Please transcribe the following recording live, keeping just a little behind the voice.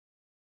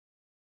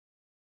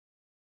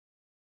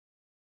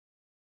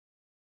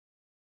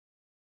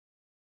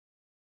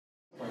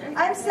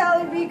I'm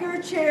Sally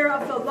Rieger, chair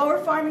of the Lower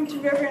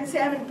Farmington River and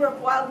Salmon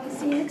Brook Wild and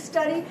Scenic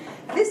Study.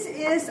 This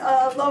is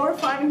a Lower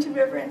Farmington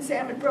River and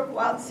Salmon Brook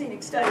Wild and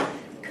Scenic Study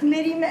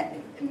committee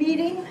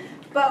meeting,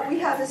 but we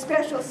have a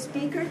special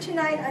speaker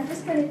tonight. I'm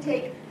just going to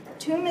take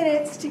 2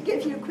 minutes to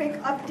give you a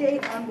quick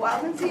update on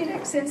Wild and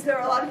Scenic, since there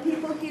are a lot of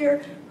people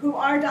here who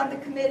aren't on the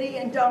committee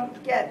and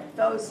don't get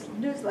those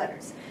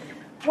newsletters.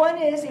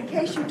 One is, in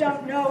case you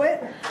don't know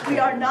it, we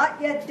are not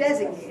yet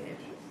designated.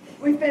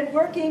 We've been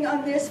working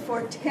on this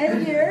for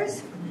 10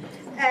 years,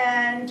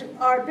 and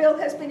our bill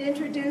has been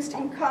introduced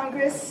in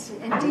Congress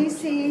in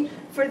D.C.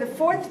 for the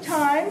 4th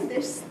time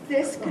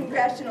this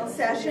congressional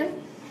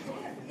session.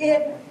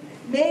 It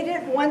made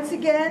it once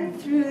again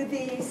through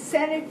the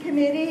Senate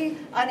Committee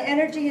on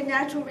Energy and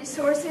Natural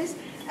Resources,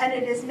 and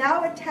it is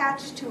now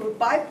attached to a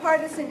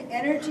bipartisan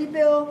energy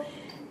bill,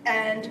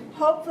 and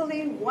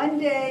hopefully one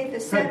day the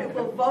Senate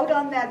will vote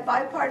on that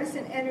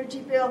bipartisan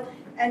energy bill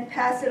and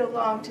pass it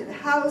along to the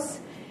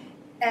House.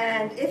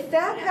 And if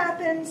that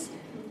happens,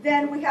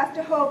 then we have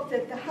to hope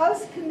that the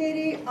House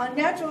Committee on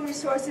Natural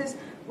Resources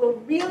will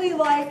really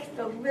like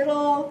the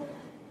little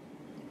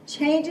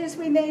changes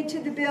we made to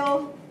the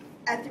bill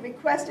at the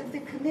request of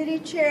the committee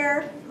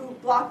chair, who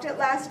blocked it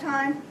last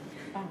time.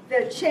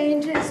 The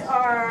changes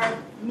are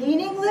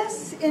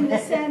meaningless in the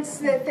sense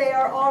that they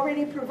are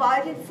already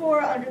provided for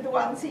under the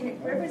Wild and Scenic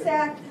Rivers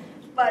Act,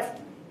 but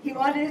he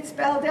wanted it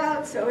spelled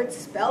out, so it's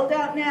spelled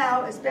out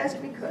now as best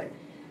we could.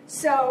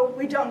 So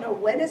we don't know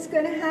when it's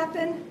going to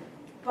happen,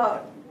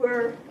 but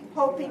we're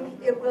hoping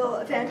it will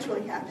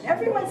eventually happen.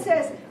 Everyone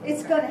says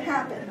it's going to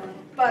happen,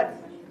 but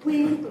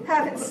we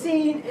haven't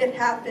seen it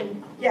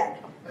happen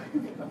yet.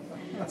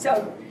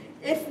 So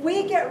if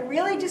we get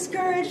really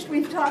discouraged,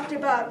 we've talked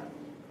about,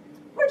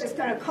 we're just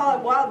going to call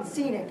it Wild and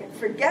Scenic and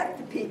forget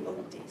the people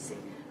of D.C.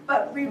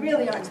 But we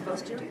really aren't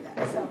supposed to do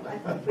that. So I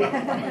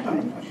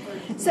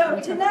think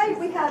so tonight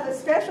we have a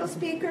special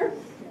speaker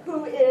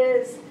who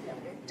is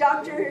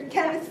Dr.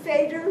 Kenneth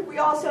Feder. We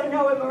also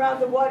know him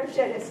around the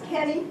watershed as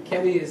Kenny.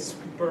 Kenny is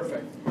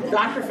perfect.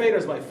 Dr. Feder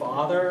is my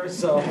father,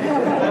 so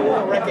I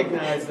won't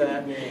recognize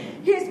that name.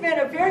 He's been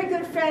a very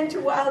good friend to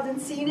Wild and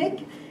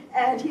Scenic,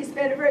 and he's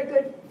been a very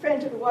good friend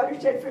to the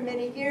watershed for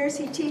many years.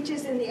 He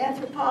teaches in the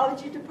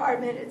anthropology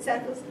department at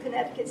Central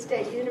Connecticut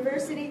State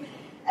University,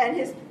 and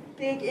his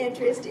big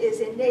interest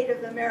is in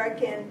Native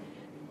American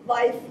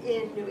life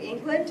in New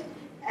England.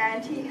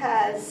 And he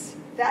has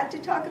that to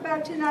talk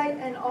about tonight,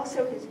 and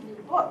also his new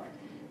book,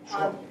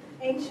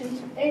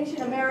 Ancient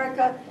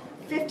America,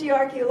 50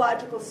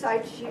 Archaeological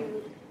Sites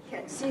You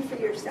Can See for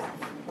Yourself.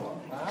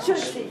 Wow. Should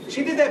see.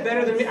 She did that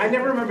better than me. I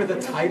never remember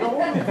the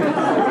title. I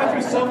went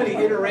through so many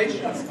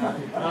iterations.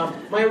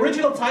 My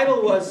original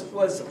title was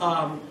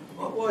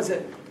what was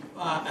it?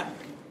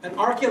 An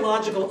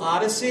Archaeological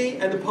Odyssey,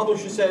 and the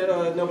publisher said,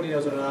 nobody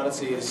knows what an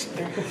odyssey is.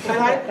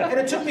 And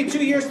it took me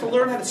 2 years to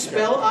learn how to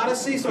spell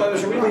odyssey, so I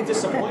was really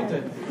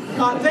disappointed.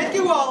 Thank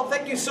you all.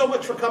 Thank you so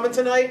much for coming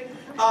tonight.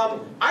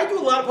 I do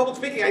a lot of public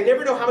speaking. I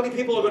never know how many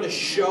people are going to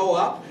show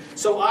up.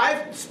 So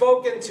I've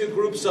spoken to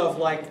groups of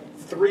like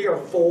 3 or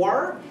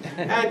 4,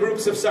 and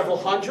groups of several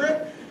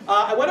hundred.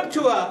 I went up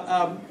to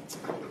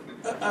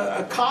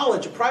a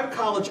college, a private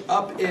college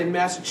up in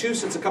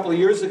Massachusetts a couple of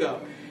years ago.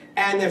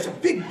 And there's a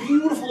big,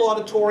 beautiful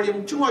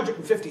auditorium,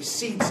 250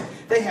 seats.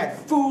 They had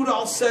food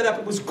all set up.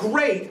 It was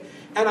great.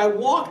 And I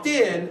walked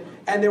in,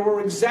 and there were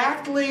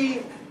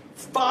exactly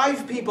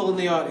 5 people in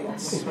the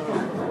audience.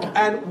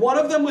 And one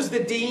of them was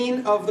the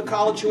dean of the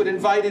college who had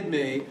invited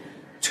me.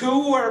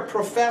 2 were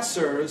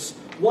professors.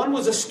 1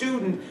 was a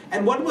student.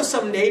 And 1 was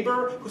some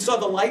neighbor who saw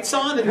the lights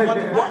on and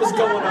wondered what was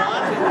going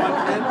on.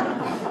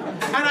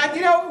 And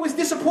it was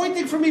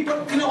disappointing for me,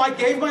 but, I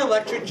gave my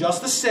lecture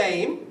just the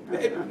same.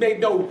 It made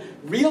no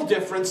real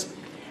difference.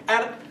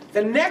 And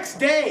the next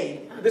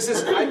day,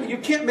 you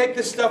can't make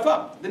this stuff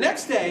up. The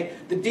next day,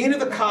 the dean of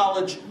the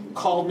college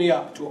called me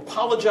up to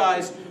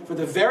apologize for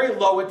the very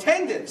low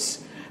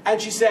attendance. And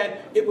she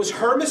said it was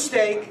her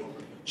mistake.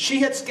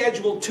 She had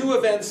scheduled 2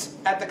 events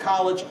at the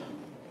college,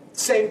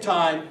 same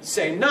time,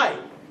 same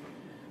night.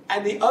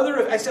 And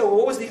I said, well,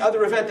 what was the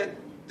other event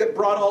that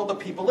brought all the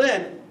people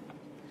in?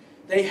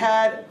 They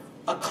had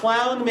a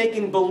clown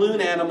making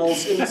balloon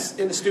animals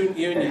in the student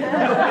union.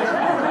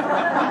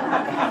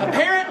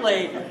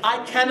 Apparently, I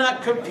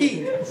cannot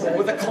compete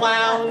with a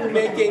clown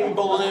making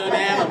balloon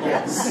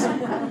animals.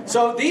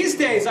 So these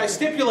days I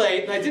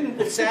stipulate, and I didn't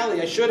with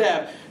Sally, I should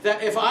have,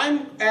 that if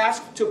I'm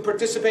asked to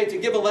participate, to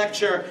give a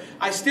lecture,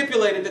 I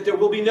stipulated that there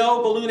will be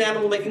no balloon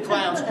animal making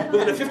clowns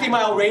within a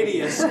 50-mile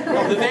radius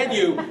of the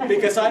venue,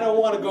 because I don't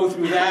want to go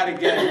through that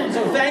again.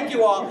 So thank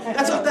you all.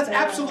 That's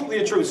absolutely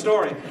a true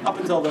story, up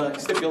until the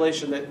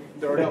stipulation that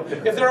there are no.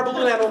 If there are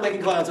balloon animal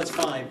making clowns, that's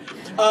fine.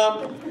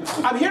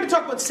 I'm here to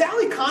talk about,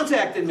 Sally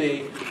contacted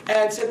me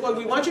and said, well,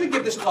 we want you to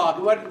give this talk.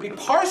 We want it to be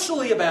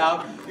partially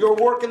about your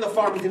work in the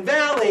Farmington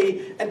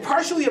Valley, and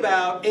partially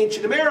about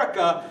ancient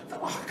America. I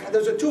thought, oh, God,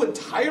 those are two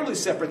entirely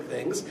separate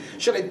things.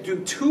 Should I do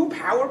two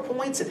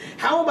PowerPoints, and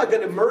how am I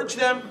going to merge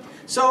them?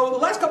 So the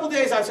last couple of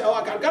days, I said, oh,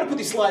 I've got to put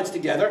these slides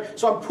together.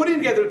 So I'm putting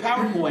together the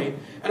PowerPoint,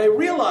 and I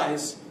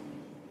realize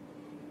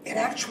it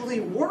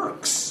actually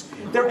works.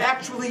 There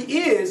actually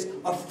is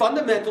a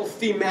fundamental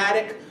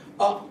thematic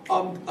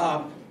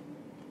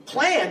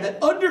plan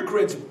that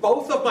undergirds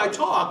both of my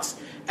talks,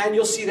 and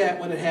you'll see that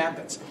when it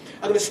happens.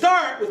 I'm going to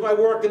start with my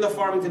work in the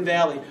Farmington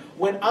Valley.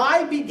 When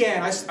I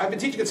began, I've been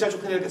teaching at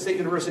Central Connecticut State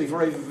University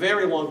for a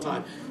very long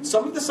time.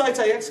 Some of the sites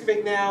I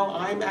excavate now,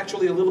 I'm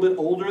actually a little bit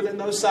older than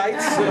those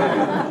sites.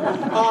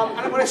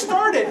 And when I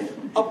started,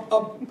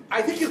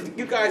 I think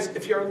you guys,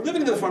 if you're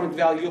living in the Farmington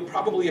Valley, you'll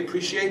probably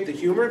appreciate the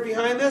humor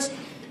behind this.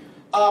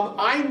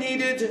 I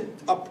needed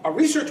a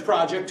research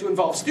project to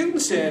involve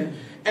students in,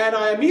 and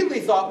I immediately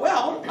thought,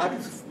 well, I'm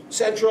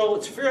Central,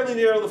 it's fairly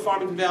near the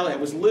Farmington Valley. I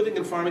was living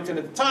in Farmington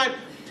at the time,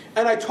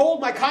 and I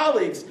told my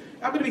colleagues,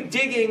 I'm going to be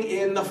digging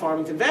in the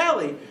Farmington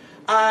Valley.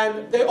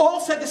 And they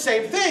all said the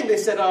same thing. They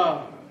said,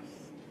 oh,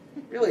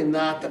 really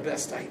not the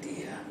best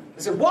idea.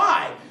 I said,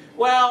 why?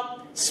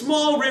 Well,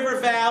 small river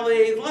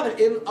valley, a lot of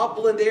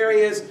upland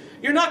areas.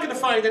 You're not going to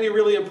find any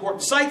really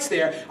important sites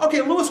there.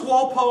 Okay, Lewis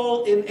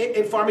Walpole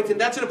in Farmington,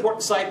 that's an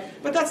important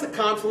site, but that's the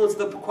confluence of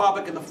the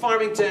Pequabic and the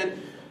Farmington.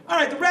 All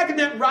right, the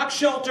Ragged Rock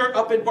Shelter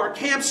up in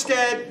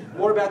Barkhamsted,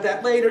 more about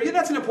that later. Yeah,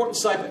 that's an important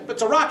site, but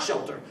it's a rock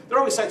shelter. There are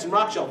always sites in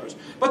rock shelters.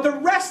 But the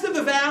rest of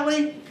the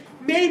valley,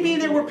 maybe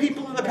there were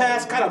people in the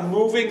past kind of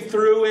moving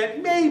through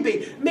it,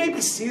 maybe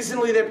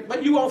seasonally there,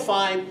 but you won't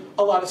find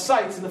a lot of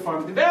sites in the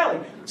Farmington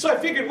Valley. So I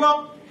figured,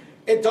 well,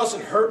 it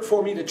doesn't hurt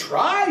for me to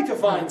try to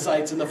find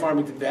sites in the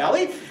Farmington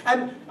Valley.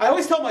 And I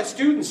always tell my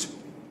students,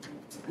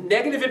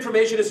 negative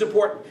information is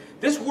important.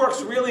 This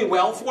works really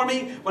well for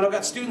me when I've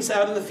got students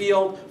out in the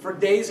field for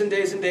days and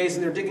days and days,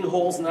 and they're digging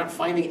holes and not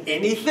finding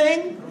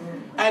anything.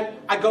 And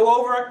I go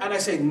over and I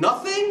say,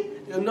 nothing?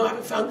 No, I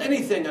haven't found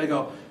anything. And I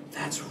go,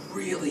 that's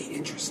really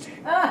interesting.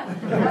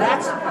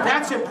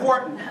 That's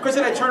important. Because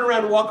then I turn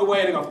around and walk away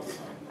and I go,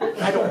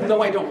 I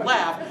don't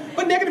laugh.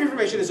 But negative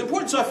information is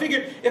important. So I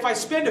figured if I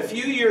spend a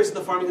few years in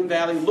the Farmington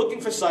Valley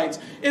looking for sites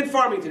in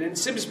Farmington, in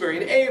Simsbury,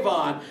 in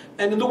Avon,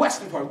 and in the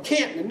western part,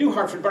 Canton, and New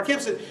Hartford,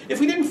 Barkhamsted, if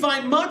we didn't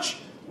find much,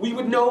 we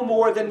would know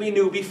more than we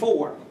knew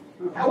before.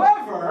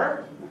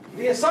 However,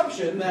 the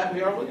assumption that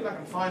we are really not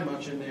going to find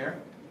much in there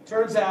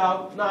turns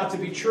out not to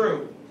be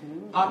true.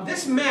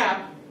 This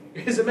map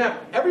is a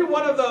map. Every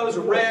one of those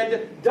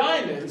red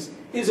diamonds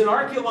is an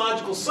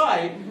archaeological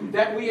site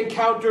that we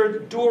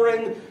encountered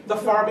during the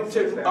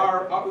Farmington,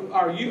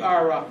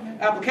 our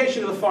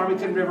application of the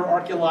Farmington River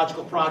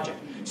Archaeological Project.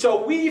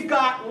 So we've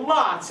got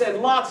lots and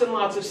lots and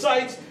lots of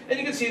sites, and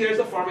you can see there's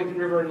the Farmington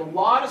River and a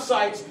lot of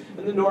sites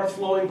in the north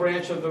flowing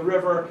branch of the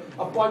river,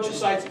 a bunch of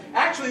sites.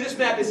 Actually, this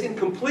map is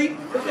incomplete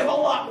because we have a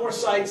lot more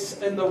sites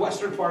in the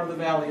western part of the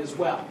valley as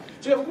well.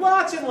 So we have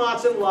lots and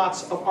lots and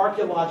lots of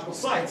archaeological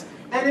sites,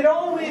 and it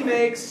only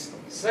makes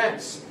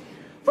sense.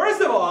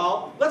 First of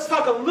all, let's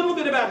talk a little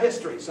bit about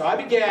history. So I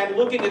began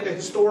looking at the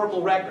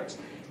historical records.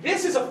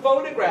 This is a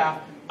photograph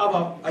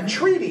of a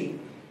treaty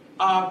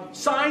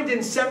signed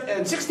in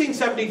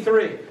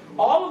 1673.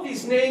 All of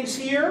these names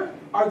here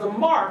are the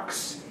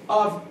marks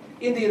of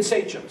Indian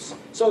sachems.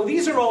 So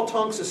these are all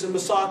Tunxus and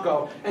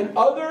Masako and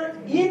other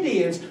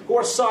Indians who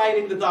are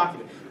signing the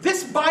document.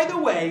 This, by the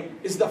way,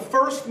 is the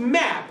first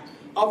map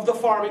of the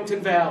Farmington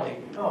Valley.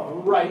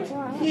 Right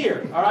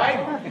here, all right?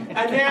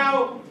 And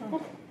now,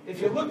 if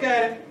you look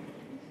at it,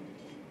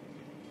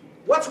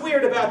 what's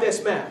weird about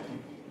this map?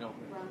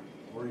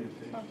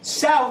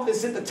 South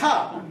is at the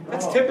top.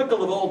 That's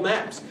typical of old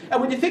maps.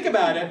 And when you think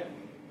about it,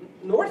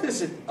 north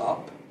isn't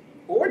up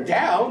or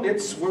down.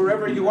 It's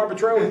wherever you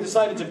arbitrarily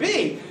decided to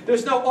be.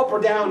 There's no up or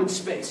down in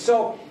space.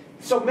 So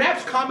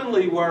maps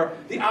commonly were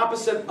the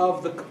opposite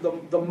of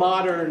the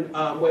modern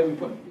way we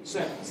put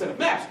set of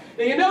maps.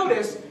 Now you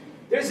notice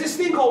there's this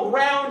thing called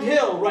Round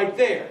Hill right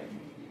there.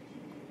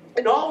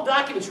 In all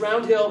documents,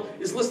 Round Hill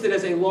is listed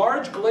as a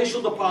large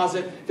glacial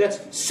deposit that's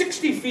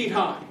 60 feet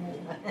high.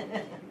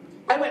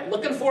 I went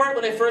looking for it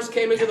when I first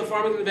came into the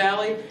Farmington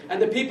Valley,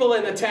 and the people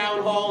in the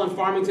town hall in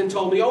Farmington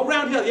told me, oh,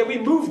 Round Hill, yeah, we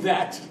moved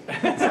that.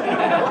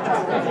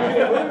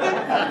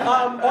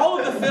 All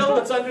of the fill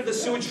that's under the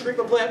sewage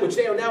treatment plant, which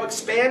they are now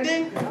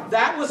expanding,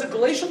 that was a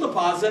glacial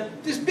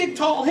deposit, this big,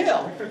 tall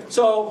hill.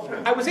 So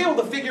I was able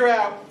to figure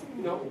out,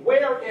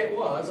 where it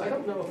was. I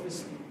don't know if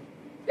this...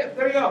 Yep,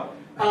 there you go.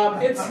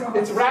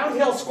 It's Round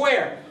Hill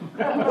Square.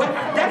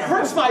 That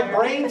hurts my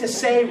brain to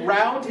say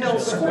Round Hill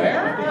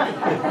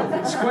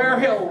Square? Square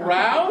Hill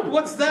Round?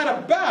 What's that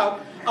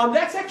about?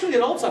 That's actually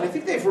an old sign. I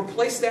think they've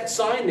replaced that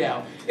sign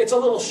now. It's a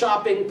little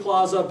shopping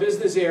plaza,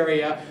 business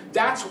area.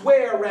 That's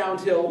where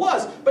Round Hill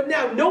was. But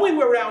now, knowing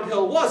where Round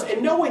Hill was,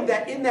 and knowing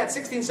that in that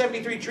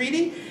 1673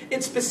 treaty,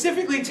 it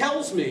specifically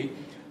tells me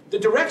the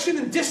direction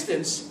and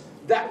distance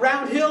that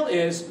Round Hill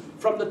is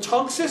from the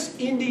Tunxus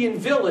Indian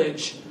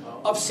village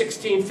of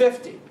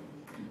 1650.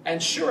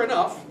 And sure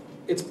enough,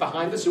 it's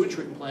behind the sewage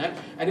treatment plant,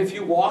 and if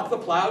you walk the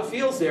plowed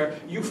fields there,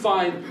 you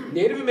find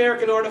Native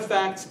American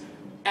artifacts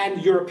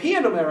and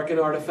European American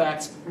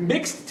artifacts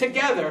mixed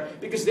together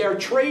because they're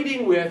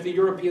trading with the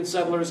European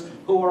settlers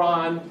who are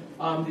on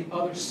the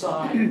other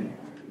side.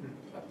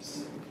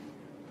 Oops.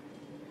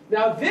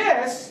 Now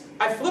this,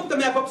 I flipped the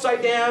map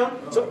upside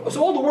down, so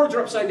all the words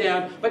are upside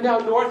down, but now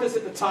north is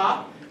at the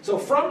top. So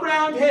from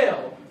Round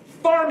Hill,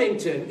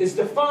 Farmington is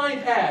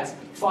defined as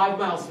 5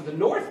 miles to the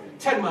north,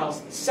 10 miles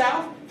to the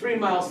south, 3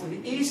 miles to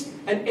the east,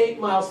 and 8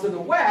 miles to the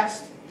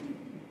west.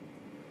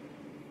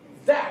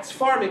 That's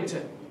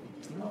Farmington.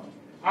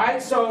 All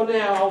right, so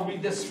now I'll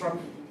read this from,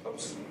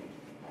 oops.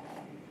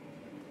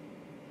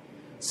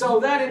 So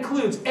that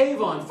includes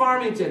Avon,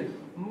 Farmington,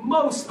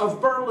 most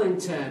of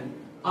Burlington,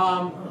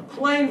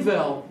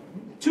 Plainville,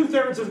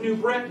 2/3 of New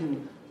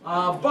Britain,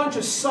 a bunch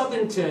of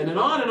Southington, and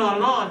on and on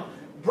and on.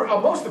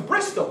 Most of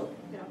Bristol.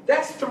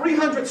 That's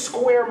 300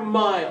 square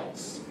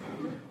miles.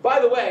 By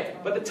the way,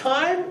 by the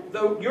time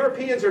the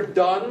Europeans are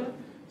done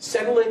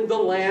settling the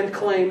land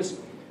claims,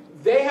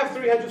 they have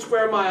 300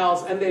 square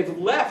miles, and they've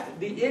left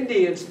the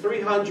Indians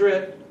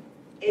 300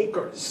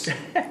 acres.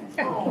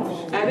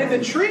 And in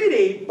the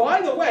treaty,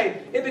 by the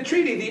way, in the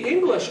treaty, the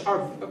English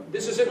are,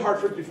 this is in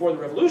Hartford before the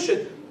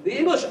Revolution, the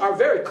English are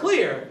very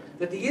clear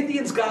that the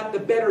Indians got the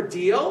better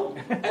deal,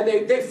 and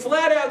they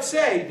flat out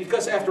say,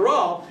 because after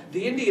all,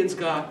 the Indians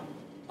got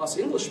us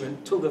Englishmen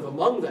to live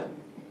among them.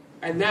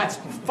 And that's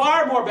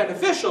far more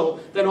beneficial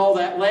than all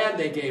that land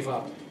they gave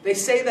up. They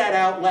say that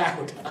out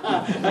loud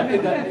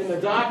in the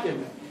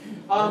document.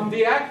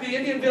 The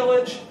Indian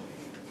village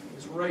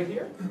is right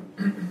here,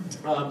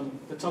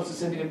 the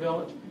Tungsten Indian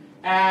village.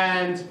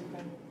 And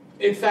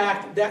in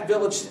fact, that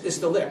village is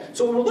still there.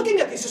 So when we're looking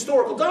at these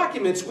historical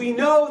documents, we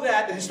know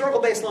that the historical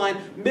baseline,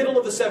 middle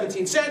of the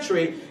 17th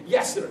century,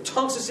 yes, there are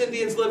Tungsten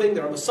Indians living,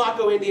 there are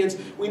Masako Indians.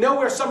 We know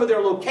where some of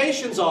their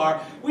locations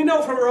are. We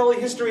know from early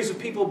histories of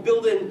people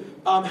building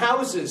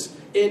houses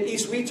in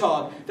East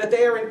Weetog that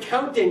they are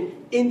encountering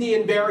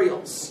Indian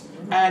burials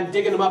and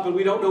digging them up, and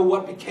we don't know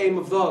what became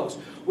of those.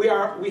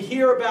 We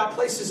hear about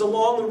places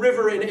along the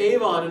river in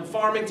Avon and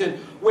Farmington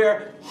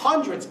where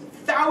hundreds,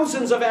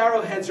 thousands of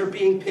arrowheads are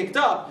being picked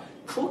up.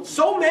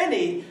 So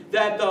many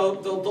that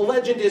the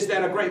legend is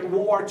that a great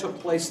war took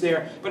place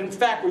there. But in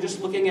fact, we're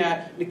just looking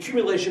at an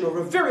accumulation over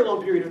a very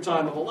long period of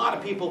time of a lot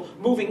of people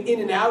moving in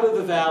and out of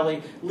the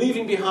valley,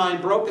 leaving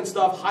behind broken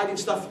stuff, hiding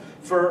stuff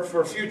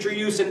for future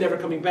use and never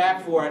coming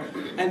back for it.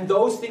 And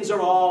those things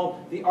are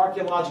all the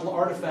archaeological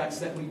artifacts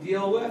that we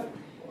deal with.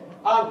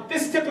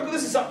 This is typical.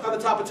 This is up on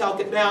the top of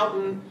Talcott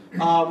Mountain.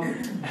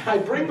 I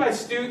bring my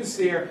students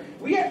here.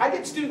 I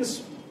get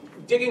students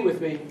digging with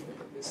me.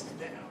 This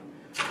down.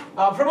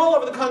 From all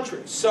over the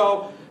country.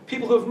 So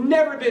people who have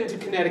never been to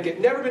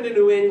Connecticut, never been to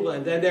New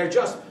England, and they're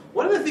just,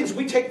 one of the things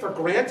we take for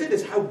granted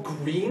is how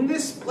green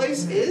this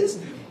place is.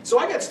 So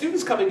I got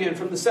students coming in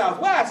from the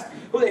Southwest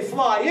who they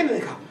fly in and they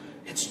go,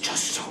 it's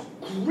just so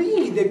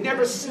green. They've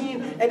never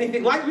seen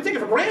anything like it. We take it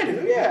for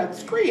granted. Yeah,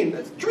 it's green.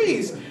 It's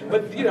trees.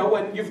 But you know,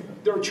 when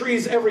there are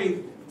trees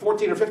every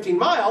 14 or 15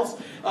 miles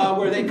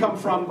where they come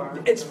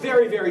from, it's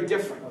very, very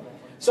different.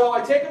 So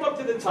I take them up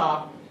to the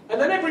top, and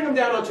then I bring them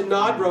down onto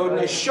Nod Road,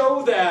 and I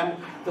show them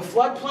the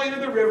floodplain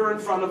of the river in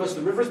front of us.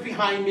 The river's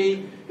behind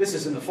me. This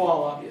is in the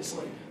fall,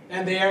 obviously.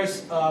 And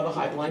there's the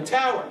High Blind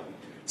Tower.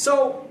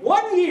 So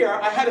one year,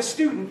 I had a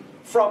student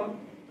from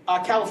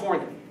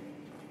California.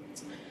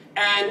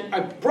 And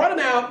I brought him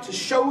out to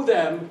show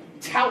them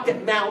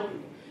Talcott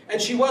Mountain.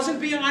 And she wasn't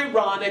being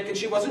ironic, and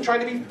she wasn't trying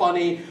to be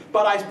funny,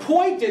 but I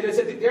pointed and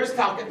said, there's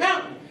Talcott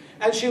Mountain.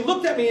 And she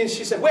looked at me and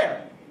she said,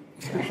 where?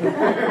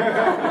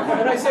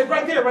 And I said,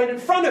 right there, right in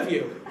front of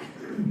you.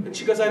 And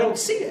she goes, I don't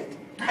see it.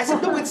 I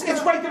said, no, it's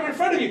right there in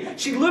front of you.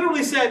 She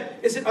literally said,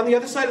 is it on the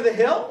other side of the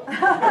hill? And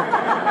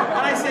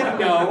I said,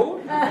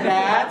 no,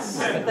 that's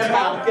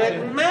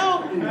Talcott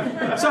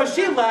Mountain. So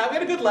she laughed. We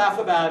had a good laugh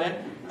about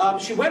it.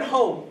 She went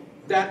home,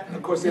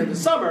 of course, the end of the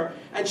summer,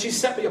 and she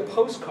sent me a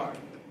postcard.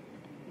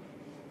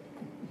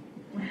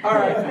 All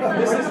right,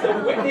 this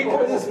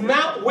is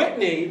Mount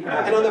Whitney,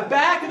 and on the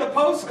back of the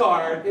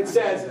postcard, it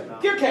says,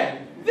 Dear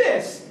Ken,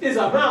 this is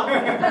a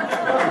mountain.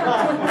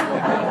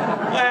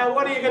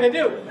 What are you going to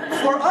do?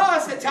 For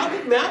us, the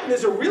Talcott Mountain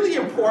is a really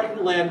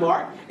important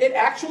landmark. It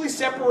actually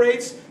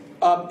separates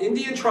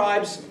Indian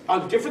tribes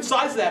on different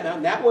sides of that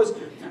mountain. That was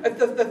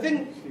the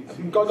thing.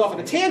 I'm going off on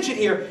a tangent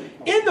here.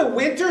 In the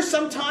winter,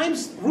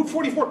 sometimes Route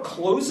 44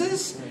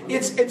 closes.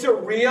 It's a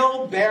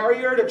real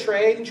barrier to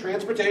trade and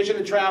transportation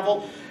and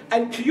travel.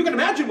 And you can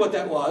imagine what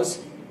that was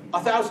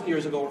 1,000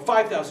 years ago, or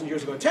 5,000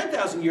 years ago, or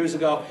 10,000 years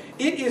ago.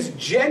 It is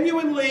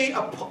genuinely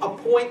a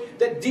point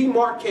that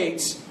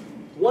demarcates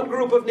one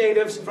group of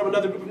natives from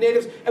another group of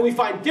natives, and we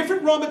find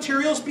different raw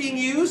materials being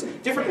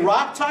used, different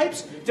rock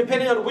types,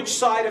 depending on which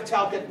side of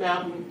Talcott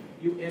Mountain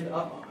you end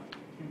up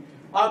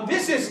on.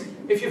 This is,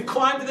 if you've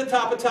climbed to the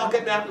top of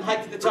Talcott Mountain,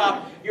 hiked to the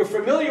top, you're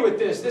familiar with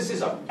this. This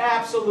is an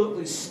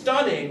absolutely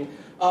stunning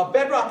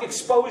bedrock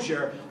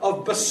exposure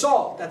of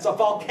basalt. That's a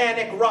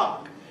volcanic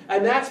rock.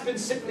 And that's been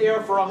sitting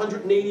there for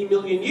 180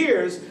 million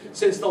years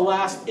since the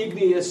last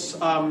igneous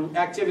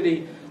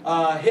activity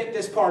hit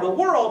this part of the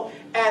world.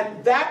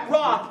 And that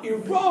rock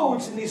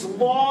erodes in these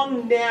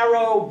long,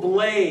 narrow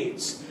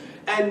blades.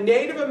 And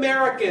Native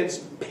Americans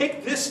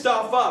picked this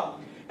stuff up.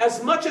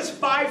 As much as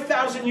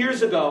 5,000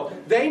 years ago,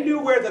 they knew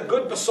where the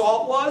good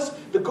basalt was,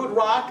 the good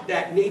rock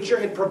that nature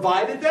had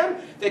provided them.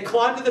 They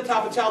climbed to the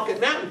top of Talcott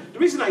Mountain. The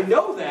reason I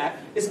know that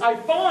is I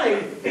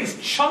find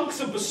these chunks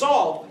of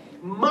basalt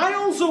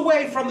miles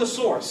away from the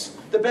source,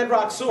 the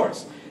bedrock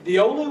source. The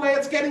only way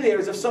it's getting there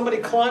is if somebody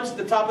climbs to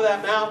the top of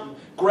that mountain,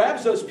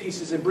 grabs those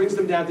pieces and brings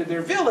them down to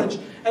their village,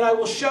 and I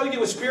will show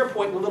you a spear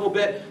point in a little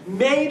bit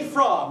made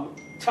from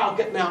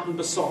Talcott Mountain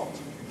basalt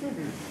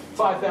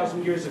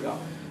 5,000 years ago.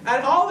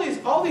 And all these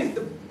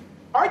the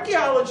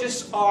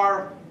archaeologists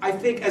are, I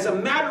think, as a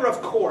matter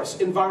of course,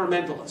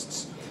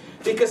 environmentalists.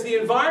 Because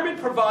the environment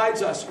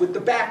provides us with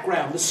the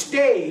background, the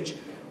stage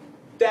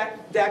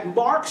that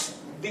marks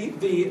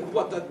the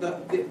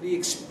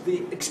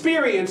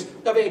experience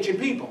of ancient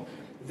people.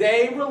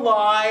 They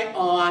rely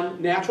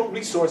on natural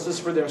resources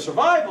for their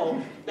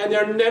survival, and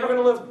they're never going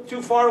to live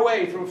too far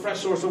away from a fresh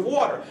source of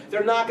water.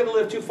 They're not going to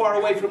live too far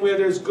away from where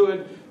there's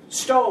good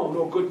stone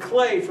or good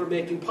clay for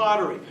making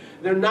pottery.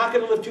 They're not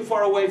going to live too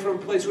far away from a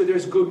place where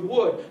there's good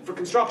wood for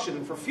construction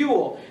and for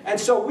fuel. And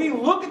so we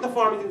look at the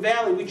Farmington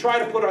Valley, we try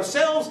to put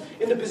ourselves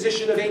in the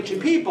position of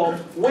ancient people.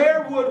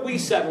 Where would we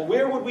settle?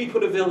 Where would we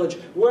put a village?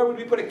 Where would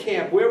we put a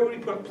camp? Where would we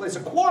place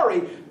a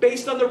quarry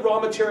based on the raw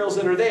materials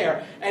that are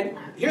there? And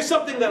here's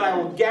something that I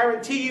will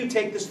guarantee you,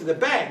 take this to the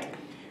bank.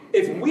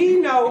 If we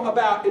know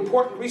about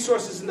important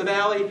resources in the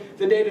valley,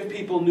 the native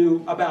people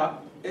knew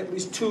about at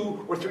least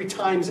 2 or 3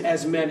 times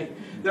as many.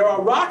 There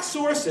are rock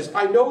sources.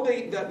 I know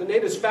that the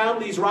natives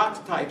found these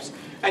rock types,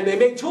 and they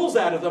made tools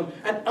out of them,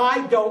 and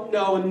I don't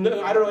know, and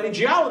I don't know any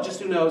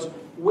geologist who knows,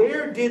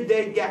 where did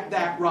they get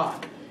that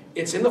rock?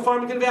 It's in the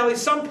Farmington Valley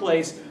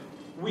someplace.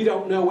 We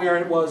don't know where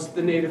it was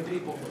the native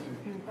people.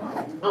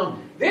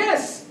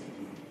 This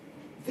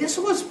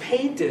was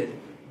painted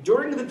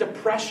during the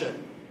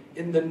Depression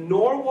in the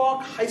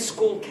Norwalk High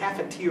School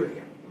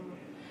cafeteria.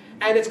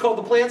 And it's called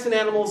The Plants and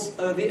Animals,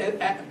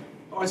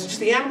 or is it just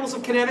the Animals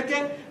of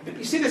Connecticut?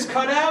 You see this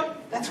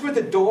cutout? That's where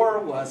the door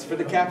was for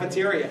the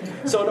cafeteria.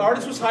 So an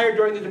artist was hired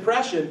during the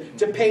Depression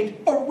to paint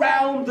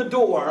around the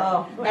door.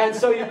 Oh. And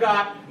so you've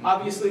got,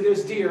 obviously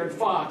there's deer and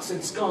fox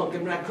and skunk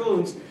and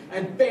raccoons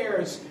and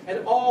bears and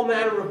all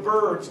manner of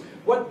birds.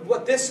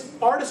 What this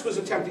artist was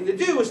attempting to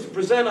do is to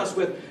present us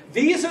with,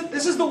 this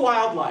is the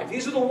wildlife.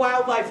 These are the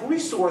wildlife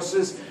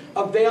resources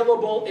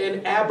available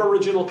in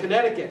Aboriginal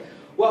Connecticut.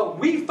 Well,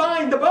 we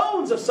find the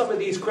bones of some of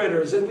these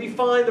critters, and we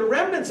find the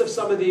remnants of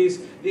some of these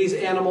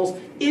animals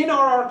in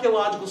our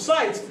archaeological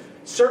sites.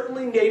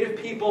 Certainly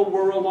native people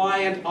were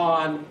reliant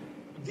on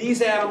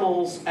these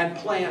animals and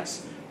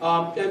plants,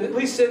 and at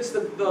least since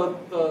the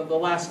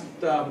last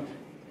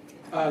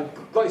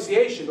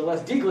glaciation, the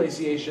last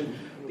deglaciation,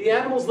 the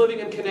animals living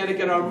in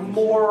Connecticut are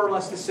more or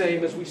less the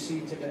same as we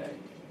see today.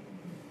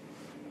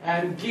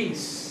 And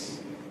geese,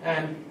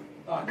 and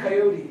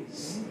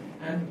coyotes,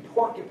 and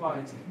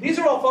porcupines. These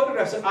are all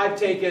photographs that I've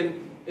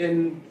taken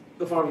in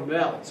the Farmington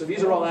Valley. So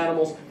these are all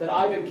animals that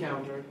I've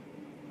encountered.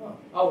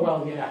 Oh,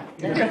 well, yeah.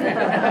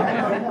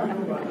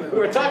 We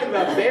were talking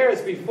about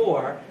bears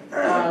before.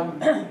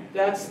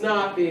 That's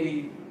not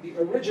the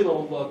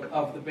original look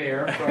of the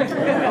bear from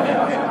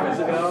years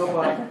ago,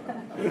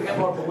 but we got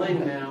more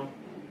bling now.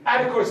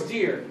 And, of course,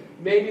 deer.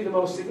 Maybe the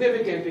most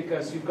significant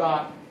because you've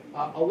got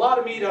a lot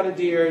of meat on a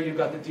deer. You've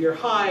got the deer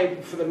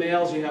hide for the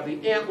males. You have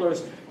the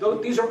antlers.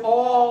 These are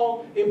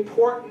all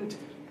important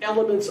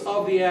elements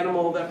of the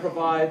animal that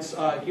provides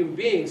human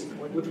beings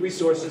with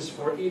resources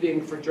for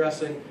eating, for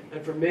dressing,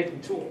 and for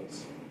making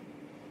tools.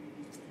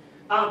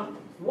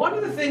 One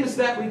of the things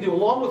that we do,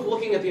 along with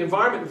looking at the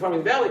environment in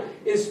Farmington Valley,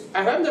 is,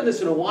 I haven't done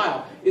this in a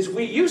while, is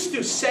we used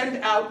to send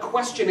out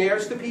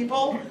questionnaires to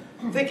people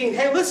thinking,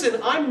 hey, listen,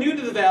 I'm new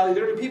to the valley.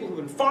 There are people who've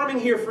been farming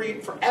here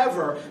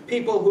forever,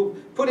 people who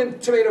put in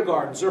tomato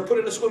gardens, or put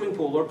in a swimming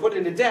pool, or put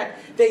in a deck.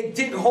 They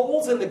dig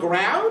holes in the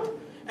ground,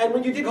 and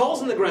when you dig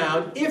holes in the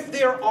ground, if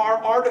there are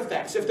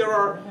artifacts, if there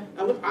are,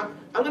 I'm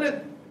going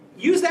to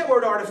use that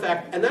word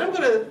artifact, and then I'm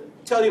going to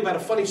tell you about a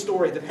funny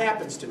story that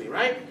happens to me,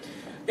 right?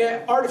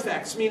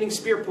 Artifacts, meaning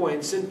spear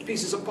points and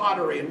pieces of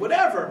pottery and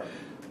whatever,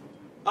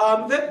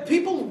 that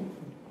people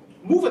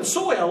moving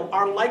soil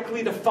are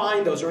likely to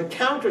find those or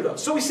encounter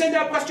those. So we send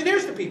out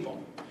questionnaires to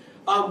people.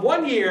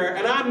 One year,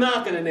 and I'm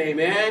not going to name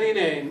any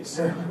names,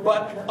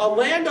 but a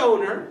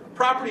landowner,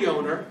 property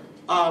owner,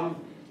 who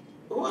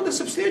owned a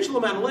substantial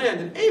amount of land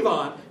in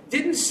Avon,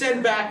 didn't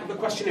send back the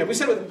questionnaire. We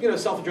sent it with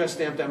self-addressed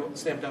stamped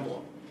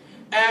envelope.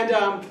 And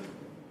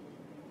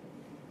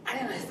I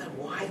thought,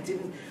 why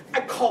didn't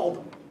I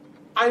called?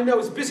 I know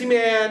he's a busy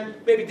man,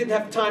 maybe didn't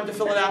have time to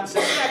fill it out, and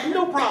said, yeah,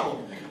 no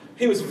problem.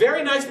 He was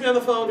very nice to me on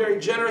the phone, very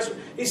generous.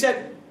 He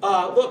said,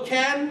 look,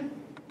 Ken,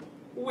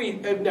 we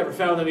have never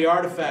found any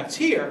artifacts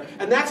here.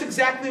 And that's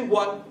exactly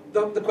what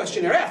the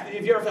questionnaire asked.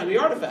 Have you ever found any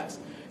artifacts?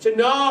 said,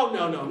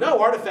 no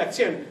artifacts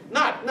here.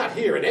 Not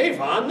here in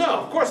Avon. No,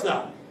 of course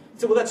not. I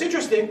said, well, that's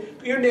interesting.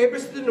 Your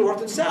neighbors to the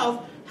north and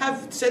south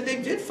have said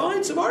they did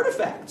find some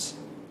artifacts.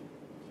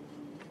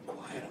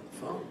 Quiet on the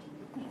phone.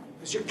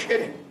 Because you're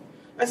kidding.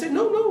 I said,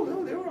 no,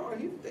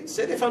 they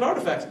said they found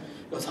artifacts. He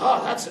goes,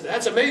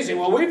 that's amazing.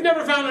 Well, we've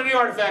never found any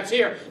artifacts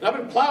here. And I've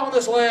been plowing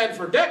this land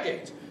for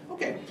decades.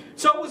 Okay,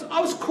 so I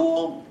was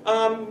cool.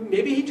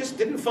 Maybe he just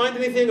didn't find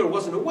anything or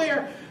wasn't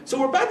aware. So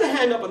we're about to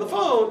hang up on the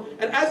phone,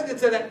 and as it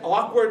gets to that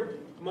awkward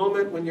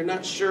moment when you're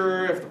not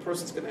sure if the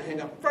person's going to hang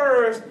up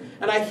first,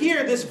 and I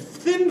hear this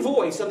thin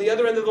voice on the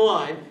other end of the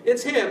line.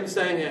 It's him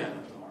saying, yeah,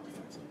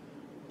 artifacts.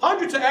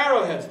 Hundreds of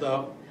arrowheads,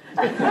 though.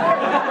 And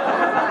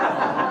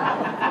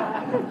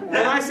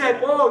I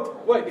said, whoa,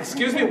 wait,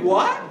 excuse me,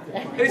 what?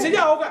 And he said,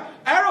 yeah, okay,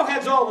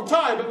 arrowheads all the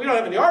time, but we don't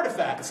have any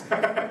artifacts.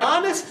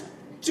 Honest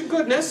to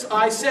goodness,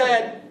 I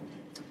said,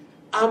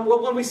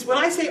 well, when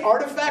I say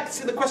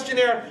artifacts in the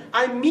questionnaire,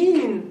 I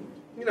mean,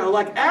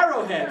 like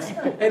arrowheads.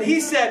 And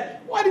he said,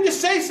 why didn't you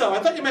say so? I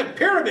thought you meant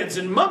pyramids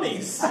and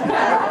mummies. So,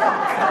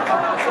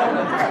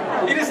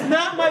 it is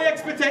not my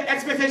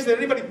expectation that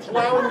anybody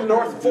plowing the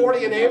North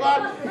 40 in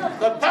Avon,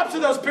 the tops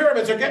of those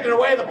pyramids are getting in the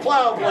way of the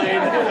plow blade.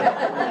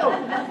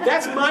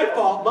 That's my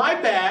fault, my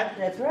bad.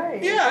 That's right.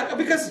 Yeah,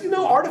 because,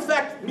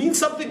 artifact means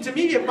something to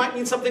me. It might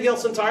mean something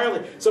else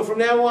entirely. So from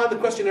now on, the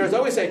questionnaires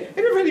always say, have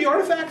you ever heard of the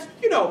artifacts?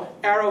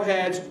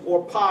 Arrowheads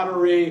or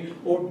pottery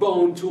or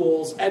bone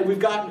tools. And we've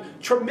gotten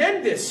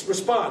tremendous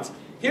response.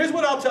 Here's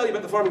what I'll tell you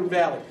about the Farmington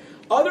Valley.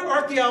 Other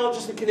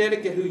archaeologists in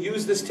Connecticut who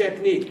use this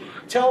technique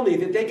tell me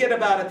that they get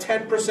about a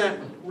 10%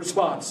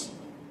 response.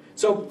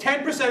 So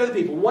 10% of the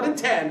people, 1 in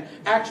 10,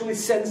 actually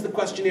sends the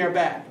questionnaire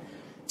back.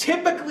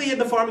 Typically in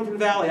the Farmington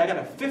Valley, I got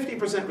a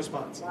 50%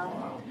 response.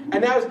 Wow.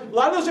 And now, a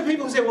lot of those are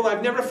people who say, well,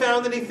 I've never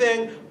found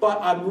anything, but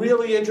I'm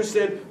really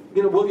interested.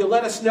 Will you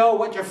let us know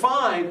what you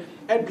find?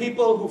 And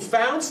people who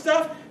found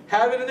stuff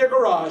have it in their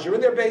garage or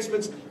in their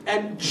basements,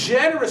 and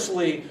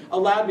generously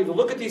allowed me to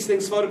look at these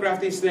things,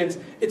 photograph these things.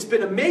 It's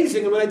been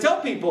amazing. And when I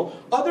tell people,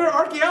 other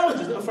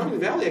archaeologists in the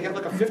Farmington Valley, I get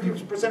like a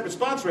 50%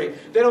 response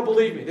rate. They don't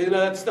believe me. They know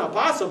that's not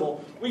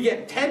possible. We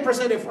get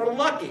 10% if we're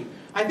lucky.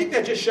 I think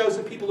that just shows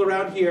that people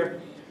around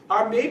here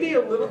are maybe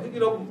a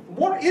little,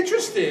 more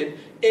interested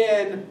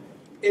in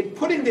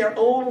putting their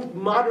own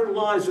modern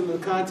lives into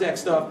the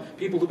context of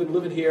people who've been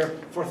living here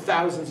for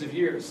thousands of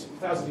years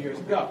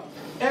ago.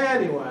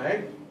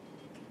 Anyway.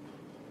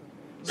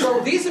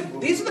 So these are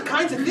the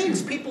kinds of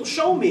things people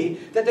show me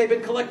that they've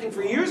been collecting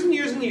for years and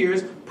years and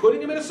years, putting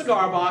them in a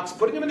cigar box,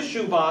 putting them in a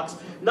shoe box,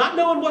 not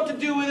knowing what to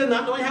do with them,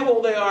 not knowing how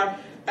old they are,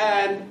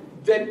 and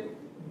then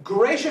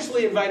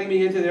graciously inviting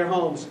me into their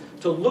homes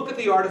to look at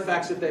the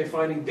artifacts that they're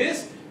finding.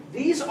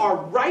 These are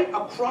right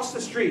across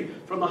the street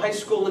from the high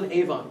school in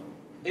Avon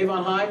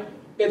High.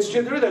 There's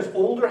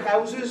older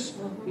houses,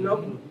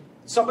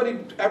 Somebody,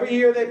 every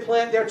year they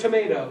plant their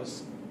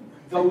tomatoes.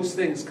 Those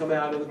things come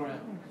out of the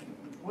ground.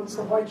 What's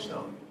the white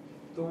stone?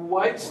 The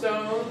white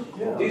stone,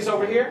 Yeah. these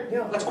over here,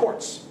 Yeah. That's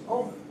quartz.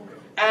 Oh, okay.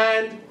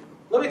 And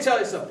let me tell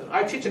you something.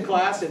 I teach a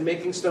class in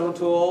making stone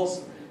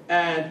tools,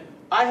 and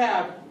I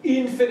have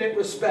infinite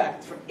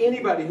respect for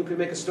anybody who can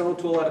make a stone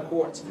tool out of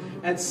quartz.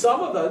 And some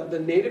of the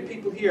native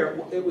people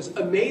here, it was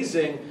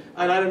amazing,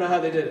 and I don't know how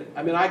they did it.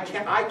 I mean, I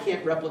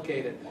can't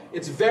replicate it.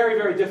 It's very,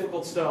 very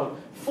difficult stone.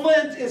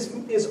 Flint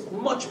is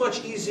much,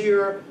 much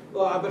easier,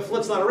 but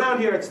Flint's not around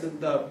here. It's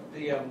the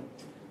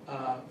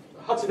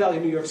Hudson Valley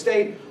of New York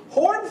State.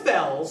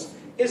 Hornfels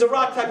is a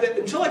rock type that,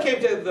 until I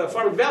came to the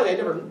Farmington Valley, I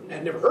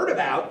never heard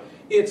about.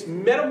 It's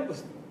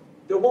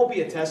there won't be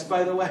a test,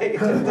 by the way.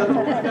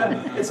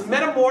 It's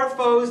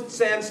metamorphosed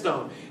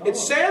sandstone.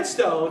 It's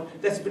sandstone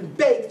that's been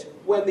baked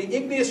when the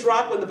igneous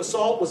rock, when the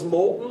basalt was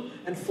molten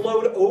and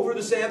flowed over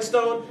the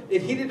sandstone.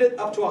 It heated it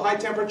up to a high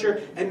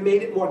temperature and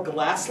made it more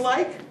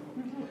glass-like.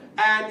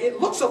 And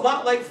it looks a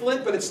lot like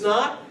flint, but it's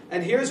not.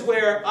 And here's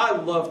where I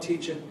love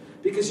teaching,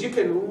 because you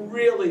can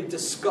really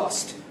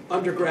disgust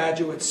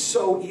undergraduates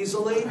so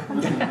easily.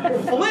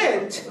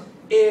 Flint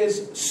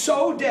is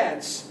so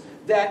dense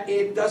that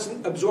it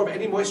doesn't absorb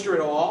any moisture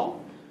at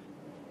all.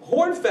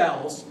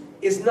 Hornfels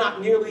is not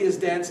nearly as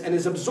dense and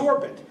is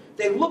absorbent.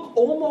 They look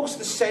almost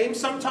the same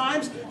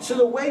sometimes, so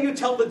the way you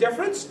tell the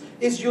difference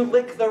is you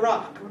lick the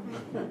rock.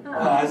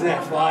 Oh, isn't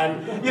that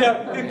fun?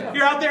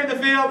 You're out there in the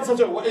field, and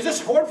someone's like, is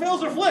this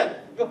Hornfels or Flint?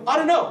 You go, I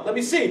don't know, let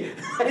me see.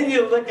 And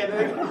you lick it, and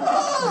they go,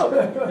 oh!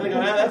 And they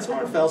go, that's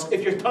Hornfels.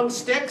 If your tongue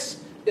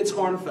sticks, it's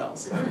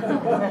Hornfels.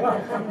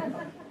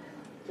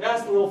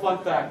 That's the little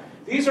fun fact.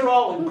 These are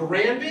all in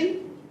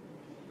Granby.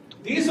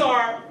 These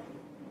are,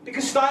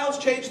 because styles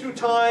change through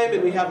time,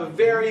 and we have a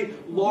very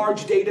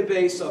large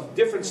database of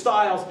different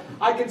styles,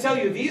 I can tell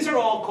you these are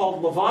all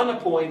called Lavana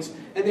points,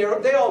 and they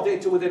all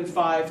date to within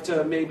 500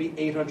 to maybe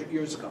 800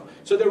 years ago.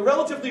 So they're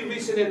relatively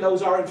recent, and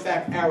those are in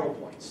fact arrow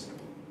points.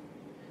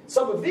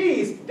 Some of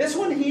these, this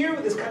one here,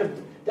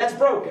 that's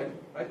broken.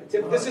 Right?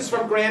 This is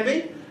from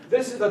Granby.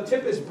 The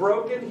tip is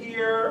broken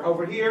here,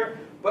 over here,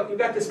 but you've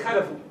got this kind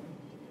of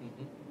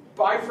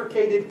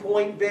bifurcated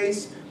point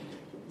base.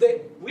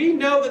 we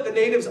know that the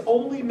natives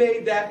only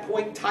made that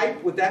point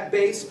type with that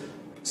base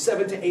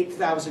 7,000 to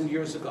 8,000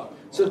 years ago.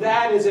 So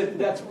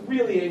that's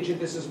really ancient.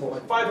 This is more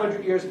like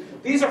 500 years.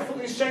 These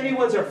shiny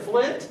ones are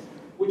flint,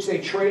 which they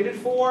traded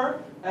for,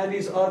 and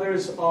these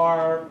others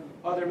are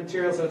other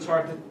materials that it's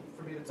hard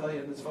for me to tell you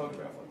in this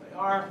photograph what they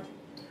are.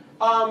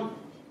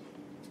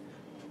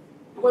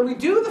 When we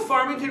do the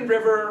Farmington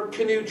River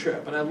canoe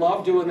trip, and I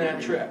love doing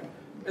that trip,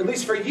 at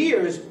least for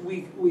years,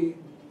 we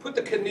put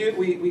the canoe,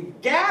 we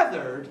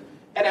gathered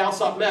at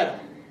Alsop Meadow,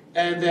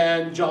 and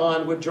then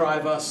John would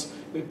drive us.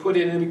 We'd put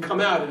in and we'd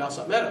come out at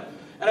Alsop Meadow.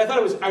 And I thought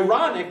it was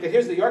ironic that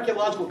here's the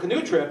archaeological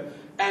canoe trip,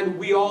 and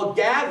we all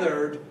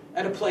gathered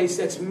at a place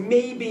that's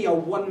maybe a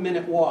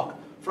 1-minute walk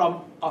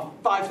from a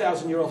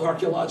 5,000-year-old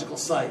archaeological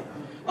site.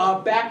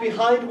 Back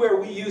behind where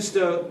we used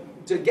to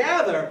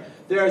gather,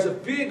 there's a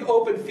big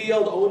open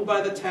field owned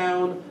by the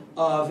town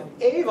of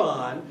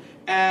Avon,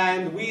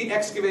 and we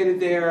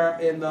excavated there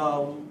in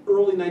the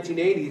early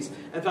 1980s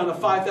and found a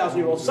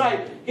 5,000-year-old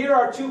site. Here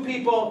are two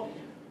people.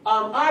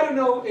 I don't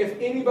know if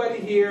anybody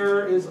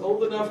here is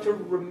old enough to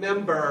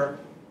remember,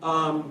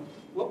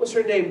 what was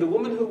her name? The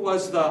woman who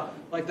was the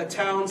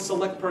town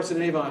select person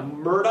in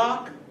Avon,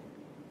 Murdoch?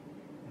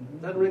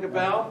 Doesn't ring a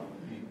bell?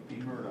 B.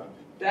 Murdoch.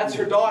 That's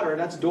her daughter,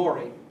 that's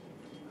Dory,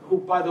 who,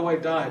 by the way,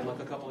 died like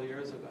a couple of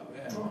years ago.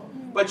 Yeah.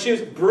 But she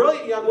was a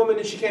brilliant young woman,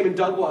 and she came and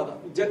dug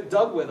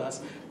with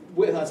us,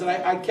 and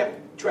I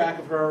kept track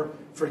of her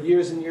for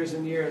years and years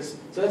and years.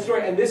 So that's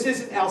right, and this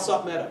is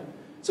Alsop Meadow.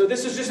 So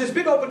this is just this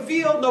big open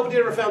field. Nobody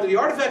had ever found any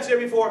artifacts there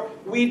before.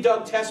 We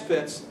dug test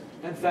pits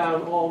and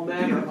found all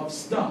manner of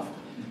stuff.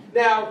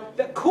 Now,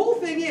 the cool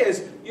thing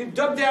is, you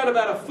dug down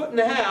about 1.5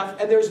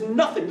 feet, and there's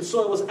nothing. The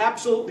soil was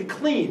absolutely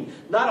clean,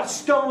 not a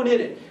stone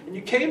in it. And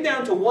you came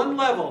down to one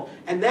level,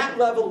 and that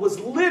level was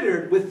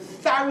littered with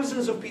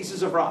thousands of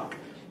pieces of rock.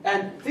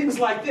 And things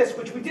like this,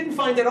 which we didn't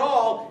find at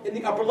all in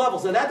the upper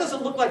levels. Now, that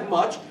doesn't look like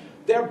much.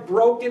 They're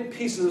broken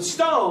pieces of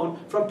stone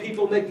from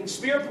people making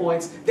spear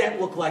points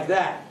that look like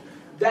that.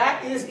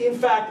 That is, in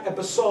fact, a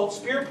basalt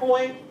spear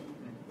point.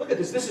 Look at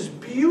this. This is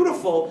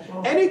beautiful.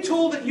 Any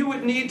tool that you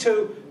would need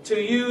to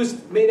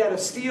use made out of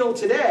steel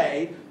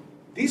today,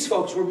 these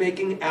folks were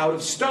making out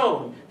of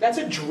stone. That's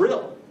a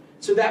drill.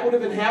 So that would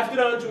have been hafted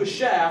onto a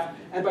shaft,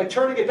 and by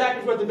turning it back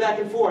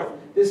and forth,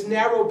 this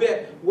narrow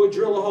bit would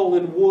drill a hole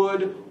in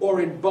wood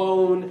or in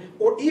bone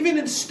or even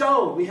in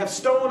stone. We have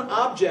stone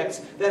objects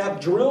that have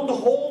drilled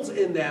holes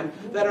in them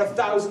that are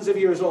thousands of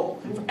years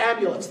old.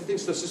 Amulets, the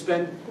things to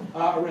suspend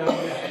around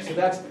the neck. So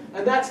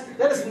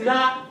that is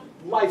not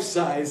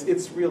life-size.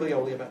 It's really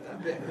only about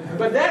that big.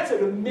 But that's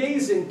an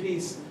amazing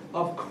piece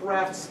of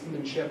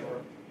craftsmanship.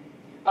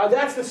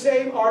 That's the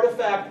same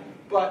artifact,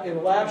 but in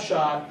a lab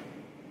shot.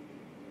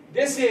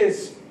 This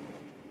is...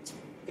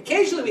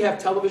 Occasionally we have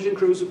television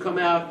crews who come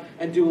out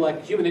and do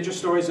like human interest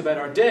stories about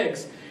our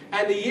digs.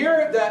 And the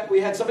year that we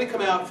had somebody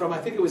come out from, I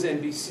think it was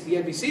NBC, the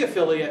NBC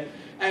affiliate,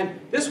 and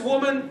this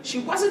woman, she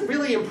wasn't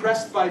really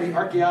impressed by the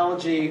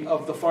archaeology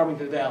of the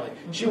Farmington Valley.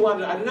 She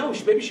wanted, I don't know,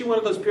 maybe she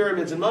wanted those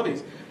pyramids and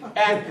mummies.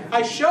 And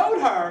I showed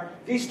her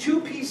these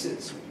two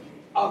pieces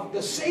of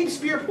the same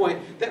spear point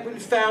that we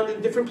found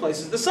in different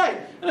places of the site.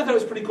 And I thought it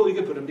was pretty cool you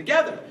could put them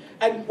together.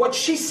 And what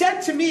she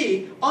said to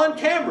me on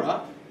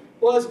camera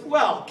was,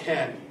 well,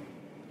 Ken,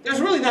 there's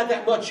really not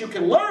that much you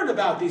can learn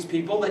about these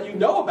people that you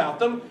know about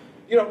them.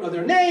 You don't know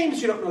their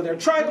names, you don't know their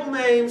tribal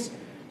names.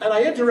 And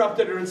I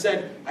interrupted her and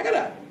said,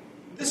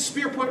 this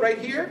spear point right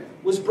here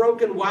was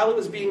broken while it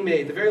was being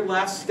made. The very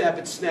last step,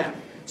 it snapped.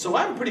 So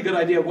I have a pretty good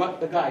idea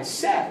what the guy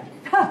said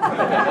when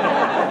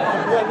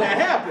that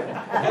happened.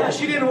 And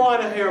she didn't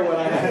want to hear what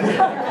I had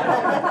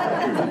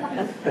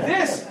to say.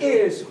 This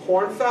is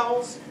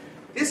hornfowls.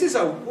 This is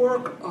a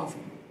work of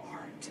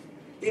art.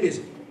 It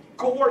is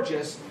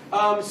gorgeous.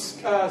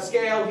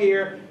 Scale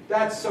here,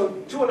 so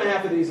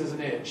 2.5 of these is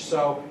an inch.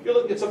 So you're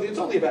looking at something that's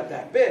only about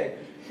that big.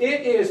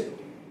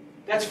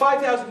 That's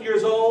 5,000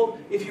 years old.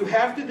 If you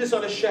hafted this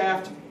on a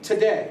shaft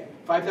today,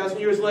 5,000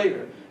 years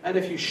later, and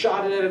if you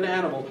shot it at an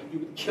animal, you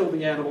would kill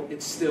the animal,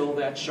 it's still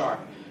that sharp.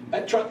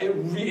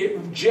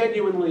 It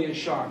genuinely is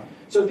sharp.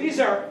 So these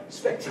are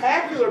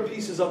spectacular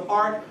pieces of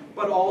art,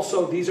 but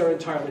also these are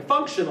entirely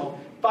functional.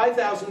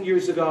 5,000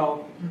 years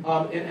ago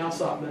in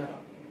Alsop Meadow.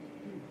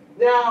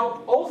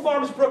 Now, Old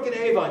Farms Brook in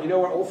Avon, you know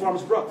where Old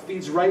Farms Brook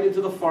feeds right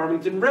into the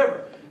Farmington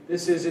River.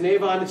 This is in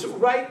Avon, it's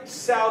right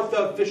south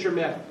of Fisher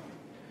Meadow.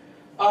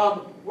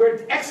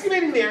 We're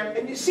excavating there,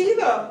 and you see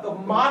the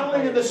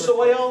modeling in the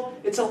soil?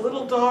 It's a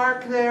little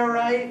dark there,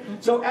 right?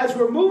 So as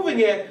we're moving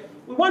it,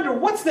 we wonder,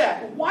 what's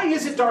that? Why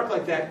is it dark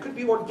like that? It could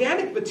be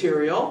organic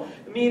material,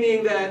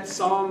 meaning that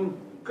some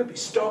could be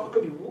stone, it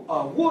could be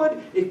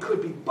wood, it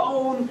could be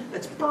bone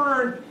that's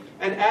burned.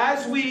 And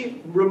as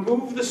we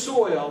remove the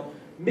soil,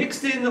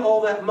 mixed in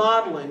all that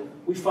modeling,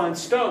 we find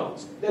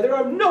stones. Now, there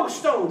are no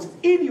stones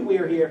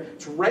anywhere here.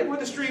 It's right where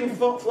the stream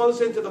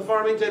flows into the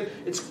Farmington.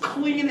 It's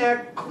clean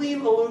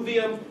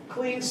alluvium,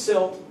 clean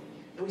silt.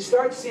 And we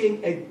start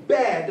seeing a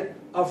bed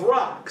of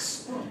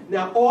rocks.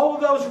 Now, all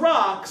of those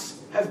rocks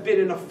have been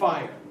in a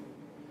fire.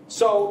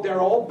 So they're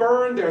all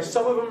burned,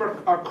 some of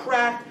them are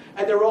cracked,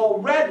 and they're all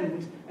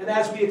reddened. And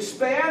as we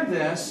expand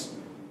this,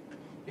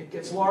 it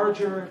gets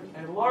larger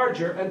and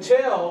larger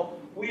until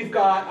we've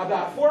got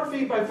about 4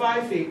 feet by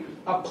 5 feet,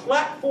 a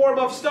platform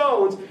of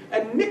stones,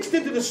 and mixed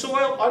into the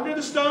soil under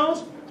the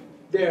stones,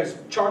 there's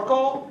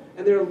charcoal,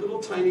 and there are little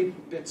tiny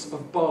bits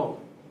of bone.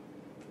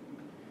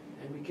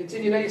 And we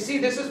continue. Now you see,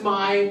 this is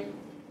my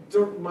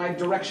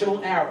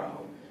directional arrow.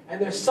 And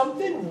there's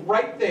something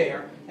right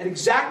there at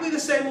exactly the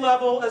same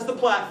level as the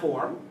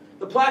platform.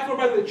 The platform,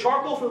 by the way, the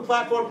charcoal from the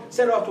platform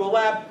sent off to a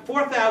lab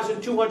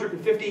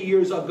 4,250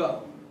 years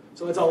ago.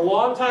 So it's a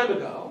long time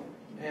ago.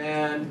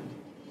 And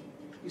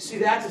you see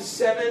that's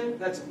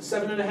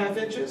 7.5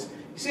 inches.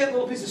 You see that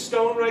little piece of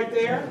stone right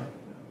there?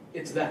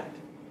 It's that.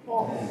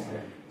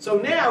 So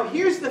now,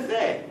 here's the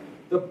thing.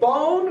 The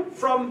bone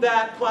from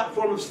that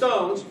platform of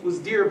stones was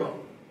deer bone.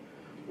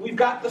 We've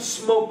got the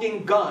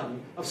smoking gun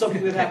of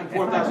something that happened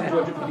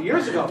 4,250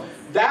 years ago.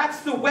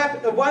 That's the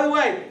weapon. By the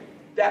way,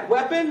 that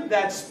weapon,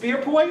 that spear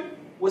point,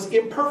 was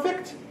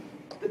imperfect.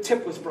 The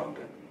tip was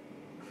broken.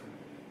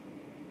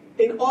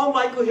 In all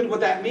likelihood, what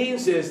that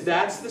means is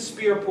that's the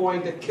spear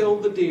point that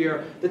killed the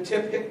deer. The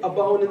tip hit a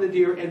bone in the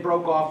deer and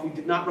broke off. We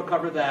did not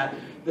recover that.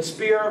 The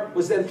spear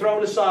was then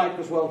thrown aside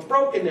because, well, it's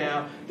broken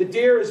now. The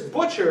deer is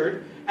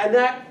butchered, and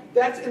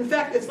that's, in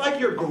fact, it's like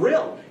your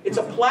grill. It's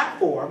a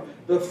platform.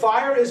 The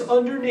fire is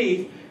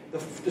underneath.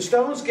 The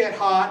stones get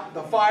hot.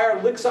 The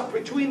fire licks up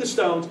between the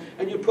stones,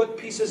 and you put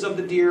pieces of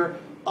the deer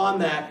on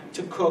that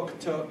to cook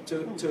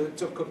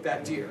to cook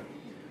that deer.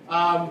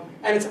 And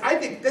I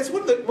think that's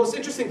one of the most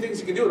interesting things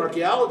you can do in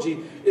archaeology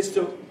is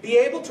to be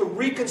able to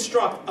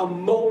reconstruct a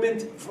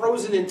moment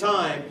frozen in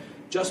time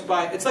just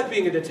by, it's like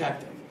being a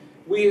detective.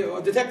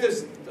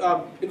 Detectives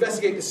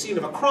investigate the scene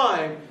of a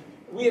crime.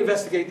 We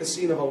investigate the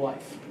scene of a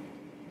life.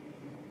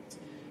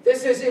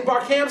 This is in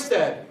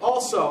Barkhamsted,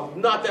 also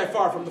not that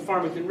far from the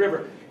Farmington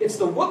River. It's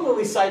the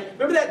wood-lily site.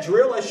 Remember that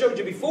drill I showed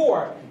you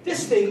before?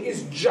 This thing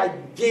is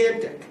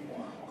gigantic.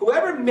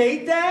 Whoever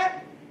made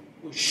that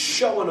was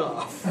showing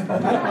off.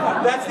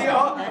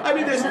 I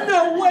mean, there's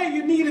no way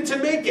you needed to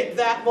make it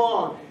that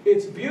long.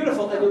 It's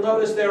beautiful, and you'll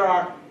notice there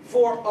are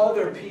 4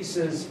 other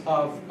pieces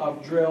of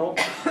drill.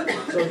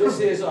 So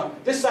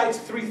this site's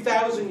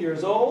 3,000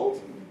 years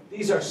old.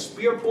 These are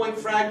spear point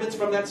fragments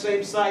from that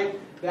same site.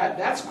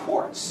 That's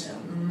quartz.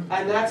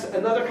 And that's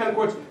another kind of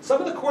quartz.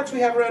 Some of the quartz we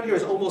have around here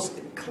is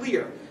almost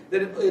clear,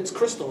 that it's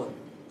crystalline.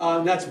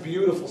 That's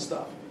beautiful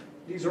stuff.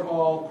 These are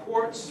all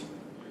quartz.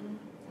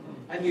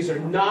 And these are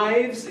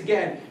knives.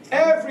 Again,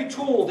 every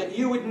tool that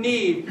you would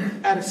need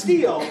out of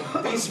steel,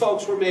 these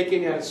folks were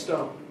making out of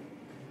stone.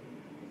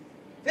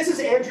 This is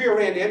Andrea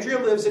Rand. Andrea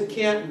lives in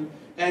Canton,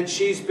 and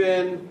she's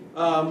been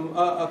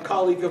a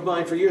colleague of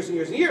mine for years and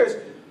years and years.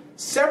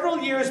 Several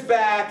years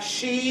back,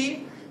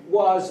 she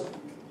was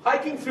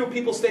hiking through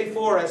Peoples State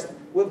Forest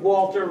with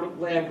Walter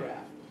Landgraf.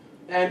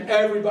 And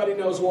everybody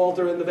knows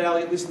Walter in the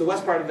valley, at least in the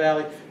west part of the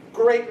valley.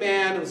 Great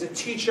man, was a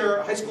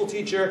teacher, high school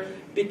teacher,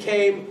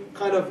 became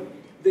kind of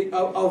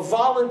a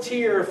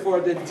volunteer for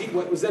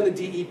what was then the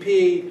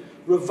DEP,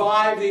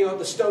 revived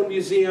the Stone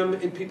Museum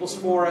in Peoples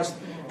Forest,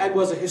 and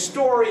was a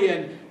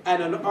historian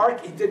and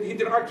he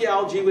did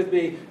archaeology with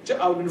me,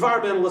 an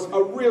environmentalist,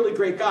 a really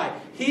great guy.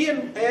 He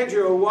and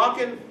Andrew were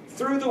walking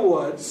through the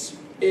woods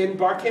in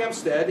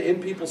Barkhamsted, in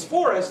Peoples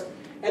Forest,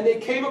 and they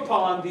came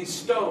upon these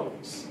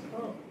stones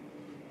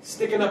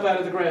sticking up out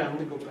of the ground.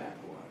 Let me go back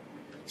one.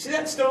 See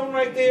that stone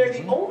right there?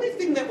 The only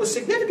thing that was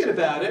significant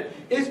about it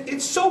is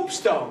it's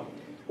soapstone,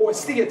 or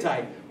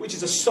steatite, which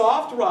is a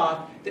soft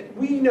rock that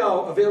we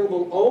know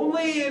available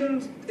only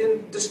in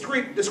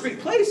discrete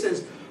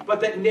places, but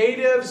that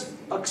natives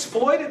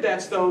exploited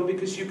that stone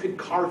because you could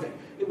carve it.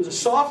 It was a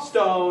soft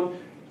stone,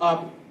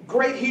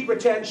 great heat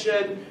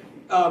retention,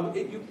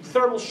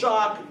 thermal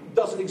shock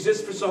doesn't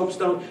exist for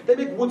soapstone. They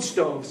make wood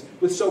stoves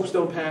with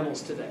soapstone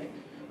panels today.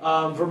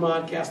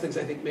 Vermont Castings,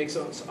 I think, makes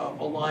a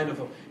line of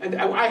them. And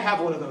I have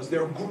one of those.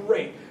 They're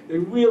great. They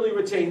really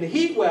retain the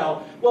heat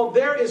well. Well,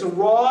 there is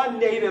raw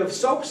native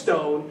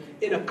soapstone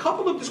in a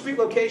couple of discrete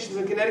locations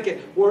in Connecticut.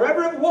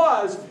 Wherever it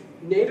was,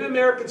 Native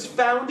Americans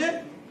found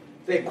it,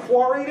 they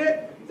quarried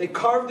it, they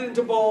carved it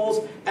into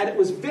bowls, and it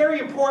was very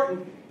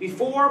important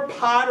before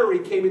pottery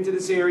came into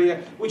this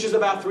area, which is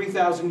about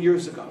 3,000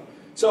 years ago.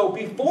 So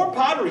before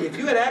pottery, if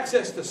you had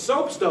access to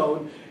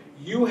soapstone,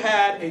 you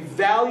had a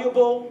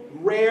valuable,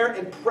 rare,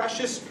 and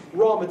precious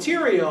raw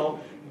material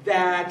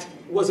that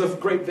was of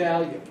great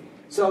value.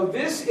 So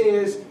this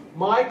is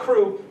my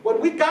crew.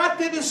 When we got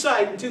to the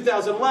site in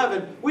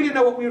 2011, we didn't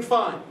know what we would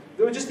find.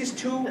 There were just these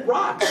 2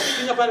 rocks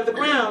sticking up out of the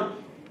ground.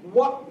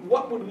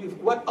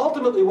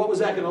 Ultimately, what was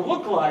that going to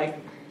look like?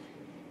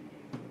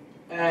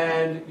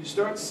 And you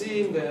start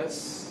seeing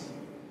this.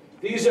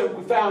 We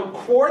found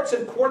quartz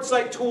and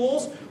quartzite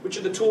tools, which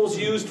are the tools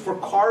used for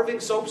carving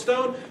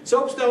soapstone.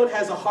 Soapstone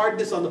has a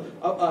hardness on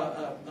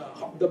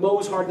the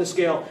Mohs hardness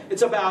scale.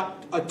 It's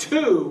about a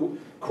 2.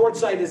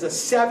 Quartzite is a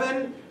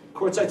 7.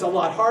 Quartzite's a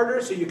lot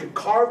harder, so you can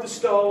carve the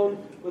stone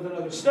with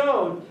another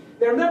stone.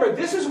 Now remember,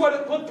 this is what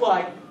it looked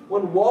like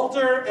when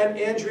Walter and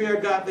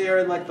Andrea got there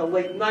in like the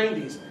late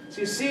 90s.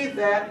 So you see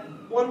that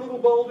one little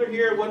boulder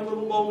here, one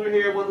little boulder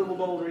here, one little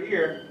boulder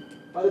here.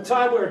 By the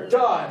time we're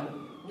done,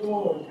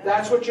 whoa,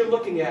 that's what you're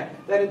looking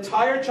at. That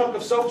entire chunk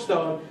of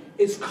soapstone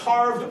is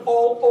carved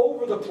all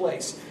over the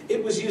place.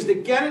 It was used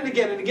again and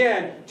again and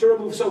again to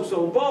remove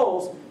soapstone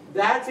bowls.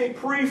 That's a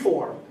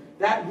preform.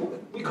 That,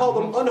 we call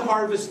them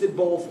unharvested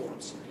bowl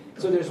forms.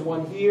 So there's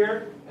one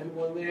here and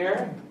one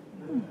there.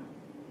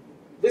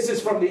 This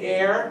is from the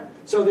air.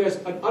 So there's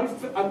an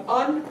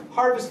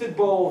unharvested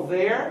bowl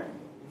there,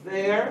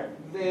 there,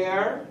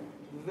 there,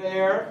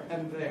 there,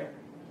 and there.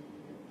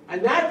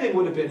 And that thing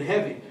would have been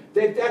heavy.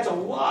 That's a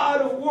lot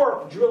of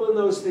work drilling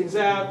those things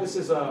out. This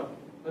is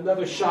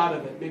another shot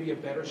of it, maybe a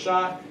better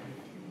shot.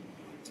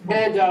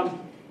 And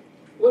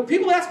when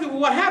people ask me, well,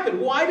 what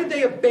happened? Why did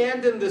they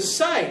abandon this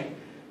site?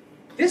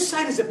 This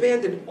site is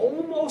abandoned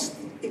almost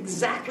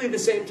exactly the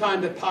same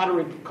time that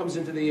pottery comes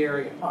into the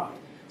area.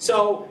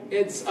 So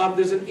it's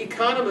there's an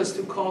economist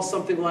who calls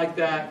something like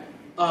that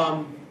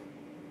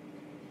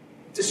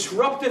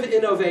disruptive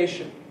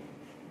innovation.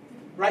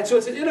 Right? So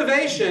it's an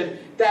innovation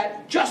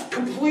that just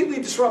completely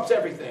disrupts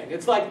everything.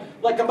 It's like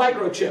a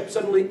microchip.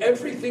 Suddenly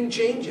everything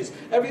changes.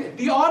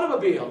 The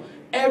automobile,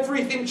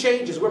 everything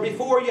changes. Where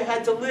before you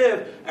had to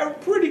live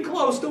pretty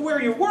close to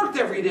where you worked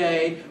every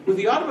day, with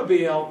the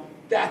automobile,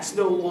 that's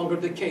no longer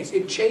the case.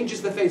 It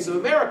changes the face of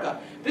America.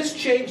 This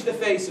changed the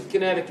face of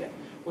Connecticut.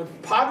 When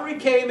pottery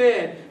came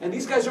in, and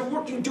these guys are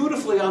working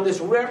dutifully on this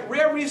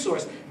rare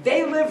resource,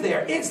 they live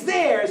there, it's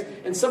theirs,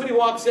 and somebody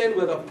walks in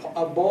with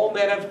a bowl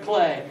made out of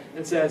clay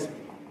and says,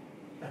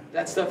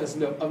 that stuff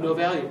is of no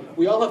value.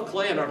 We all have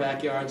clay in our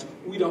backyards.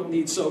 We don't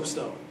need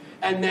soapstone.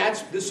 And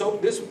that's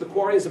the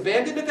quarry is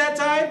abandoned at that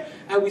time,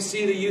 and we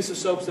see the use of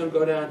soapstone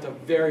go down to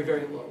very,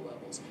 very low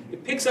levels.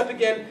 It picks up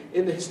again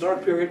in the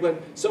historic period when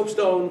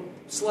soapstone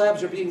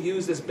slabs are being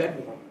used as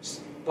bed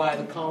warmers by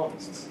the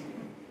colonists.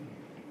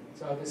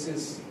 So this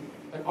is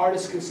an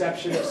artist's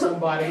conception of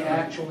somebody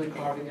actually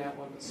carving out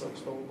one of the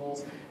soapstone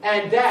bowls.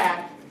 And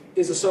that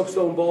is a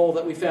soapstone bowl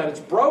that we found. It's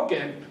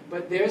broken,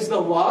 but there's the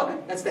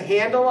lug. That's the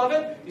handle of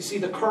it. You see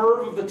the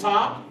curve of the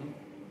top,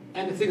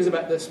 and the thing is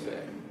about this big.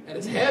 And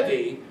it's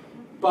heavy,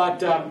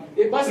 but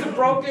it must have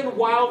broken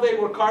while they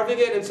were carving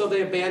it, and so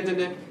they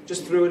abandoned it,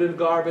 just threw it in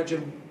garbage.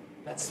 And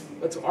that's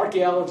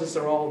archaeologists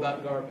are all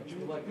about garbage.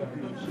 We like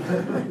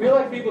garbage. We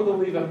like people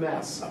who leave a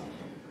mess.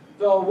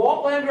 The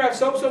Walt Landgraf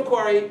Soapstone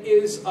Quarry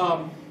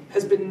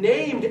has been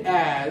named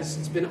as,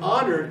 it's been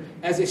honored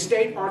as a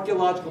state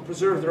archaeological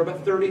preserve. There are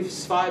about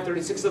 35,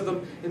 36 of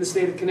them in the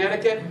state of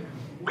Connecticut.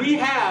 We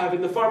have,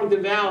 in the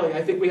Farmington Valley,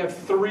 I think we have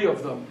 3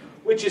 of them,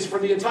 which is for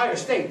the entire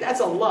state.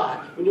 That's a lot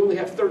when you only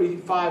have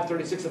 35,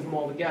 36 of them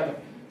all together.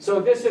 So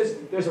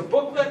there's a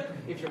booklet.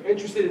 If you're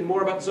interested in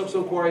more about the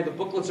Soapstone Quarry, the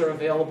booklets are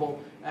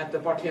available at the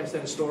Barkhamsted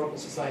Historical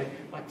Society.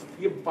 Like,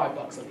 give them $5,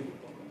 I'll give you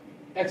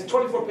a booklet. It's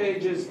 24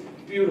 pages,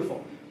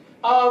 beautiful.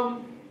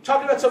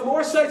 Talking about some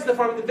more sites in the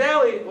Farmington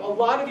Valley, a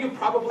lot of you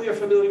probably are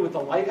familiar with the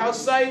Lighthouse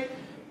site,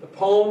 the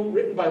poem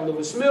written by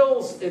Lewis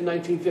Mills in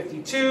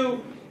 1952.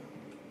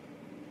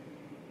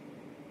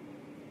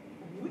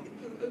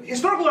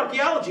 Historical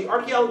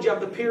archaeology of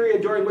the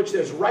period during which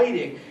there's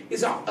writing,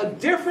 is a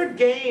different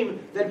game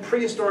than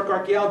prehistoric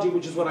archaeology,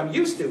 which is what I'm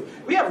used to.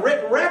 We have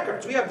written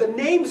records. We have the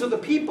names of the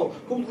people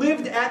who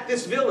lived at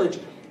this village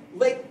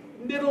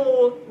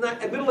middle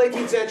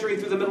 18th century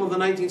through the middle of the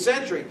 19th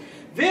century.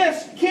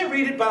 This, you can't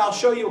read it, but I'll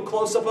show you a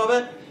close-up of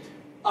it.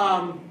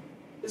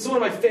 This is one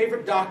of my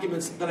favorite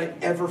documents that I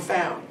ever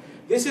found.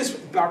 This is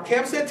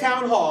Barkhamsted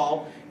Town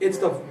Hall. It's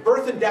the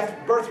birth and death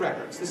birth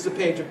records. This is a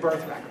page of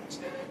birth records.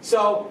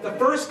 So the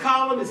first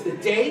column is the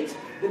date.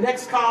 The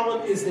next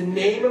column is the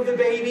name of the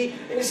baby.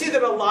 And you see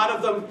that a lot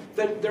of them,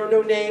 there are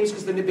no names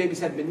because the babies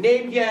hadn't been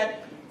named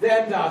yet.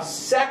 Then the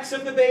sex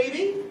of the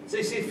baby. So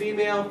you see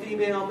female,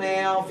 female,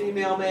 male,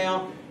 female,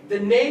 male. The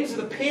names of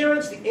the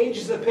parents, the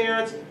ages of the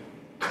parents.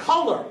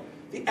 Color.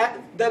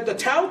 The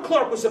town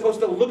clerk was supposed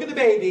to look at the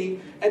baby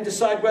and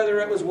decide whether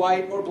it was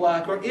white or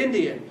black or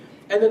Indian.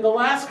 And then the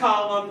last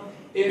column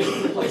is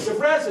the place of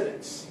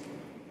residence.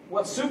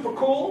 What's super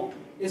cool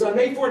is on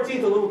May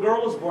 14th, a little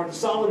girl was born,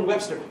 Solomon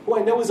Webster, who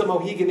I know is a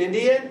Mohegan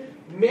Indian.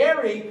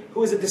 Mary,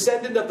 who is a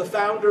descendant of the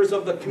founders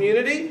of the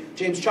community,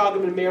 James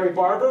Chogam and Mary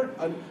Barber,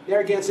 a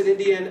Narragansett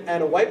Indian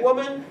and a white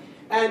woman.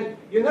 And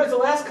you notice the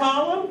last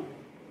column?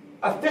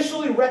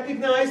 Officially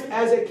recognized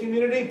as a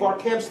community,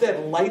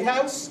 Barkhamsted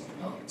Lighthouse.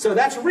 So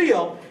that's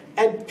real.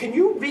 And can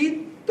you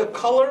read the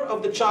color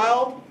of the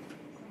child?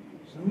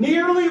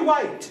 Nearly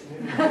white.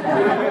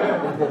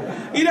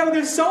 You know,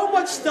 there's so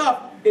much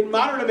stuff in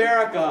modern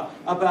America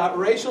about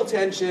racial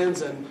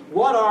tensions and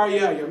what are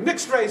you? You're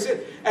mixed race.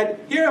 And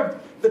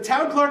here, the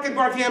town clerk in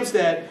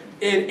Barkhamsted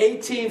in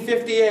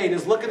 1858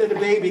 is looking at a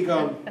baby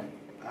going,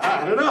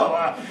 I don't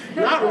know,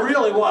 not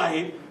really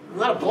white,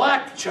 not a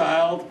black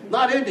child,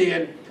 not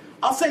Indian.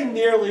 I'll say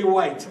nearly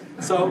white.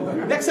 So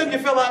next time you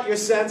fill out your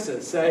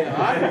census, say,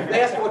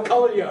 they ask you what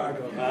color you are. I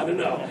go, I don't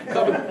know.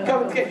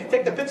 Come and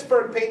take the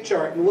Pittsburgh paint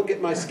chart and look at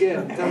my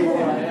skin. Tell me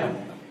what I am.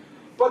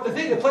 But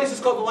the place is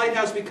called the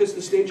Lighthouse because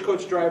the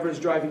stagecoach driver is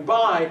driving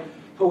by,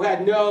 who had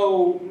they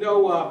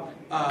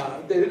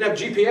didn't have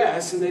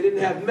GPS and they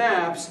didn't have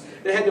maps,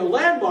 they had no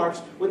landmarks.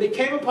 When they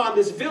came upon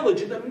this village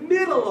in the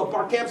middle of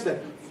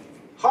Barkhamsted,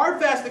 hard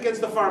fast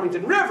against the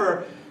Farmington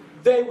River,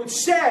 they would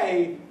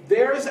say,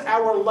 there's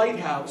our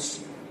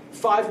lighthouse,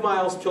 5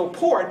 miles till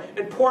port,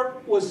 and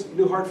port was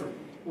New Hartford,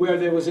 where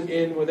there was an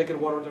inn where they could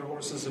water their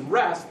horses and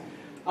rest.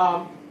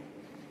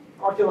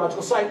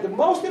 Archaeological site. The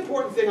most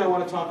important thing I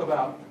want to talk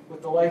about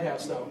with the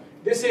lighthouse, though,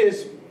 this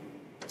is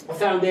a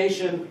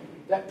foundation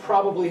that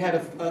probably had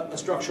a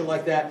structure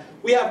like that.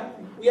 We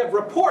have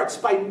reports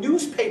by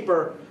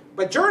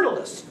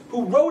journalists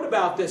who wrote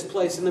about this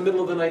place in the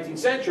middle of the 19th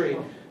century.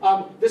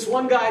 This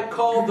one guy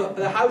called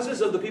the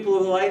houses of the people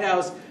of the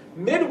lighthouse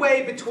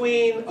midway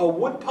between a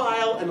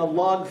woodpile and a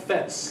log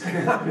fence.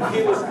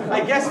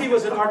 I guess he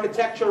was an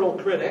architectural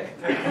critic.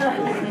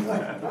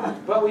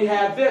 But we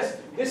have this.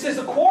 This is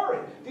a quarry.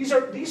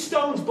 These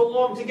stones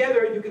belong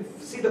together. You can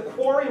see the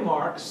quarry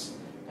marks,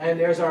 and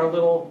there's our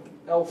little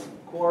elf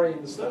quarry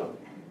in the stone.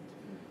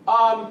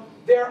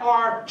 There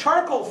are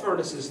charcoal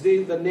furnaces.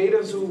 The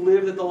natives who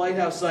lived at the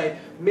lighthouse site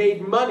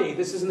made money,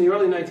 this is in the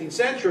early 19th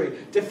century,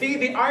 to feed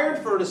the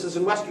iron furnaces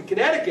in western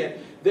Connecticut.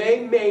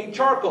 They made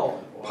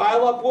charcoal.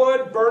 Pile up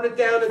wood, burn it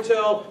down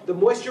until the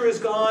moisture is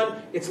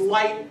gone. It's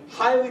light,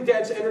 highly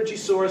dense energy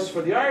source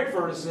for the iron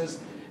furnaces,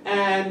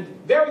 and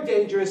very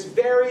dangerous,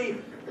 very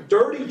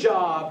dirty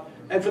job.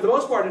 And for the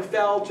most part, it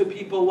fell to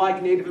people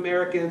like Native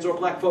Americans or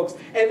black folks,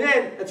 and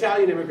then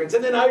Italian immigrants,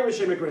 and then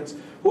Irish immigrants.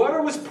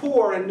 Whoever was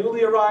poor and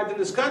newly arrived in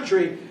this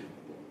country,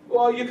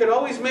 well, you could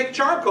always make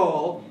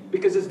charcoal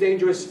because it's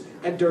dangerous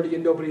and dirty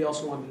and nobody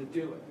else wanted to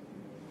do it.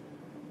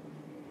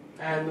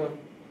 And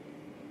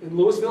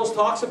Lewis Mills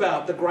talks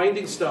about the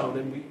grinding stone,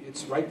 and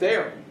it's right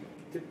there,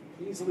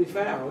 easily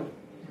found,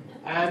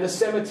 and the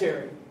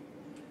cemetery.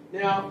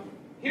 Now,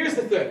 here's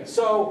the thing.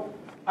 So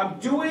I'm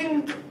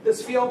doing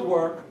this field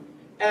work,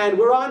 and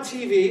we're on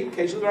TV,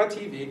 occasionally we're on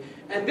TV,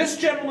 and this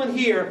gentleman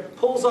here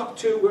pulls up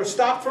we're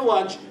stopped for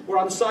lunch, we're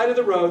on the side of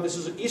the road, this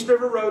is East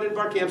River Road in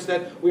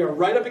Barkhamsted, we are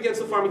right up against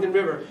the Farmington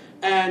River,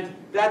 and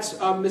that's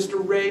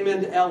Mr.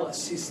 Raymond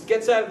Ellis. He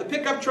gets out of the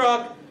pickup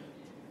truck,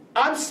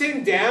 I'm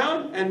sitting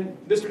down, and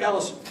Mr.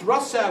 Ellis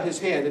thrusts out his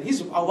hand, and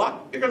he's a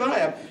lot bigger than I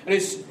am, and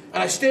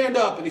I stand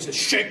up, and he says,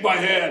 "Shake my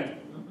hand."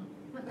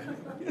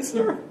 Yes,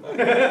 sir.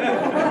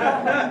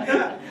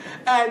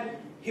 And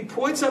he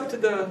points up to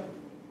the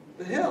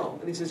hill,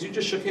 and he says, "You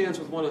just shook hands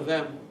with one of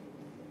them.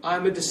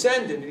 I'm a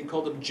descendant," and he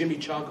called him Jimmy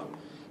Chogum.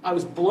 I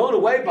was blown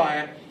away by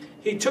it.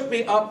 He took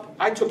me up,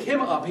 I took him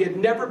up. He had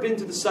never been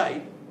to the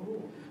site.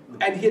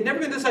 And he had never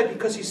been to the site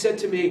because he said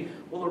to me,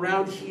 well,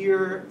 around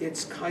here,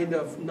 it's kind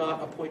of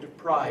not a point of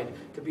pride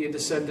to be a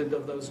descendant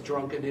of those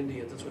drunken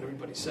Indians. That's what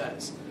everybody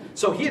says.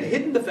 So he had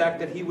hidden the fact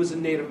that he was a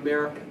Native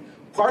American,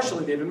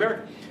 partially Native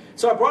American.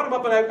 So I brought him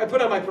up, and I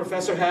put on my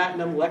professor hat,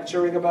 and I'm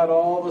lecturing about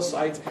all the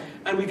sites.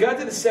 And we got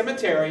to the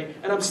cemetery,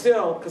 and I'm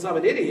still, because I'm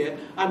an idiot,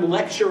 I'm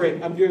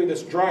doing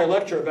this dry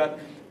lecture about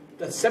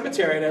the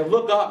cemetery, and I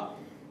look up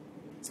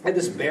at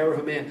this bear of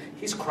a man.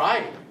 He's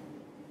crying.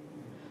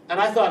 And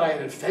I thought I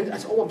had offended. I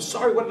said, "Oh, I'm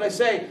sorry. What did I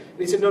say?" And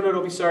he said,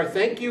 No, be sorry.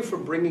 Thank you for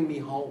bringing me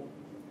home."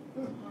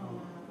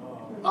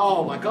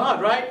 Oh, my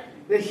God, right?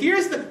 Now,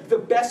 here's the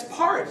best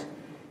part,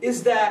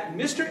 is that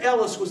Mr.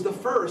 Ellis was the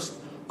first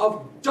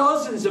of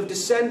dozens of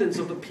descendants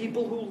of the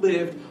people who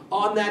lived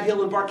on that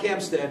hill in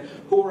Barkhamsted,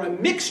 who were a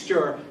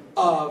mixture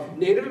of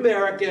Native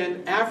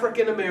American,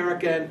 African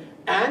American,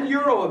 and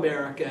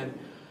Euro-American.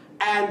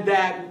 And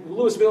that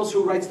Lewis Mills,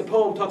 who writes the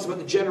poem, talks about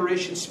the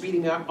generation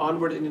speeding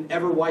onward in an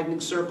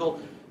ever-widening circle.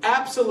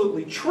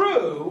 Absolutely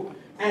true.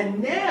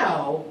 And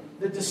now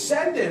the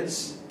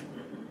descendants,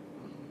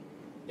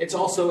 it's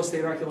also a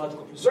state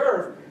archaeological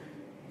preserve,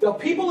 the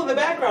people in the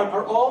background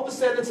are all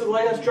descendants of the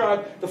Lighthouse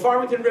Tribe. The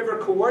Farmington River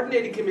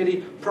Coordinating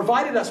Committee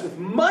provided us with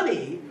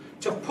money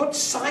to put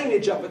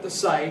signage up at the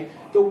site.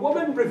 The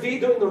woman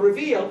doing the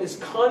reveal is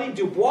Connie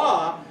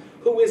Dubois,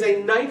 who is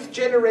a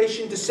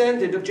 9th-generation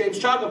descendant of James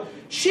Chogum.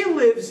 She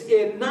lives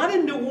not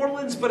in New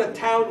Orleans, but a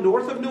town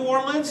north of New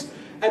Orleans.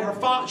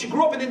 And she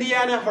grew up in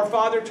Indiana. Her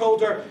father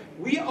told her,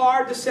 "We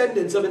are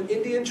descendants of an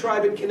Indian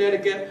tribe in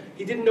Connecticut."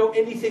 He didn't know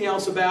anything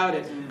else about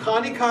it.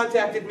 Connie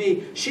contacted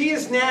me. She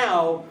is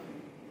now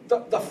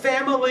the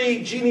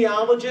family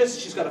genealogist.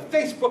 She's got a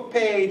Facebook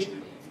page.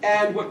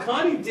 And what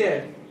Connie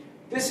did,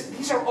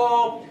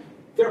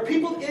 there are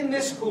people in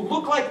this who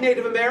look like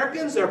Native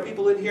Americans. There are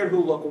people in here who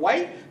look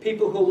white.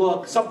 People who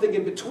look something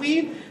in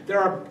between.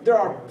 There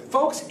are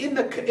folks in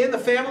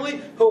the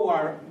family who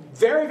are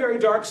very, very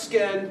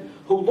dark-skinned,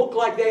 who look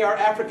like they are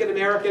African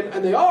American,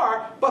 and they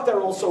are, but they're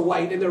also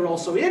white and they're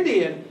also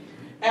Indian.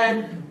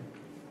 And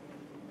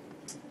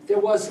there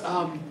was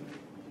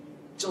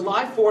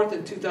July 4th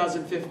in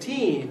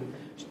 2015.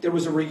 There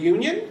was a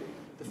reunion.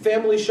 The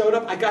family showed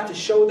up. I got to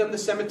show them the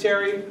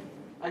cemetery.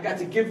 I got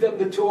to give them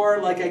the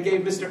tour like I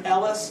gave Mr.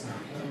 Ellis.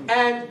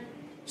 And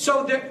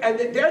So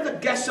they're the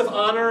guests of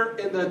honor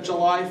in the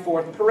July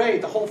 4th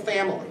parade, the whole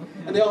family.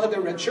 And they all have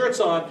their red shirts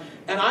on.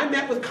 And I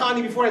met with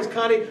Connie before. I asked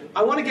Connie,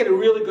 I want to get a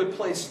really good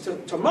place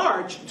to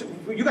march.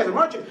 You guys are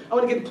marching. I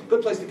want to get a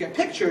good place to get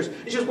pictures.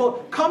 She says,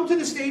 well, come to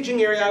the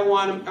staging area. I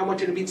want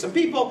you to meet some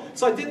people.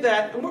 So I did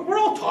that. And we're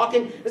all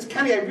talking. I said,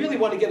 Connie, I really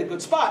want to get a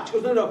good spot. She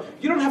goes, no,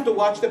 you don't have to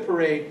watch the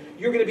parade.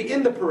 You're going to be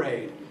in the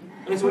parade.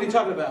 And I said, what are you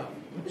talking about?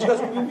 And she goes,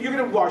 you're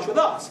going to march with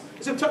us.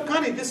 I said,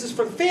 Connie, this is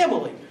for the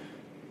family.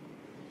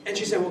 And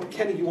she said, well,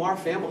 Kenny, you are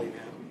family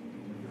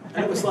now.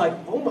 And it was like,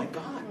 oh my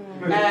God.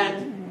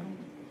 And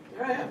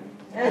there I am.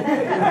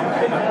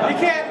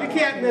 You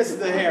can't miss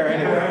the hair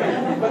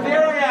anyway. But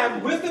there I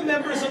am with the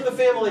members of the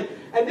family.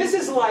 And this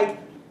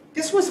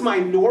was my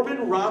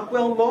Norman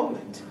Rockwell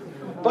moment.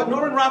 But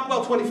Norman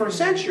Rockwell, 21st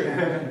century.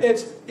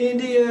 It's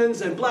Indians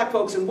and black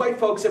folks and white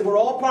folks, and we're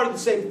all part of the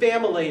same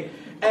family.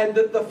 And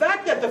the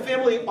fact that the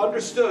family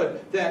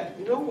understood that,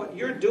 you know, what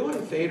you're doing,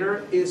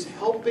 Feder, is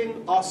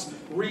helping us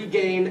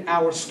regain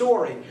our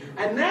story.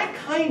 And that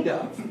kind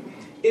of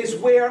is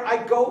where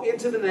I go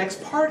into the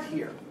next part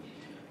here.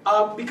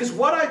 Because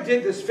what I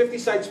did, this 50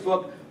 Sites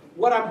book,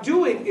 what I'm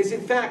doing is,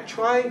 in fact,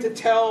 trying to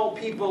tell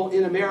people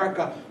in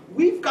America,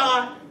 we've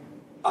got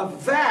a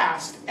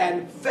vast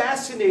and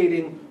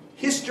fascinating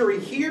history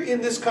here in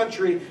this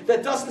country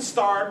that doesn't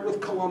start with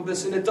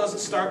Columbus and it doesn't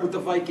start with the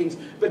Vikings,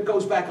 but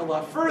goes back a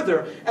lot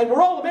further. And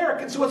we're all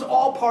Americans, so it's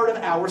all part of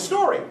our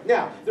story.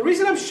 Now, the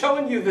reason I'm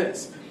showing you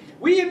this,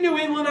 we in New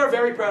England are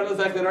very proud of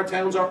the fact that our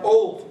towns are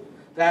old,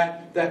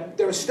 that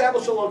they're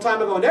established a long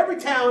time ago, and every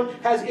town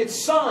has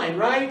its sign,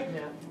 right?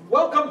 Yeah.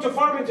 Welcome to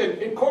Farmington,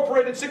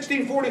 incorporated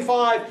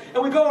 1645,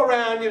 and we go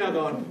around, you know,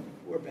 going,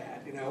 we're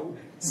bad, you know.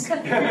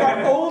 We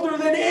are older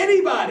than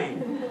anybody.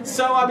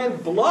 So I'm in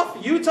Bluff,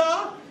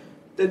 Utah.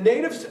 The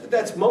natives,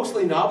 that's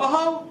mostly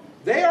Navajo,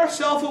 they are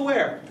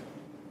self-aware.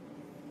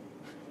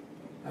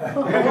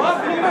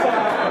 Bluff,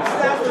 Utah,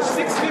 established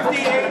 650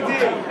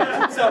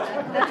 AD. So,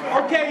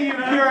 okay, you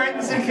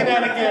Puritans in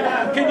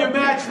Connecticut, can you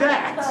match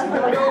that?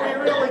 No, we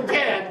really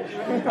can't.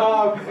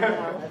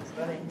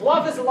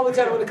 Bluff is a lovely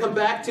town. I'm going to come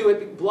back to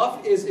it.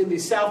 Bluff is in the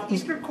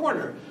southeastern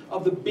corner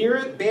of the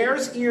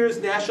Bears Ears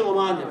National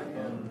Monument.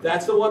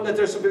 That's the one that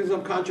there's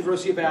some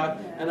controversy about,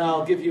 and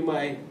I'll give you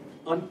my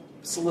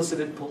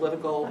unsolicited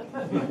political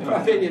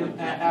opinion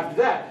after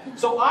that.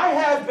 So I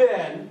have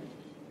been,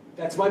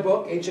 that's my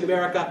book, Ancient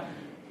America.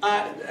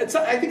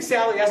 I think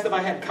Sally asked if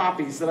I had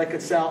copies that I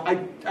could sell.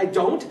 I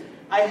don't.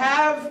 I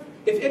have,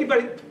 if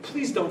anybody,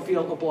 please don't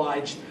feel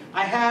obliged.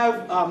 I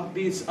have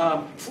these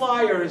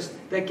flyers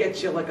that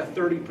get you like a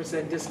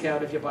 30%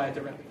 discount if you buy it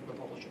directly from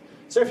the publisher.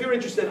 So if you're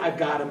interested, I've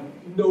got them.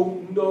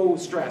 No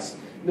stress,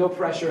 no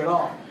pressure at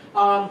all.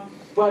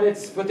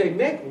 But they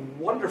make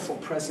wonderful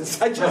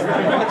presents. I just all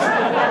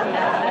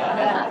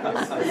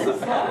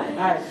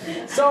right.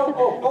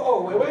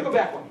 So wait, let me go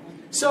back one.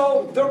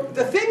 So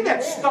the thing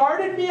that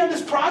started me on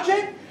this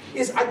project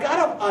is I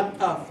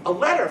got a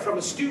letter from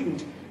a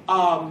student,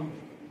 and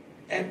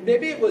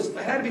maybe it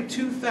had to be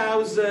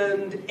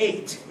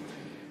 2008.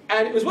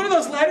 And it was one of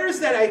those letters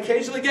that I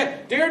occasionally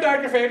get. Dear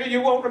Dr. Feder,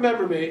 you won't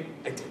remember me.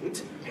 I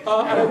didn't. And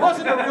I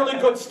wasn't a really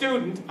good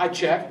student. I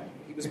checked.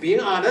 He was being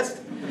honest.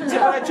 He said,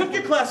 but I took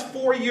your class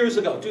 4 years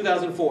ago,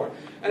 2004.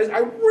 And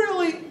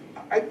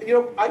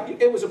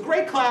it was a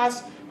great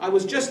class. I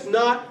was just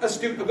not a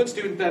good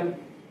student then.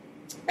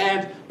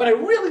 But I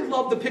really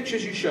loved the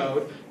pictures you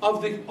showed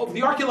of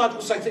the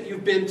archaeological sites that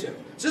you've been to.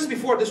 So this is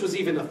before this was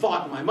even a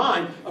thought in my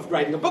mind of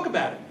writing a book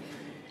about it.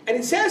 And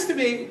he says to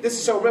me,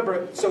 so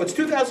it's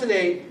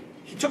 2008,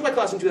 he took my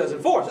class in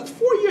 2004, so it's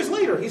 4 years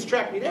later, he's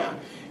tracked me down.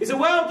 He said,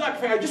 well, Dr.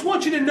 Feder, I just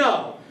want you to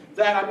know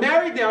that I'm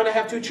married now and I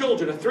have 2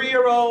 children, a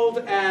 3-year-old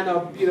and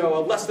a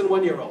less than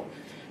 1-year-old.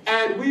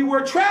 And we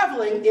were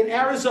traveling in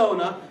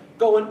Arizona,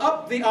 going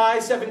up the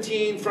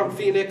I-17 from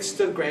Phoenix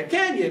to the Grand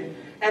Canyon.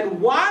 And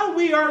while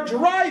we are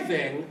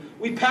driving,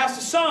 we pass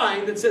a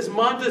sign that says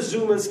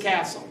Montezuma's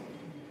Castle.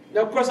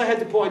 Now, of course, I had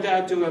to point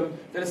out to him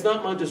that it's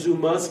not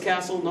Montezuma's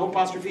Castle, no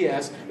apostrophe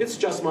S. It's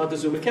just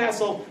Montezuma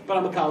Castle, but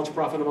I'm a college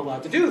prof and I'm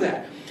allowed to do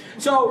that.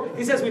 So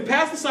he says, we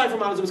passed the sign for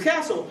Montezuma's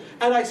Castle,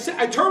 and I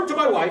turned to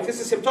my wife, this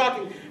is him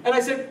talking, and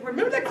I said,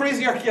 remember that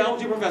crazy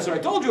archaeology professor I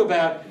told you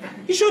about?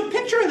 He showed a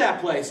picture of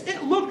that place.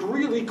 It looked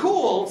really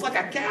cool. It's like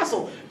a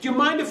castle. Do you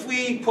mind if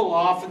we pull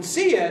off and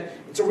see it?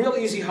 It's a real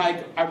easy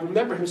hike. I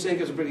remember him saying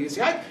it was a pretty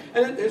easy hike.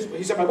 And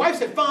he said, my wife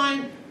said,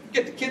 fine,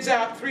 get the kids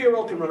out.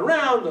 3-year-old can run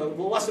around. The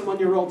less than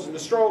 1-year-old is in the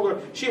stroller.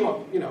 She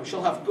won't,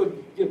 she'll have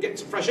good, get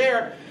some fresh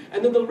air.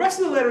 And then the rest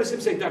of the letter is him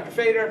saying, Dr.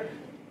 Feder,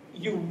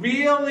 you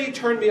really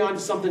turned me on to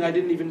something I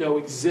didn't even know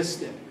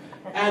existed.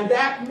 And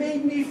that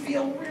made me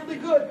feel really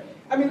good.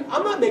 I mean,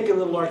 I'm not making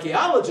little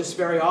archaeologists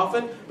very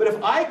often, but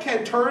if I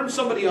can turn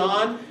somebody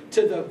on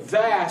to the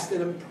vast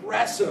and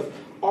impressive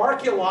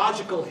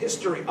archaeological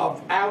history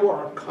of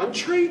our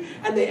country,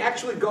 and they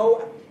actually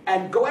go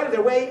out of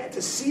their way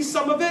to see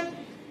some of it,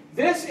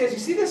 this is, you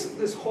see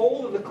this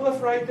hole in the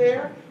cliff right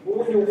there? Well,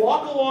 when you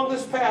walk along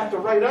this path to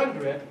right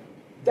under it,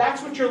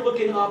 that's what you're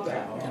looking up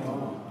at.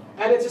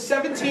 And it's a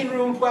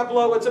 17-room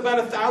pueblo. It's about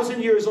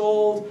 1,000 years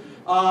old.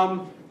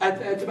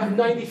 It's about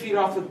 90 feet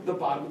off the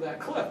bottom of that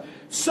cliff.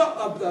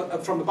 So,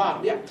 from the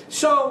bottom, yeah.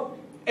 So,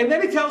 and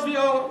then he tells me,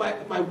 oh,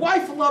 my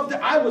wife loved it.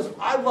 I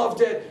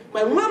loved it.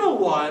 My little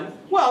one,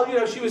 well, you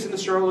know, she was in the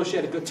stroller. She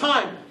had a good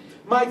time.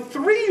 My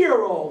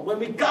 3-year-old, when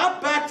we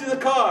got back to the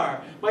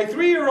car, my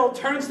 3-year-old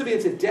turns to me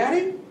and said,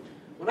 Daddy,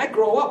 when I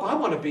grow up, I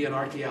want to be an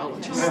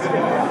archaeologist. So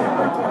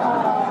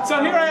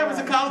here I am as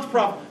a college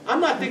prof. I'm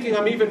not thinking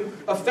I'm even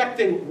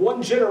affecting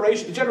one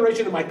generation, the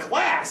generation of my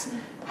class.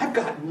 I've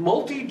got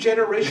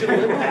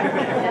multi-generational impact.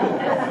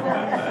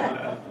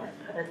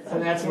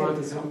 And that's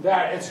Montezuma.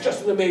 It's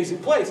just an amazing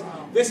place.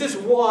 This is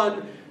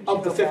one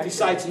of the 50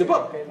 sites in the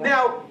book.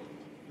 Now,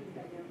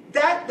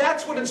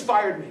 that's what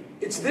inspired me.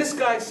 It's this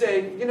guy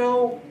saying, you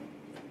know,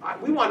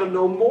 we want to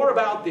know more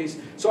about these.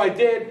 So I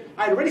did.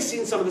 I'd already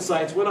seen some of the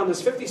sites, went on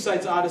this 50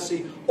 sites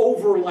odyssey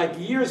over like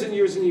years and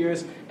years and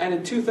years. And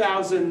in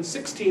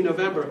 2016,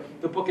 November,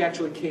 the book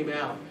actually came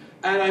out.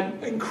 And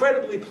I'm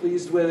incredibly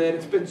pleased with it.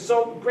 It's been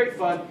so great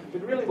fun,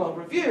 been really well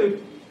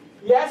reviewed.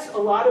 Yes, a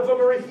lot of them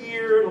are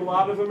here, and a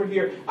lot of them are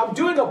here. I'm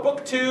doing a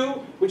book 2,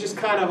 which is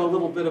kind of a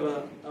little bit of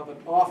an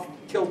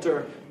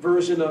off-kilter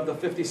version of the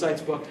 50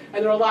 Sites book.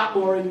 And there are a lot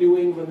more in New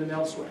England and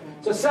elsewhere.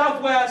 So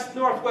Southwest,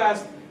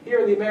 Northwest, here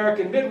in the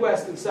American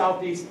Midwest and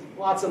Southeast,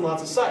 lots and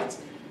lots of sites.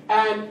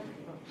 And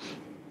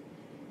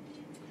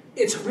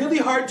it's really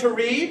hard to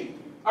read.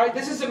 All right,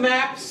 this is a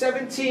map,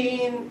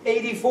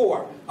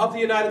 1784, of the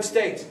United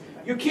States.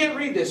 You can't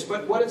read this,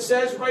 but what it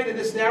says right in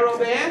this narrow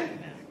band,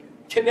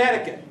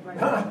 Connecticut.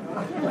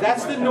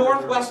 That's the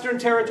northwestern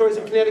territories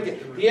of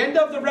Connecticut. The end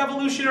of the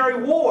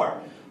Revolutionary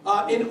War.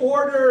 In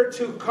order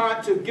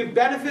to give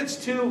benefits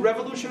to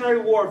Revolutionary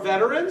War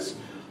veterans,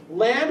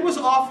 land was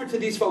offered to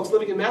these folks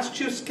living in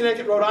Massachusetts,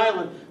 Connecticut, Rhode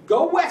Island.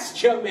 Go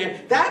west, young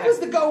man. That was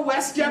the go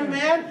west, young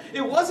man.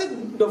 It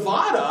wasn't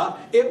Nevada.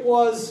 It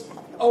was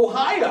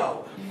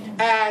Ohio.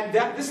 And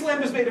this land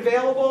was made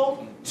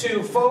available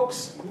to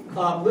folks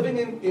living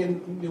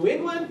in New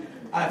England.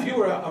 If you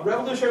were a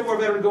Revolutionary War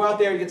veteran, go out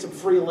there and get some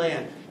free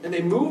land. And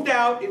they moved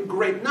out in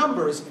great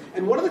numbers.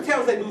 And one of the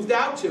towns they moved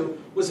out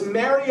to was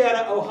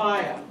Marietta,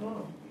 Ohio.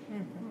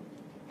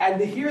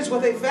 And here's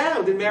what they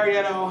found in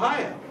Marietta,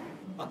 Ohio.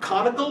 A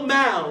conical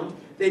mound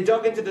they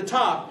dug into the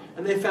top,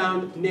 and they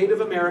found Native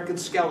American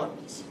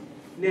skeletons.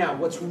 Now,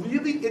 what's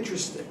really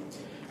interesting,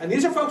 and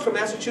these are folks from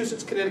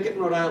Massachusetts, Connecticut,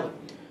 and Rhode Island.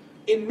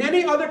 In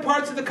many other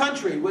parts of the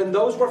country, when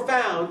those were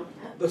found,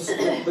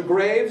 the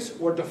graves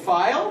were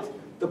defiled,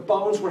 the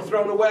bones were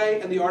thrown away,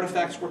 and the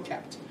artifacts were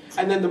kept.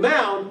 And then the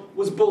mound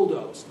was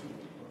bulldozed.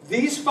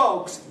 These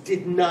folks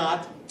did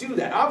not do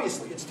that.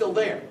 Obviously, it's still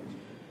there.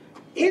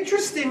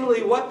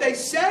 Interestingly, what they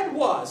said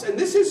was, and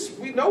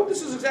we know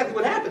this is exactly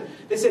what happened.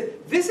 They said,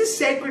 this is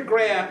sacred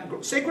ground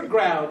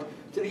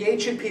to the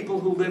ancient people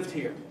who lived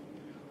here.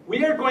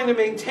 We are going to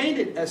maintain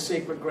it as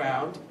sacred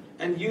ground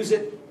and use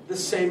it the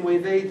same way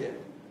they did.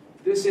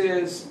 This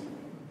is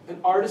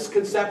an artist's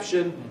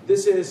conception.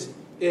 This is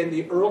in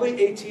the early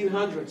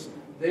 1800s.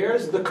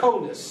 There's the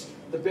conus,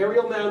 the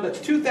burial mound that's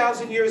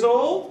 2,000 years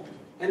old,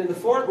 and in the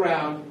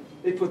foreground,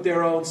 they put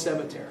their own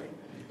cemetery.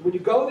 When you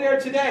go there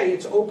today,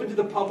 it's open to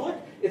the public.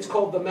 It's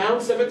called the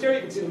Mound Cemetery.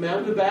 You can see the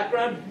mound in the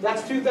background.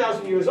 That's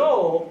 2,000 years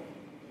old.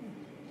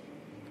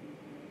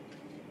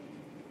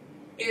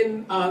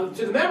 To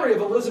the memory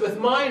of Elizabeth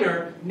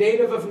Minor,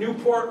 native of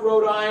Newport,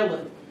 Rhode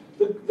Island.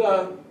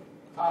 The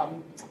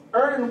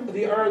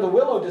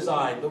willow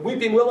design, the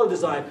weeping willow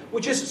design,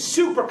 which is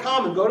super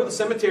common. Go to the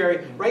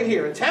cemetery right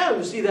here in town.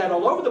 You'll see that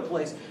all over the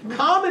place.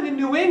 Common in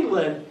New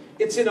England.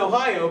 It's in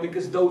Ohio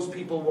because those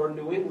people were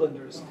New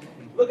Englanders.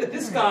 Look at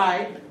this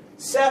guy,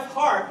 Seth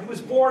Hart. He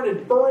was born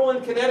in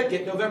Berlin,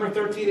 Connecticut, November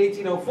 13,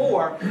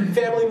 1804.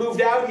 Family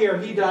moved out here.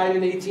 He died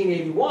in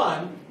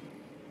 1881.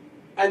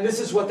 And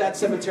this is what that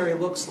cemetery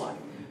looks like.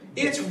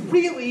 It's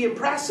really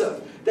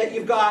impressive that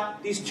you've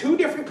got these two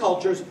different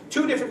cultures,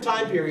 two different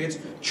time periods,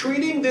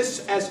 treating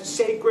this as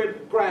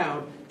sacred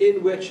ground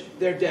in which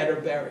their dead are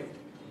buried.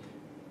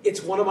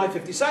 It's one of my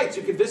 50 sites.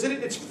 You can visit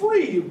it. It's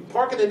free. You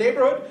park in the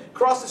neighborhood,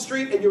 cross the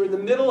street, and you're in the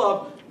middle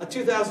of a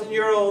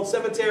 2,000-year-old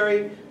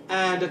cemetery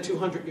and a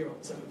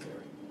 200-year-old cemetery.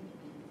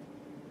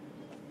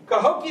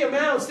 Cahokia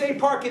Mound State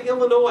Park in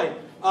Illinois.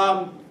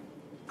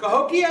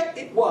 Cahokia,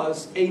 it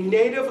was a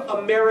Native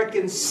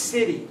American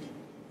city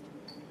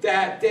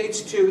that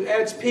dates to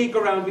its peak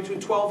around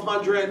between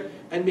 1200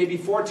 and maybe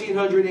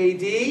 1400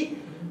 AD.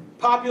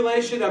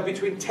 Population of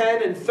between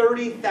 10 and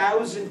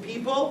 30,000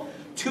 people.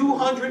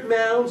 200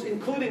 mounds,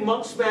 including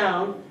Monk's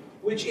Mound,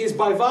 which is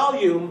by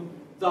volume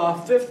the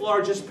 5th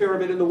largest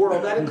pyramid in the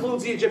world. That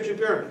includes the Egyptian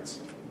pyramids.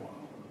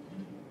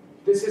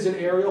 This is an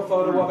aerial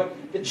photo of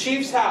it. The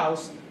chief's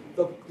house,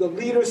 the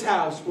leader's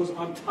house, was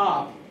on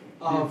top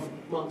of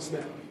Monk's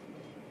Mound.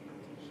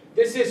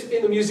 This is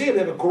in the museum.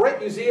 They have a great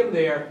museum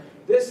there.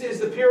 This is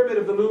the Pyramid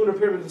of the Moon or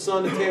Pyramid of the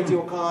Sun in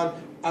Teotihuacan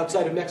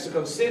outside of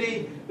Mexico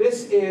City.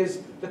 This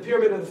is the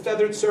Pyramid of the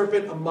Feathered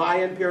Serpent, a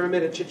Mayan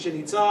pyramid at Chichen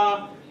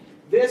Itza.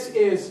 This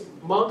is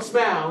Monk's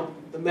Mound,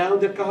 the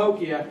mound at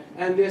Cahokia,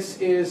 and this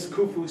is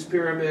Khufu's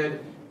pyramid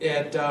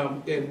at,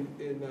 in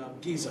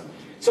Giza.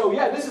 So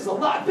yeah, this is a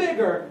lot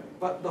bigger,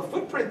 but the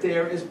footprint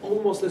there is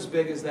almost as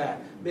big as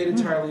that, made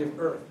entirely of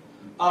earth.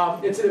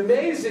 It's an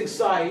amazing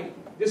site.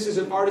 This is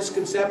an artist's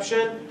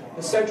conception,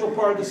 the central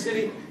part of the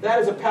city. That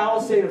is a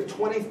palisade of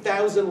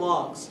 20,000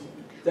 logs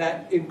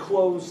that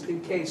encased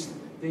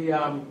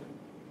the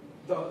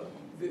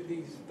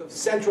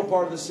central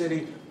part of the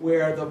city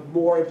where the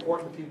more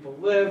important people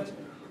lived.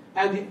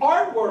 And the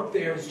artwork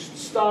there is just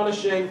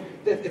astonishing.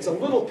 It's a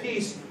little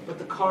piece, but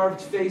the carved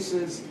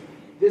faces.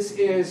 This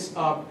is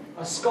a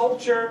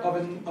sculpture of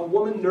a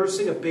woman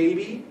nursing a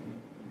baby.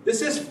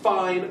 This is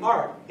fine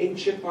art,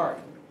 ancient art.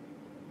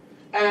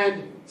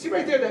 And see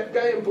right there, that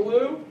guy in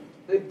blue?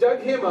 They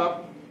dug him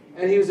up,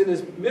 and he was in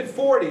his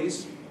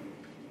mid-40s,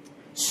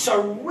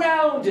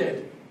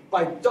 surrounded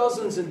by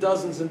dozens and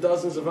dozens and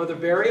dozens of other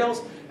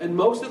burials, and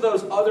most of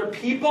those other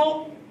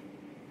people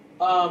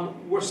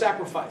were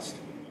sacrificed.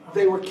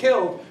 They were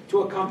killed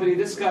to accompany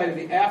this guy to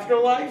the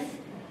afterlife.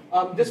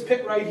 This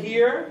pit right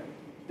here,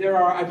 there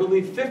are, I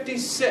believe,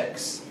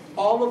 56.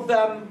 All of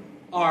them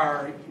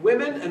are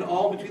women, and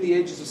all between the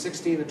ages of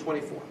 16 and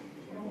 24.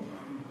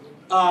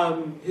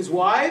 His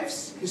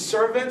wives, his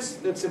servants,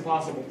 that's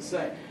impossible to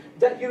say.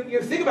 That,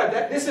 you think about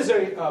that, this is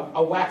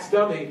a wax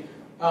dummy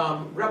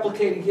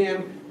replicating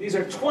him. These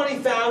are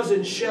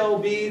 20,000 shell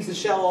beads. The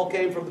shell all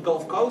came from the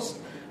Gulf Coast.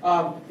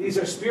 These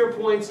are spear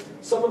points,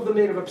 some of them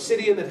made of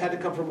obsidian that had to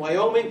come from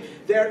Wyoming.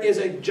 There is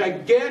a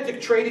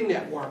gigantic trading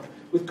network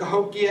with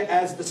Cahokia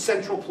as the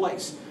central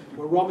place,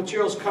 where raw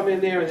materials come in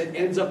there and it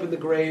ends up in the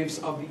graves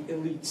of the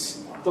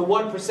elites, the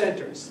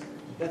 1%ers.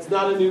 That's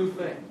not a new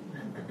thing.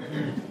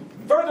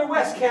 Further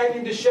west,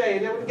 Canyon de Chelly,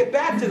 and then we get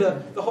back to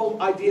the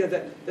whole idea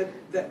that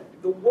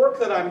the work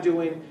that I'm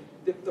doing,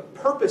 the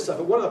purpose of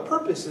it, one of the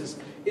purposes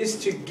is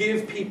to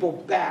give people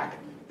back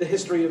the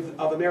history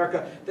of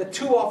America that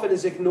too often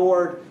is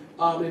ignored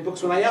in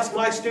books. When I ask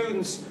my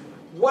students,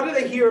 what do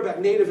they hear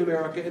about Native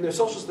America in their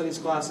social studies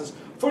classes,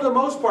 for the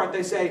most part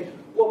they say,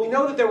 well, we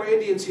know that there were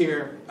Indians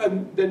here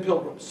and then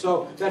Pilgrims.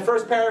 So that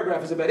first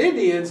paragraph is about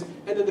Indians,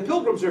 and then the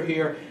Pilgrims are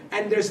here,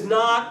 and there's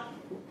not,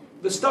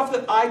 the stuff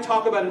that I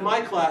talk about in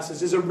my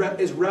classes is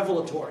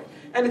revelatory,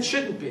 and it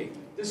shouldn't be.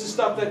 This is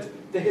stuff that's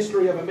the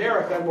history of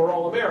America, and we're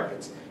all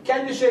Americans.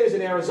 Canyon de Chelly is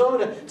in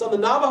Arizona. It's on the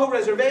Navajo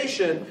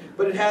reservation,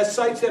 but it has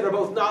sites that are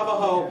both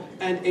Navajo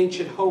and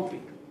ancient Hopi.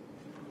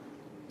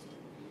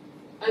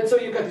 And so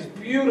you've got these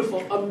beautiful,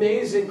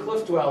 amazing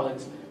cliff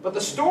dwellings. But the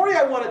story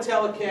I want to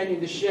tell at Canyon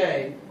de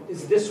Chelly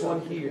is this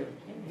one here.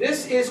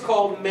 This is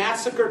called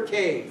Massacre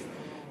Cave.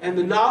 And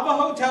the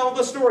Navajo tell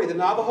the story. The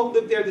Navajo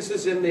lived there. This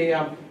is in the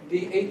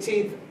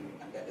 18th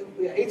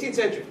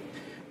century.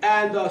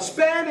 And the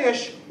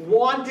Spanish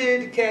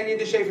wanted Canyon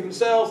de Chelly for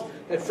themselves.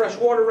 They had fresh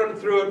water running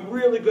through it,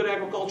 really good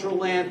agricultural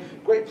land,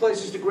 great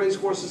places to graze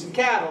horses and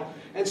cattle.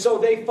 And so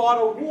they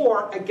fought a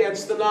war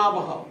against the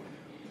Navajo.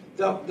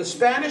 The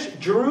Spanish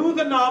drew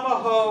the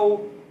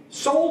Navajo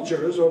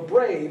soldiers, or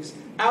braves,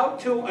 out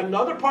to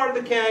another part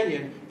of the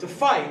canyon to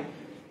fight.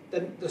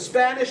 The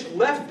Spanish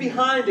left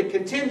behind a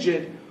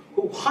contingent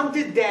who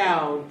hunted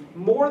down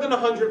more than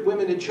 100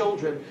 women and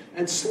children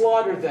and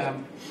slaughtered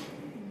them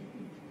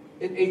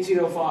in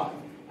 1805.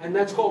 And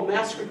that's called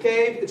Massacre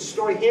Cave. It's a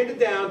story handed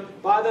down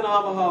by the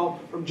Navajo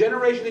from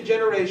generation to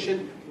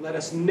generation. Let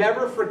us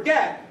never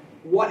forget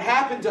what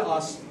happened to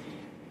us.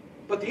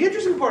 But the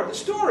interesting part of the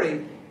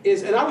story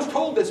is, and I was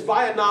told this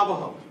by a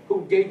Navajo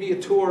who gave me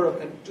a tour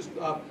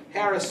of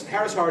Harris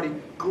Hardy,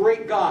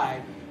 great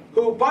guy,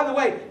 who, by the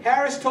way,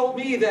 Harris told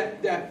me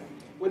that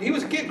when he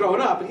was a kid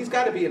growing up, and he's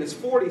got to be in his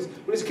 40s,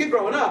 when he was a kid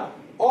growing up,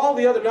 all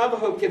the other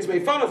Navajo kids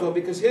made fun of him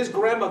because his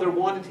grandmother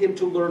wanted him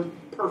to learn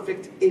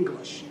perfect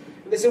English.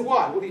 And they said,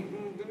 why? Well, we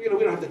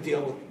don't have to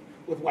deal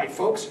with white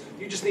folks.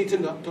 You just need to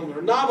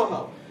learn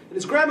Navajo. And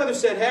his grandmother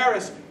said,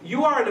 Harris,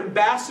 you are an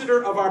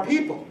ambassador of our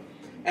people.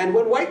 And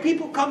when white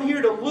people come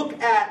here to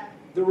look at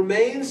the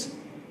remains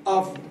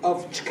of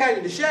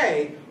Canyon de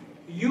Chelly,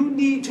 you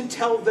need to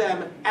tell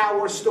them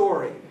our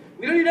story.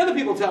 We don't need other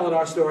people telling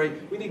our story.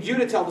 We need you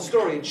to tell the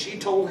story. And she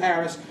told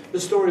Harris the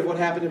story of what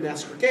happened in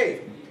Massacre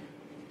Cave.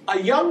 A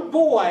young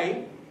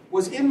boy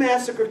was in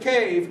Massacre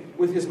Cave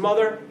with his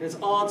mother and his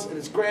aunts and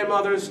his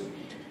grandmothers,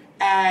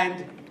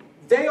 and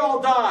they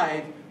all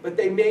died, but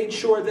they made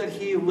sure that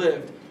he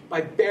lived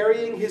by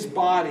burying his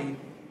body,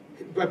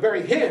 by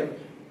burying him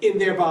in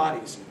their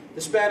bodies.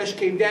 The Spanish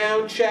came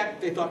down,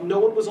 checked, they thought no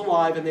one was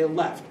alive, and they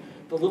left.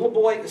 The little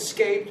boy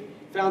escaped,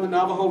 found a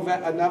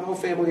Navajo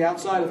family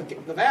outside of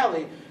the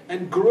valley,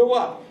 and grew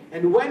up.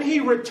 And when he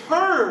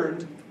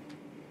returned,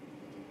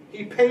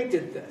 he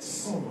painted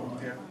this. Oh,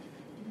 yeah.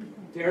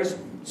 There's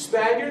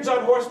Spaniards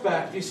on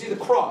horseback. Do you see the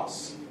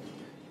cross?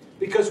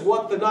 Because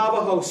what the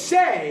Navajo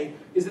say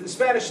is that the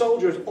Spanish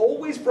soldiers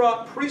always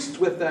brought priests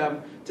with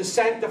them to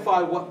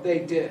sanctify what they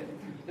did.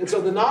 And so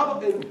the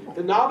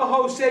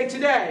Navajo say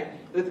today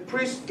that the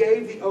priests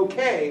gave the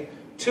okay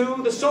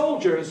to the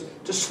soldiers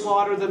to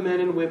slaughter the men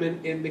and women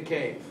in the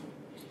cave.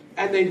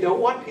 and they don't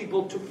want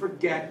people to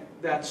forget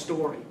that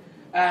story.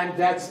 And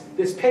that's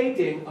this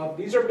painting of,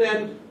 these are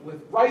men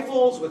with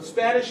rifles, with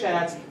Spanish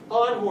hats,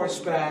 on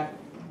horseback.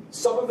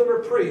 Some of them are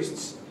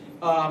priests.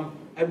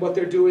 And what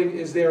they're doing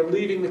is they're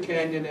leaving the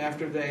canyon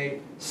after they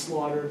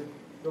slaughtered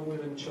the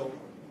women and children.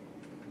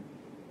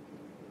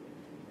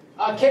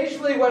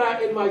 Occasionally, when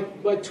in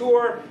my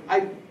tour,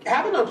 I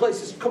happen on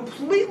places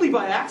completely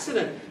by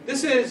accident.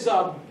 This is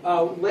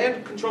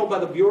land controlled by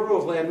the Bureau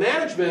of Land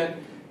Management,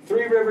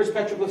 Three Rivers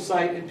Petroglyph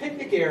Site and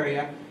picnic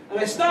area. And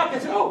I stopped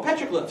and said, oh,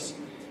 petroglyphs.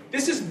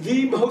 This is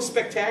the most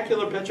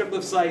spectacular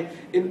petroglyph site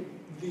in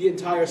the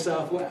entire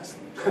Southwest.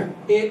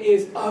 It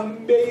is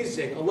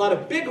amazing. A lot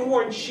of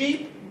bighorn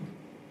sheep,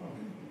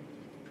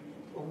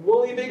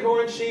 woolly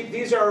bighorn sheep.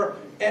 These are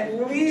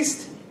at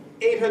least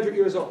 800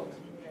 years old.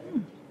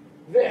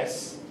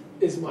 This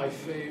is my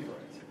favorite.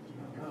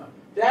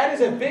 That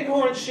is a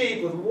bighorn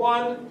sheep with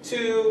 1,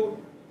 2,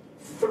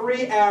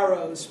 3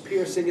 arrows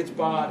piercing its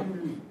body,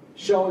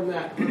 showing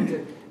that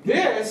hunted.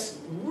 This,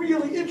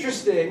 really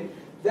interesting,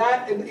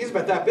 and he's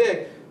about that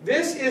big.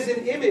 This is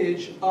an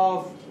image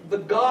of the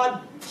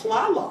god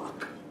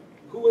Tlaloc,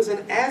 who was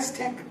an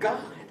Aztec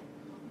god.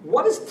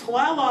 What is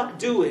Tlaloc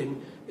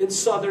doing in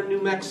southern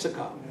New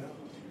Mexico?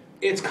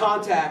 It's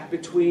contact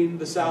between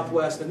the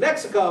Southwest and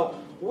Mexico.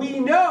 We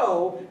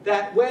know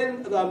that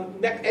when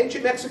the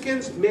ancient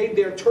Mexicans made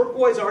their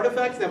turquoise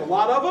artifacts, they have a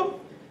lot of them,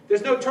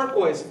 there's no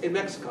turquoise in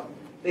Mexico.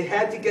 They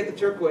had to get the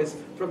turquoise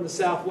from the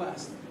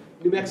Southwest.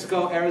 New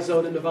Mexico,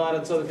 Arizona, Nevada,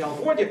 and Southern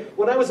California.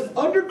 When I was an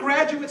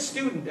undergraduate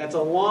student, that's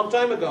a long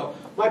time ago,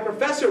 my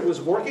professor was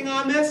working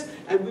on this,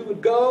 and we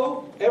would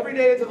go every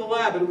day into the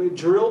lab and we would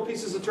drill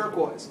pieces of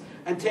turquoise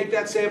and take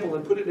that sample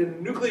and put it in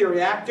a nuclear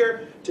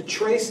reactor to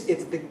trace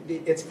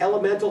its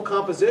elemental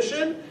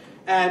composition.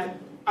 And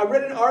I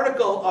read an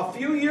article a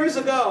few years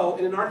ago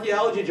in an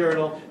archaeology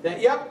journal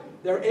that, yep,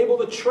 they're able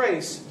to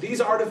trace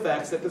these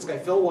artifacts that this guy,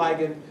 Phil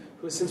Wigan,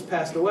 who has since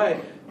passed away,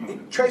 he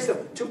traced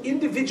them to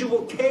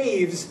individual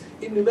caves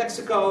in New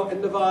Mexico and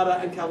Nevada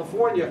and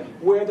California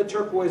where the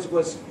turquoise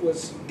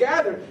was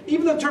gathered.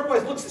 Even though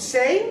turquoise looks the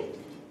same,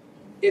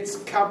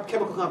 its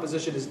chemical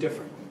composition is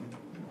different.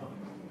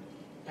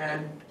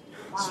 And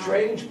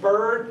strange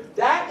bird.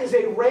 That is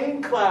a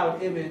rain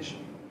cloud image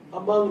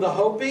among the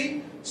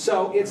Hopi.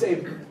 So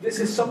this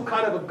is some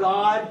kind of a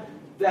god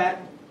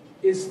that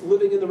is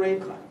living in the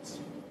rain clouds.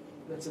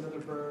 That's another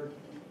bird.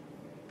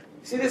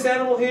 See this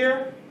animal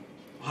here?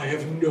 I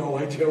have no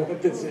idea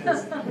what this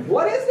is.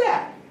 What is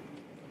that?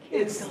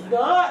 It's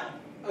not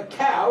a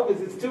cow,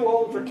 because it's too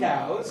old for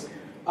cows.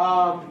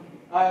 I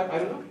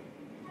don't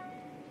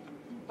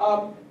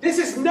know. This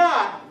is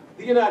not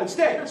the United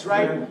States,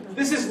 right?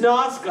 This is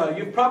Nazca.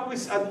 You've probably,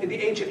 in the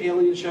Ancient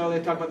Alien show, they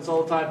talk about this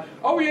all the time.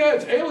 Oh yeah,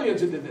 it's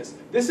aliens who did this.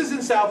 This is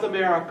in South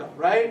America,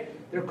 right?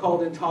 They're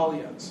called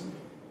intaglios.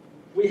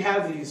 We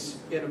have these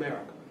in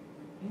America.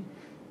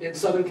 In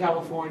Southern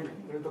California.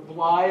 They're the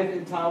Blythe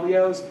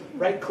intaglios,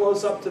 right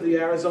close up to the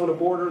Arizona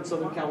border in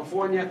Southern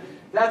California.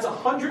 That's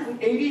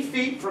 180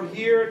 feet from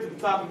here to the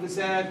top of his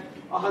head,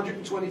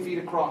 120 feet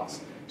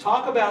across.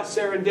 Talk about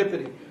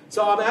serendipity.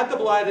 So I'm at the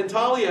Blythe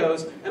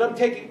intaglios, and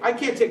I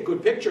can't take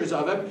good pictures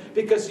of him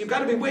because you've got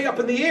to be way up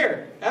in the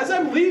air. As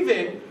I'm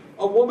leaving,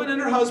 a woman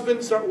and her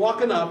husband start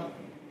walking up,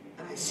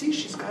 and I see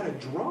she's got a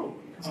drone.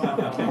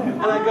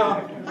 And I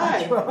go,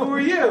 hi, who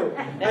are you?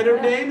 And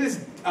her name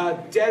is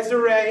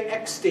Desiree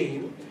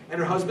Eckstein, and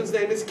her husband's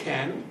name is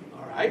Ken.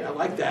 All right, I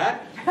like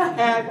that.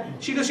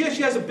 And she goes, yeah,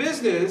 she has a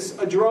business,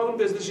 a drone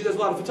business. She does a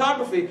lot of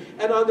photography.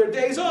 And on their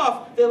days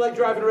off, they like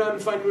driving around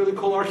and finding really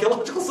cool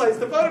archaeological sites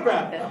to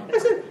photograph. I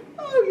said,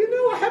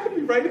 oh, I happen to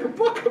be writing a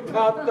book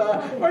about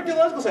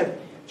archaeological sites.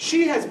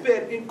 She has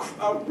been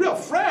a real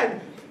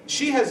friend.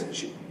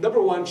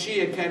 Number one,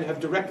 she and Ken have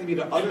directed me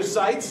to other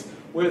sites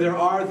where there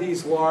are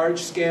these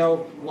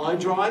large-scale line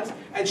drawings,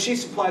 and she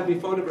supplied me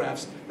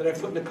photographs that I've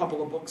put in a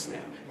couple of books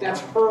now. That's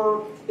her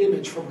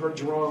image from her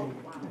drone,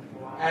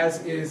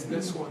 as is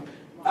this one.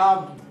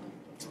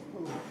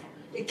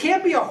 It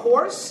can't be a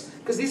horse,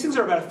 because these things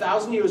are about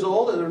 1,000 years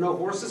old, and there are no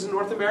horses in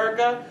North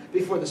America.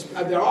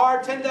 There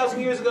are 10,000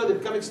 years ago, they've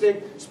become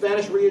extinct.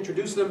 Spanish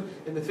reintroduced them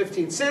in the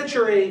 15th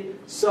century,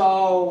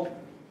 so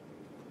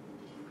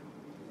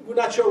we're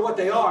not sure what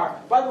they are.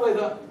 By the way,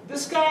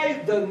 this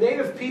guy, the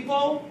native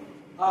people,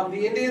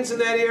 the Indians in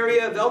that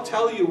area, they'll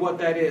tell you what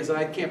that is, and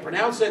I can't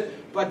pronounce it,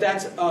 but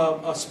that's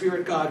a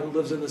spirit god who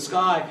lives in the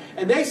sky.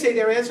 And they say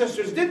their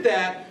ancestors did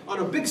that on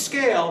a big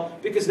scale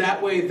because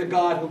that way the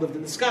god who lived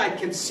in the sky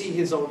can see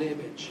his own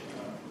image.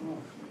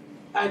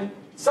 And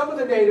some of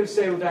the natives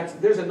say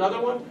there's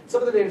another one.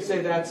 Some of the natives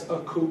say that's a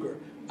cougar.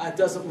 It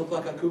doesn't look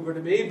like a cougar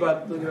to me,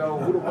 but what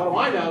do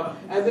I know?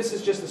 And this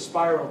is just a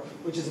spiral,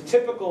 which is a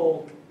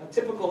typical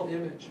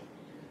image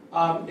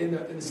in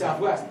the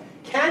Southwest.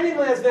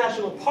 Canyonlands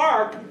National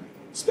Park,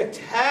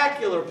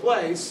 spectacular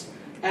place,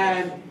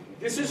 and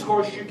this is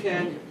Horseshoe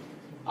Canyon.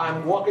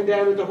 I'm walking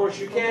down into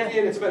Horseshoe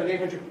Canyon. It's about an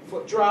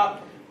 800-foot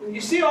drop. And you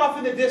see off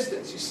in the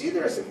distance, you see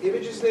there are some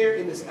images there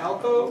in this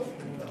alcove?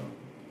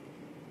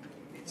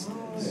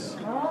 States.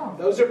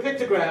 Those are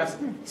pictographs.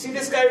 See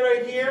this guy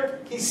right here?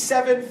 He's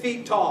 7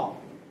 feet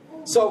tall.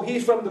 So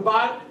he's from the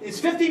bottom, he's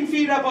 15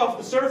 feet up off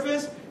the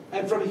surface,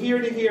 and from here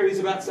to here he's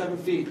about 7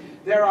 feet.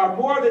 There are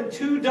more than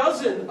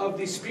 24 of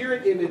these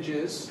spirit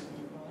images,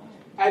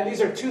 and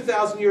these are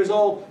 2,000 years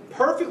old,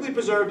 perfectly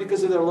preserved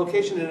because of their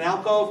location in an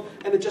alcove,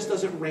 and it just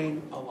doesn't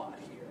rain a lot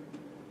here.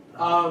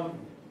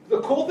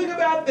 The cool thing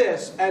about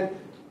this, and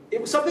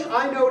it was something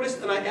I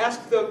noticed, and I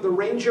asked the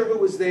ranger who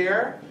was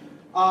there.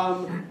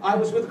 I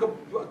was with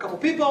a couple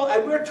people,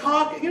 and we were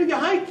talking. You know, you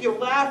hike, you're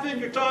laughing,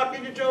 you're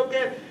talking, you're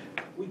joking.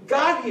 We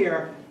got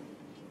here,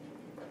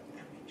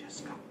 and we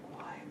just got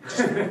quiet,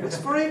 just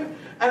whispering.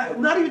 And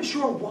I'm not even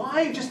sure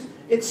why.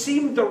 It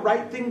seemed the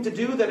right thing to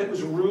do. That it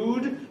was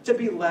rude to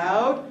be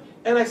loud.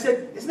 And I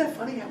said, "Isn't that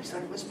funny how we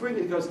started whispering?"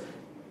 And he goes,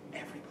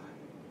 "Everybody."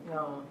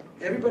 No.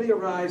 Everybody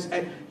arrives,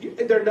 and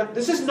they're not.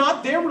 This is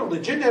not their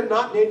religion. They're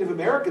not Native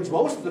Americans.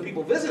 Most of the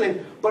people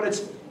visiting,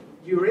 but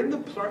you're in the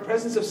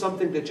presence of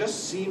something that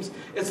just seems.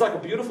 It's like a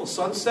beautiful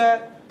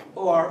sunset,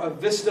 or a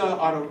vista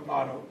on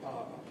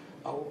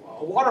a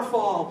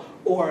waterfall,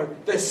 or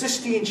the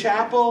Sistine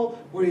Chapel,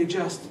 where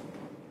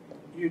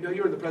you know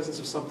you're in the presence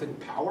of something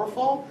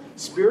powerful,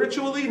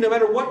 spiritually. No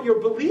matter what your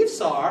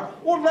beliefs are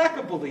or lack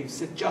of beliefs,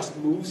 it just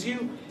moves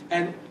you.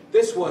 And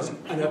this was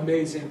an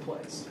amazing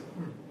place.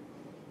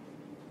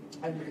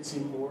 And you can see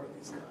more of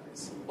these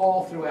guys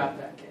all throughout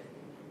that cave.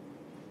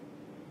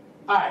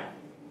 All right.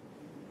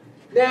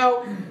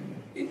 Now,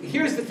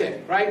 here's the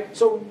thing, right?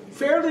 So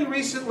fairly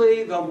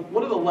recently,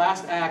 one of the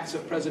last acts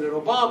of President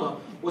Obama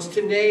was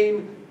to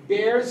name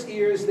Bears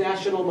Ears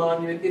National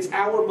Monument. It's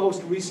our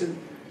most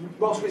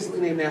recently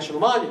named national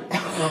monument.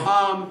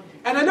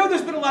 And I know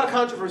there's been a lot of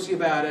controversy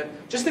about it.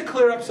 Just to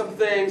clear up some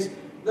things,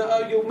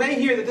 you may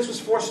hear that this was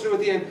forced through at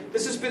the end.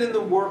 This has been in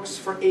the works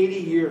for 80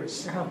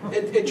 years.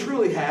 It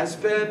truly has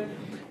been.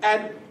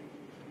 And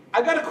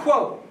I got a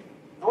quote.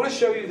 I want to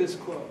show you this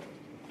quote.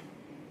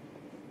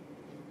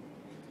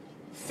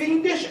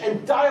 "Fiendish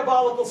and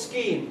diabolical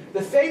scheme.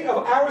 The fate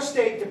of our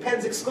state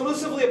depends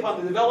exclusively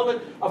upon the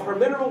development of her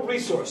mineral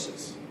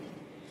resources."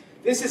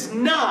 This is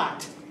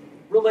not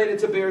related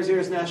to Bears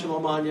Ears National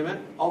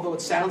Monument, although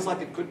it sounds like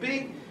it could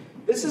be.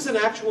 This is an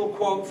actual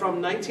quote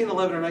from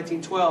 1911 or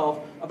 1912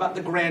 about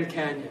the Grand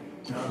Canyon.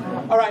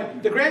 All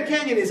right, the Grand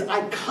Canyon is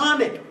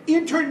iconic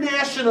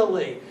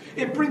internationally.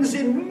 It brings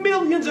in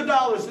millions of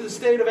dollars to the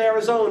state of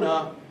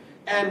Arizona.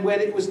 And when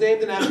it was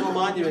named a national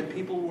monument,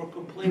 people were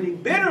complaining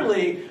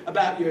bitterly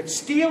about you're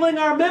stealing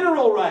our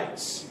mineral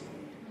rights.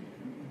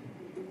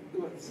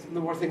 The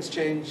more things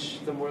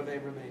change, the more they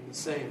remain the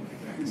same.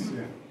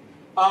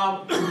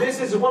 This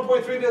is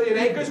 1.3 million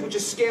acres, which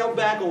is scaled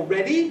back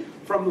already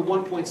from the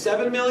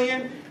 1.7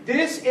 million.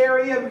 This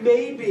area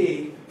may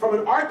be, from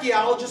an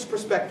archaeologist's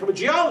perspective, from a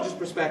geologist's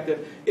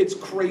perspective, it's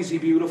crazy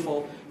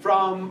beautiful.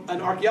 From an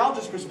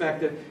archaeologist's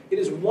perspective, it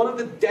is one of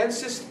the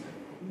densest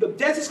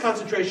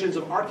concentrations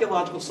of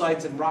archaeological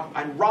sites and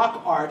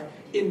rock art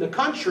in the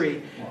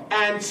country.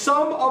 And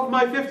some of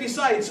my 50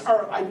 sites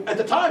are, at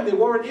the time, there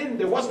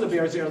wasn't a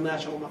Bears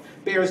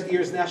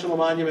Ears National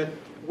Monument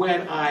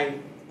when I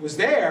was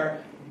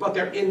there, but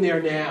they're in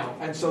there now.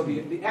 And so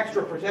the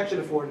extra protection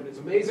afforded is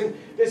amazing.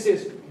 This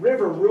is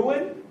River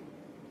Ruin,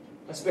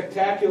 a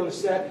spectacular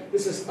set.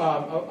 This is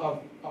of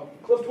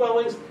cliff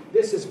dwellings.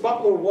 This is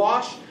Butler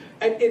Wash.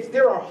 And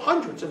there are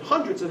hundreds and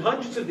hundreds and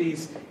hundreds of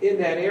these in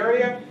that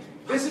area.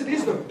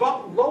 These are the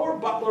lower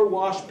Butler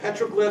Wash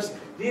petroglyphs.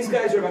 These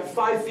guys are about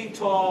 5 feet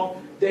tall.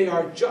 They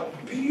are just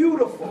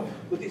beautiful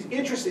with these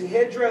interesting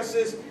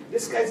headdresses.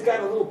 This guy's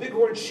got a little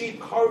bighorn sheep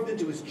carved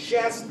into his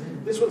chest.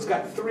 This one's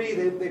got 3.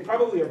 They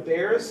probably are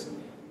bears.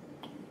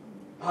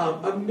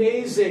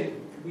 Amazing.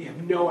 We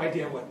have no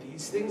idea what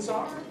these things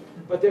are.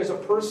 But there's a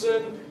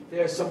person.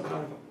 There's some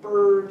kind of a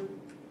bird.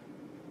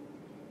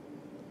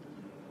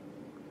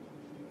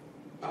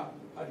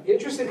 An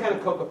interesting kind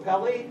of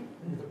cocopelli.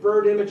 The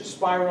bird image, a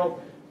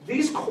spiral.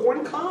 These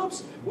corn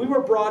cobs, we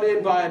were brought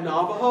in by a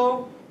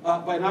Navajo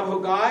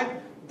guide.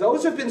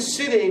 Those have been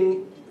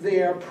sitting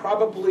there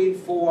probably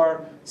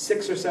for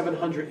 600 or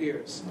 700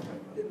 years.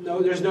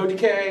 No, there's no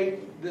decay.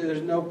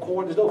 There's no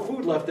corn. There's no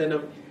food left in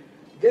them.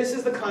 This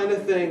is the kind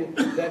of thing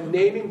that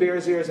naming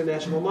Bears Ears a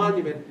national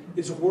monument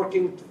is work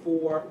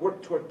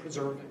toward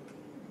preserving.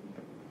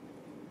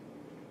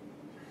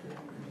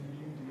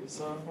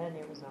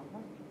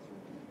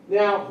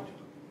 Now,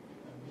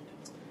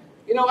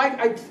 you know,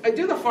 I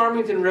do the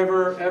Farmington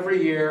River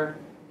every year,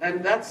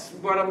 and that's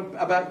what I'm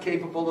about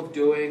capable of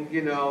doing,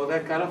 you know,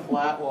 that kind of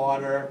flat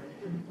water.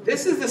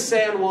 This is the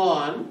San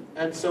Juan,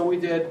 and so we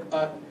did,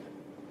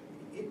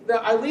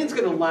 now Eileen's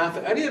going to laugh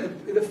at, any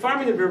of the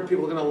Farmington River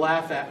people are going to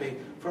laugh at me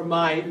for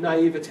my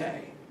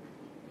naivete.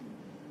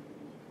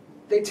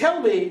 They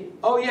tell me,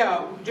 oh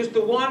yeah, just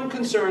the one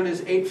concern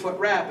is 8-foot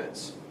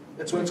rapids.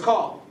 That's what it's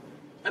called.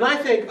 And I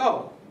think,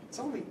 oh, it's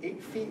only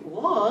 8 feet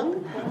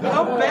long.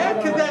 How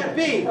bad could that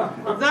be?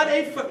 It's not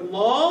 8 foot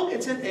long,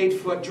 it's an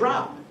 8-foot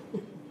drop.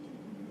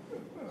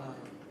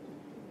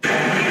 I'm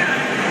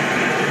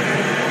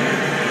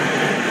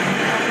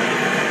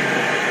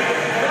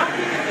not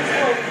giving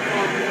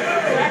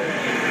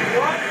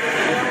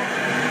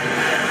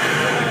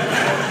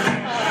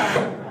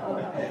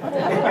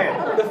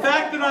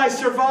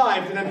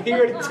I'm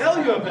here to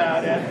tell you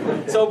about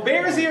it. So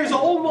Bears Ears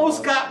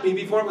almost got me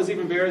before it was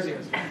even Bears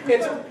Ears.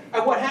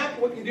 And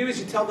what you do is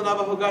you tell the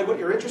Navajo guide what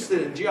you're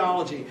interested in: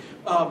 geology,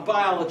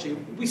 biology.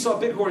 We saw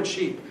bighorn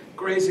sheep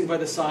grazing by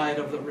the side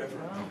of the river.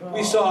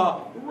 We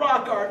saw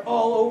rock art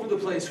all over the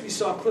place. We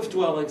saw cliff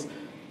dwellings.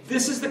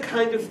 This is the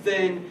kind of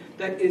thing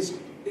that is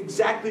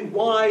exactly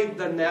why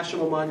the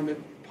National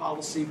Monument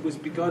Policy was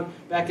begun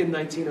back in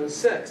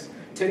 1906.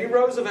 Teddy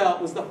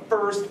Roosevelt was the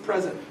first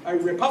president, a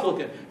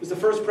Republican, was the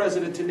first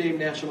president to name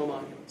national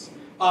monuments.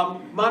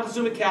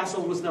 Montezuma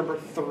Castle was number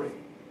 3.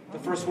 The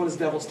first one is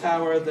Devil's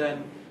Tower,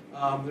 then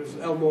there's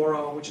El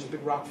Morro, which is a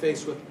big rock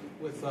face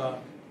with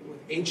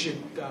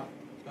ancient,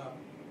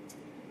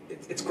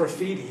 it's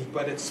graffiti,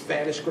 but it's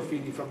Spanish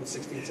graffiti from the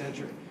 16th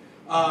century.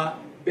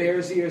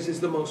 Bears Ears is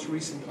the most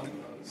recent of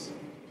those.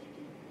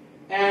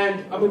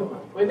 And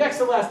my next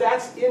to last,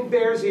 that's in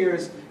Bears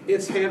Ears,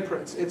 it's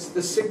handprints. It's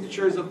the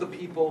signatures of the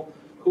people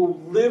who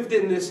lived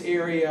in this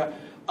area.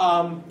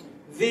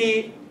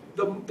 The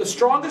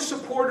strongest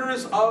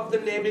supporters of the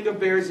naming of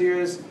Bears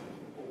Ears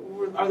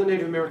are the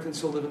Native Americans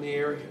who live in the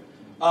area.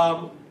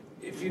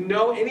 If you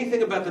know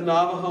anything about the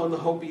Navajo and the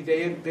Hopi,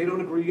 they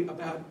don't agree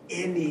about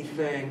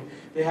anything.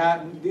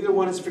 Neither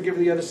one has forgiven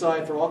the other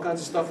side for all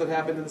kinds of stuff that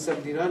happened in the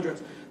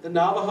 1700s. The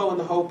Navajo and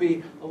the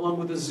Hopi, along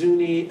with the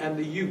Zuni and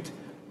the Ute,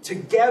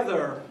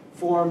 together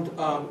formed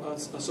a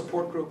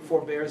support group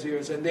for Bears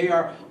Ears, and they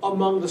are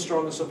among the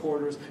strongest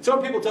supporters.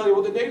 Some people tell you,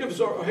 well, the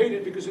natives are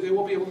hated because they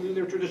won't be able to do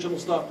their traditional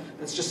stuff.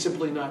 That's just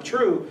simply not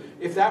true.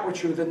 If that were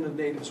true, then the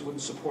natives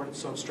wouldn't support it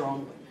so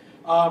strongly.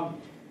 And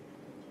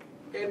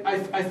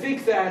I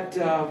think that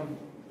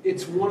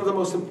it's one of the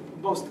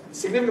most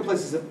significant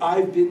places that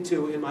I've been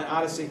to in my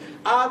odyssey.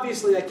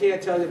 Obviously, I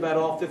can't tell you about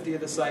all 50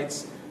 of the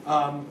sites,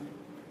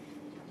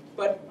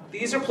 but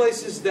these are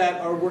places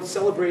that are worth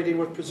celebrating,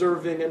 worth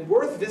preserving, and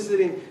worth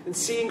visiting and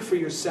seeing for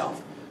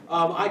yourself.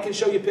 I can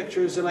show you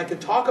pictures and I can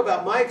talk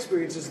about my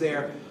experiences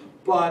there,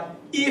 but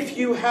if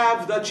you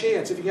have the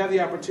chance, if you have the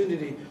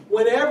opportunity,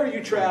 whenever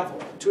you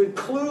travel, to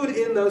include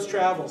in those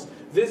travels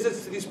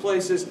visits to these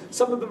places.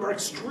 Some of them are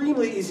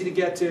extremely easy to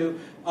get to.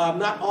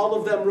 Not all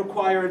of them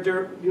require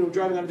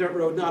driving on a dirt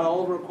road. Not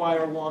all of them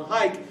require a long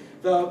hike.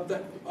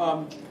 The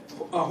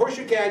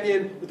Horseshoe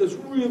Canyon with those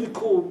really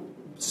cool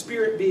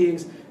spirit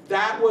beings,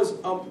 that was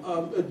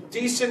a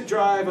decent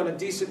drive on a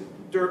decent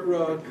dirt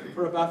road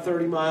for about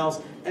 30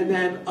 miles, and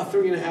then a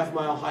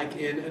 3.5-mile hike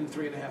in and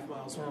 3.5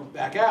 miles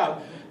back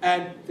out.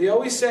 And they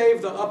always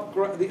save the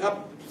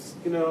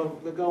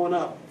going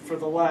up for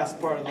the last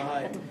part of the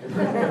hike.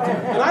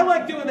 And I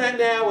like doing that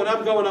now when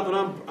I'm going up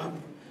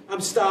and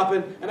I'm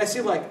stopping, and I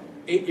see like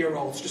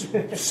 8-year-olds just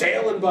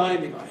sailing by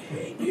me. I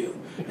hate you.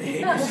 I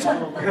hate you so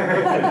much.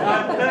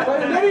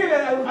 But in any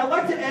event, I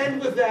like to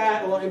end with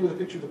that. I'll end with a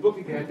picture of the book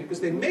again because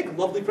they make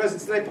lovely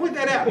presents. Did I point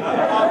that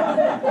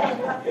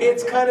out?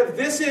 It's kind of,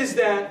 this is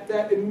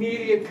that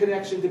immediate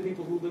connection to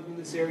people who lived in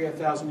this area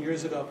 1,000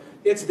 years ago.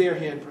 It's their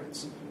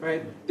handprints,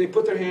 right? They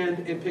put their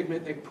hand in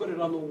pigment, they put it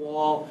on the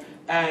wall,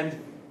 and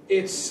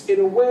it's,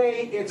 in a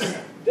way,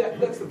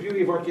 that's the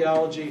beauty of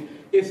archaeology.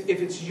 If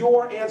it's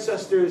your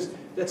ancestors,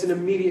 that's an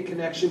immediate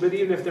connection. But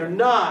even if they're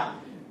not,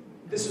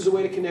 this is a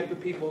way to connect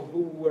with people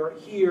who were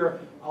here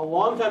a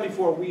long time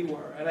before we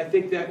were. And I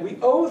think that we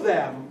owe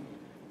them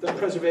the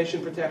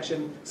preservation,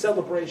 protection,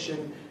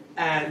 celebration,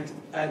 and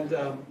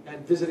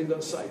visiting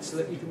those sites so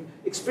that you can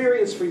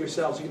experience for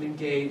yourselves, you can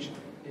engage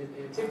in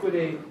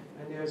antiquity.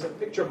 And there's a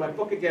picture of my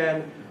book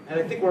again, and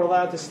I think we're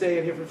allowed to stay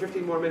in here for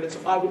 15 more minutes.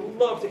 So I would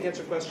love to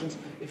answer questions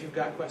if you've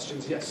got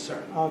questions. Yes, sir.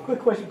 Quick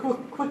question,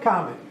 quick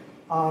comment.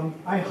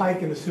 I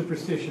hike in the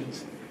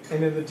Superstitions,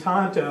 and in the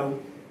Tonto,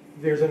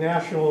 there's a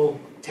national...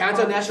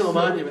 Tonto National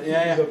Monument,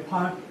 yeah. There's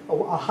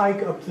a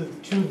hike up to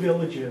 2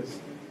 villages.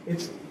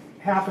 It's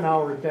half an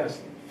hour at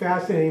best.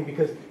 Fascinating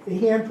because the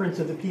handprints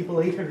of the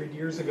people 800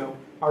 years ago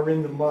are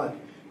in the mud.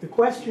 The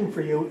question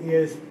for you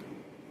is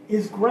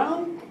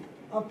ground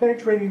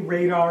penetrating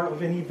radar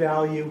of any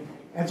value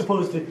as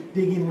opposed to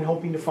digging and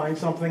hoping to find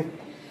something?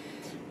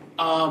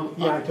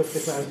 I took the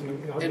class.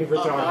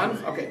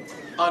 Okay.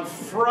 On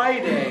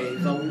Friday,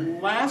 the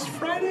last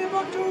Friday of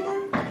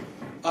October,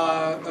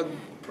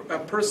 a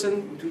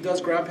person who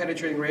does ground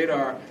penetrating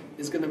radar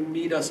is going to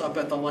meet us up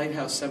at the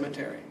Lighthouse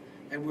Cemetery,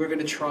 and we're going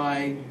to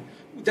try.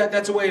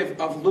 That's a way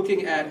of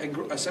looking at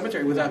a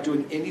cemetery without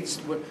doing any...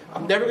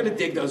 I'm never going to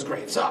dig those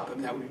graves up. I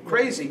mean, that would be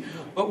crazy.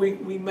 But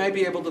we might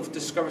be able to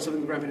discover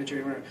something in the ground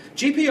penetrating radar.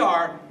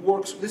 GPR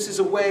works... This is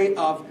a way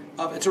of...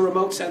 It's a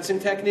remote sensing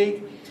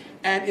technique.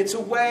 And it's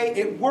a way...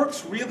 It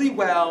works really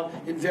well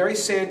in very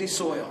sandy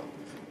soil,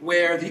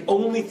 where the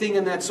only thing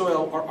in that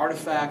soil are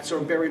artifacts or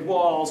buried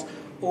walls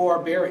or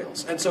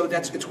burials. And so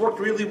it's worked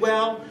really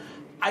well.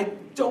 I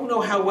don't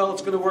know how well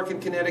it's going to work in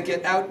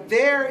Connecticut. Out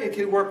there, it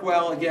can work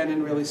well, again,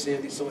 in really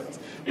sandy soils.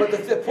 But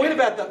the point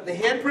about the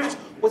handprints,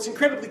 what's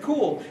incredibly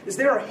cool is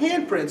there are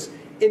handprints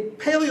in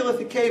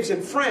Paleolithic caves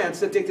in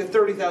France that date to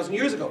 30,000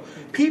 years ago.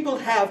 People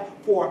have,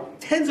 for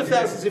tens of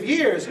thousands of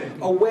years,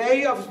 a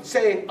way of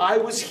saying, I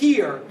was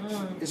here,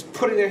 is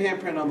putting their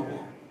handprint on the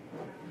wall.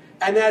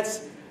 And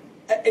that's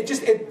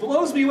it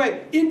blows me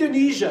away.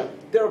 Indonesia,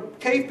 there are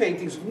cave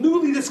paintings,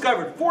 newly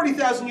discovered,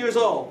 40,000 years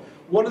old.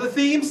 One of the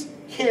themes,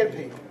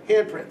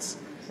 handprints.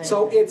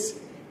 So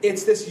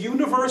it's this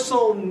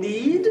universal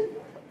need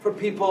for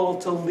people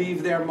to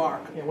leave their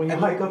mark. Yeah, when you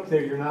hike up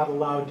there, you're not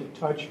allowed to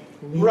touch,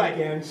 lean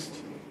against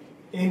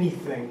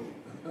anything.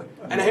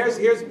 And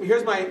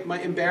here's my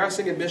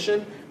embarrassing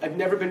admission. I've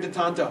never been to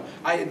Tonto.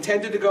 I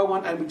intended to go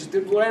one, and we just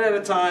didn't run out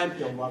of time.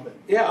 You'll love it.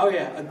 Yeah, oh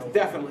yeah,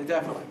 definitely.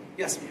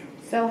 Yes, ma'am.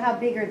 So how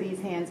big are these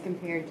hands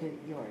compared to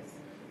yours?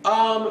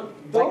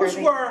 Those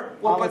were,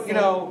 well, but you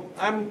know,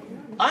 I'm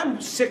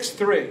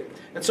 6'3",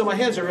 and so my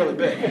hands are really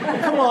big.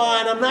 Come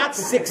on, I'm not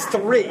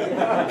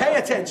 6'3". Pay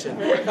attention.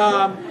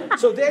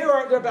 So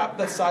they're about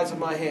the size of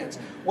my hands.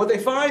 What they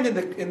find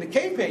in the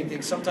cave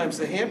paintings, sometimes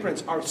the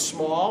handprints are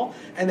small,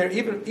 and they're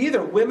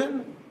either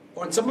women,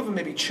 or in some of them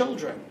maybe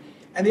children.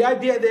 And the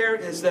idea there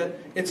is that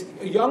it's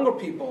younger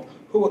people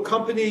who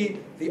accompany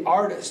the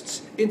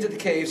artists into the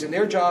caves, and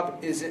their job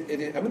is,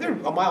 they're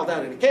a mile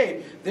down in a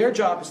cave, their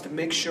job is to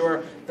make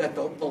sure that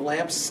the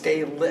lamps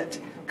stay lit,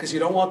 because you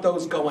don't want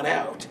those going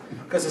out.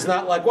 Because it's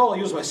not like, well, I'll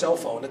use my cell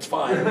phone, it's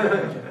fine.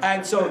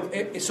 And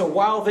so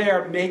while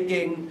they're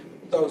making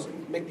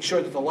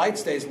sure that the light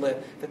stays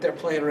lit, that they're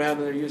playing around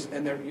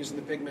and they're using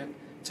the pigment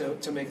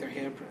to make their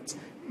handprints.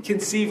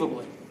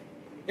 Conceivably.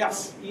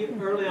 Yes?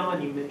 Early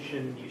on you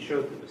mentioned, you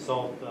showed the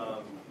basalt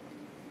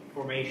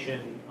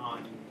formation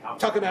on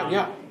Talking about,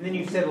 yeah. And then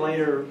you said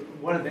later,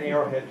 one of the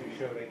arrowheads you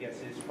showed, I guess,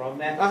 is from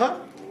that.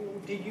 How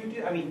did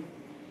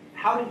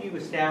you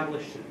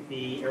establish that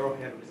the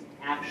arrowhead was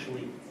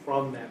actually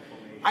from that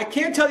formation? I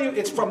can't tell you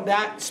it's from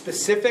that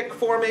specific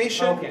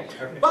formation. Okay.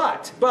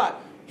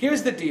 But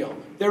here's the deal.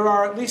 There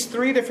are at least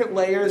 3 different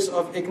layers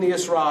of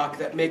igneous rock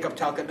that make up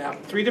Talcott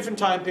Mountain. 3 different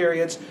time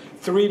periods,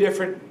 3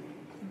 different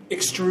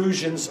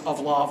extrusions of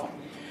lava.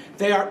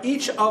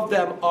 Each of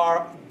them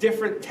are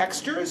different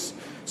textures.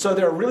 So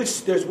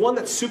there's one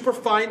that's super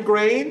fine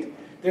grained,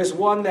 there's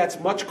one that's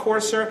much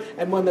coarser,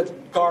 and one that's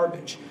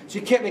garbage. So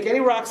you can't make any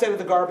rocks out of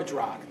the garbage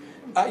rock.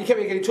 You can't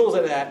make any tools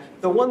out of that.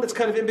 The one that's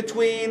kind of in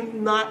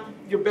between, not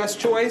your best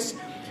choice.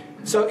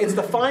 So it's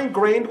the fine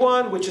grained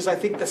one, which is I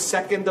think the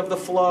second of the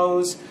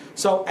flows.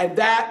 So and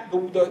that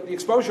the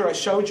exposure I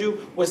showed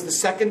you was the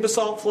second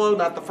basalt flow,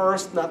 not the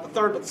first, not the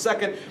third, but the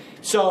second.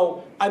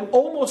 So I'm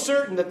almost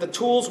certain that the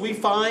tools we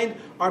find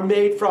are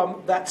made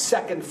from that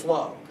second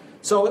flow.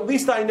 So at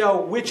least I know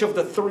which of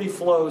the 3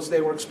 flows they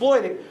were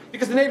exploiting,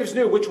 because the natives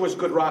knew which was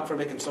good rock for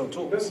making stone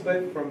tools.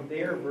 But from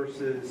there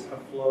versus a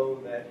flow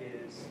that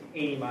is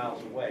 80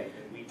 miles away.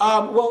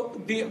 Well,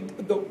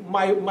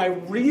 my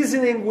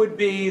reasoning would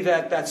be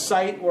that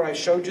site where I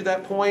showed you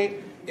that point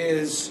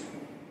is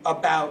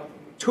about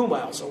 2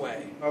 miles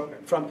away. Okay.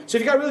 So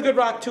if you got really good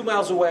rock 2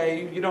 miles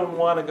away, you don't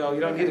want to go. You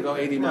don't need to go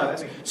 80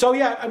 miles. So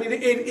yeah, I mean,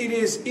 it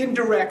is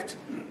indirect.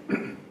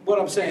 What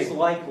I'm saying. It's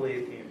likely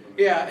it came from.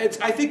 Yeah,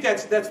 I think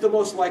that's the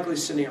most likely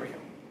scenario.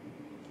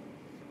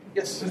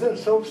 Yes. Is that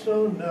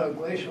soapstone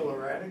glacial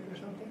erratic or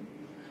something?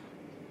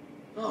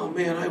 Oh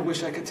man, I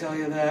wish I could tell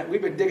you that.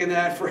 We've been digging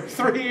that for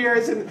 3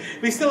 years and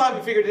we still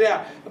haven't figured it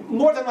out.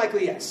 More than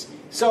likely, yes.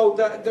 So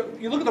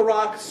you look at the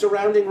rock,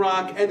 surrounding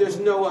rock, and there's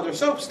no other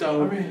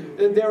soapstone.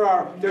 And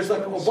there's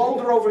like a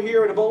boulder over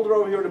here and a boulder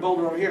over here and a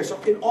boulder over here. So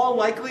in all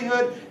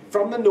likelihood,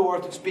 from the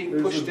north, it's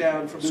being pushed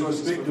down from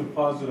sources. There's a big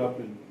deposit up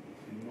in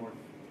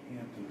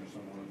Northampton or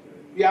somewhere up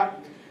there. Yeah,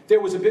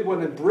 there was a big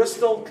one in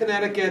Bristol,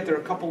 Connecticut. There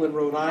are a couple in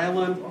Rhode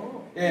Island.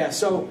 Oh. Yeah,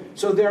 so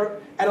there,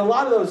 and a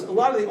lot of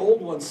the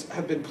old ones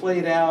have been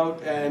played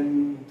out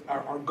and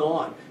are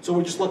gone. So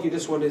we're just lucky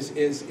this one is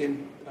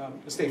in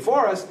the state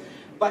forest.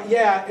 But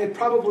yeah, it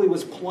probably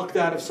was plucked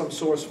out of some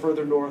source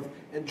further north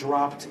and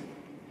dropped,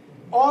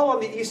 all on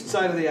the east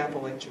side of the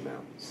Appalachian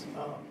Mountains.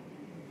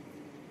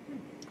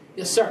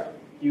 Yes, sir.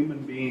 Human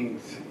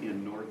beings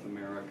in North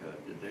America,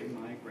 did they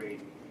migrate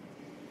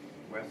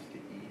west to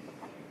east,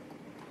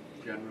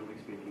 generally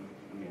speaking?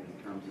 I mean,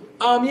 in terms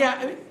of... Yeah,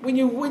 I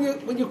mean,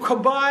 when you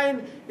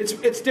combine,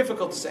 it's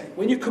difficult to say.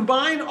 When you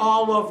combine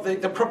all of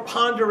the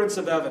preponderance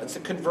of evidence, the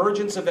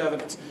convergence of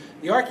evidence,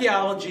 the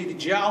archaeology, the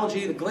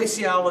geology, the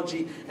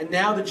glaciology, and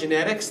now the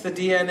genetics, the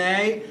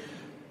DNA,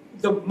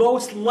 the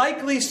most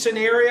likely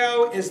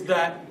scenario is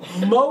that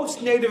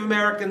most Native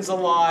Americans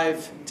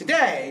alive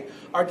today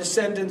are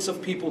descendants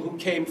of people who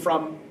came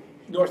from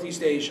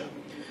Northeast Asia,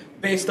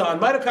 based on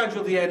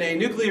mitochondrial DNA,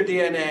 nuclear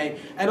DNA,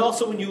 and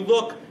also when you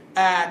look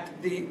at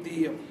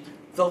the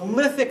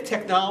lithic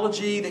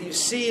technology that you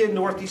see in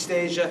Northeast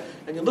Asia,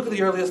 and you look at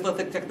the earliest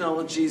lithic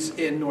technologies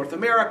in North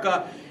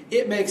America,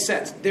 it makes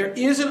sense. There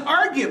is an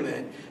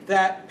argument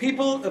that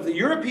people of the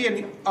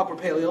European Upper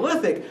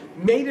Paleolithic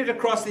made it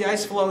across the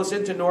ice flows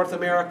into North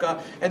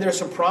America, and there are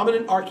some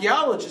prominent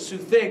archaeologists who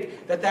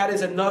think that that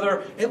is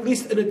another, at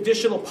least an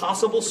additional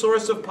possible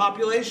source of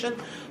population.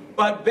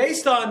 But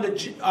based on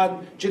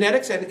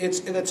genetics, and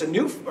it's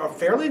a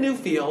fairly new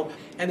field,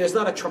 and there's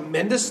not a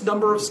tremendous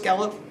number of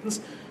skeletons,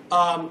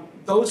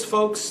 those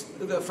folks,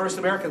 the first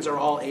Americans, are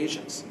all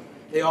Asians.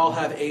 They all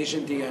have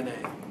Asian DNA.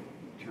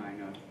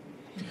 China?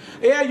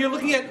 Yeah, you're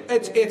looking at,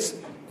 it's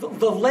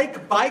the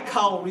Lake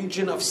Baikal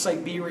region of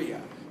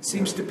Siberia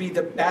seems to be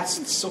the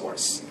best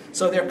source.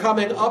 So they're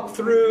coming up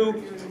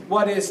through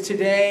what is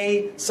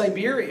today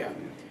Siberia,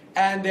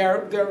 and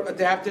they're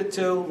adapted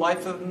to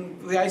life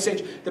in the Ice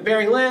Age. The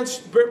Bering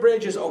Land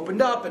Bridge is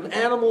opened up, and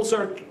animals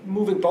are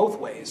moving both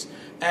ways,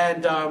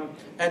 and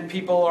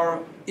people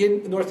are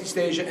in Northeast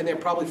Asia, and they're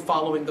probably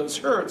following those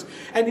herds.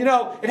 And you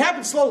know, it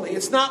happens slowly.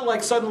 It's not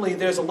like suddenly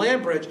there's a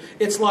land bridge.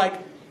 It's like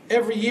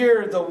every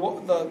year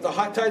the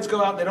high tides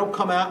go out, and they don't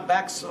come out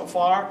back so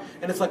far,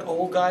 and it's like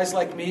old guys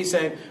like me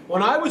saying,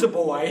 when I was a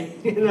boy,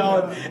 you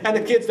know, and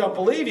the kids don't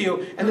believe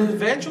you, and then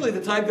eventually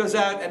the tide goes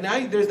out, and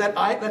now there's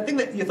that thing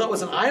that you thought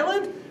was an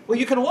island, well,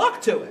 you can walk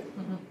to it,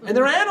 and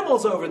there are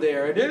animals over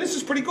there, and this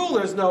is pretty cool.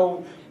 There's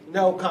no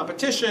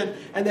competition,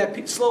 and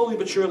that slowly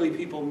but surely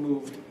people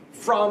moved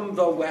from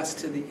the west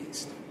to the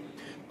east.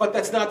 But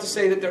that's not to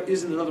say that there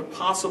isn't another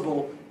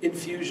possible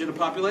infusion of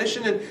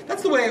population, and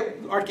that's the way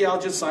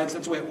archaeology and science,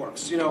 that's the way it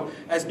works. You know,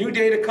 as new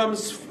data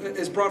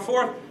is brought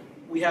forth,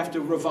 we have to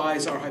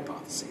revise our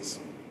hypotheses.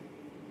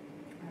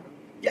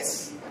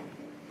 Yes?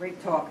 Great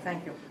talk,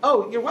 thank you.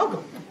 Oh, you're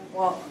welcome.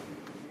 Well,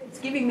 it's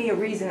giving me a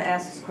reason to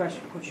ask this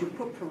question, because you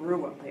put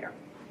Peru up there.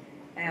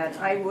 And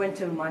I went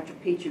to Machu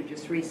Picchu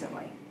just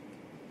recently,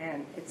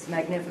 and it's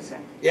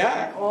magnificent.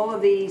 Yeah. And all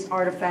of these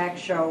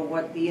artifacts show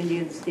what the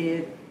Indians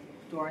did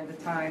during the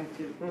time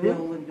to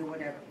build and do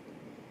whatever.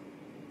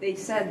 They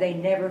said they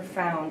never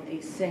found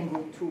a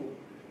single tool.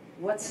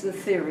 What's the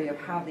theory of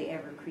how they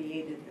ever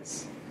created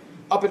this?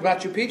 Up at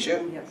Machu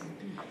Picchu? Yes.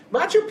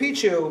 Machu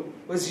Picchu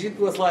was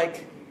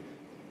like,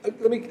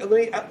 let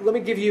me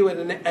give you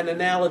an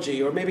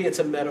analogy, or maybe it's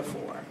a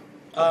metaphor.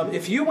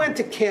 If you went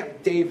to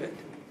Camp David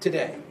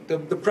today, the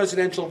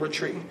presidential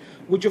retreat,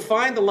 would you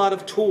find a lot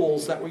of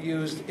tools that were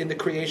used in the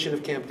creation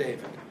of Camp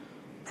David?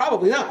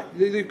 Probably not.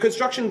 The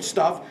construction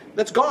stuff,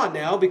 that's gone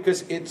now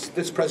because it's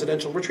this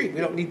presidential retreat.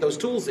 We don't need those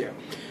tools there.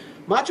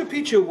 Machu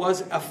Picchu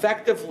was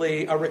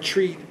effectively a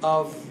retreat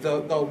of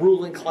the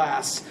ruling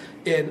class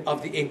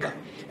of the Inca.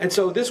 And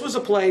so this was a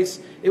place,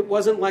 it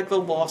wasn't like the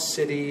lost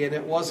city, and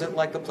it wasn't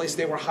like the place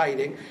they were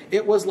hiding.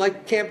 It was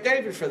like Camp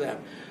David for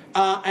them.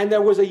 And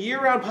there was a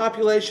year-round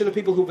population of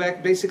people who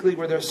basically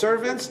were their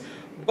servants,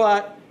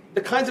 but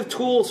the kinds of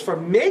tools for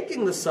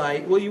making the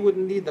site, well, you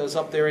wouldn't need those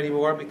up there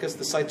anymore because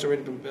the site's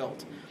already been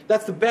built.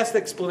 That's the best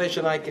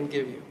explanation I can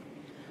give you.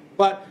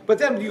 But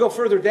then you go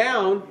further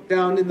down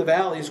in the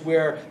valleys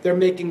where they're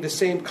making the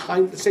same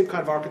kind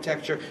of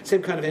architecture,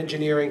 same kind of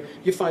engineering.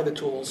 You find the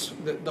tools,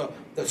 the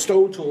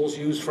stone tools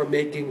used for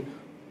making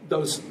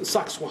those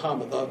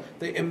sacsayhuama,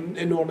 the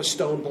enormous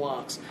stone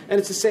blocks. And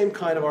it's the same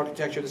kind of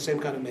architecture, the same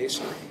kind of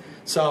masonry.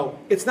 So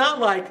it's not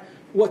like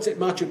what's at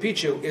Machu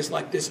Picchu is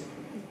like this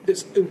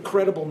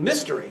incredible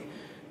mystery.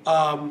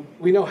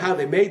 We know how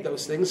they made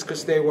those things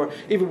because they were,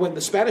 even when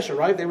the Spanish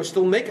arrived, they were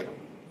still making them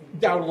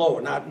down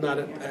lower, not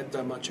at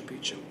Machu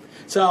Picchu.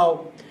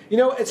 So, you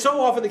know, it's so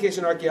often the case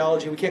in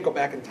archaeology, we can't go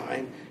back in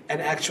time and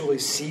actually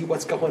see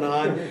what's going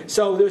on.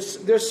 So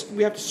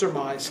we have to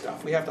surmise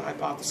stuff. We have to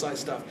hypothesize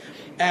stuff.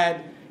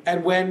 And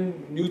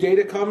when new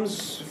data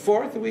comes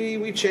forth,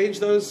 we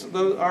change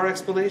our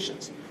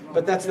explanations.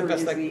 But that's the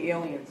best thing. The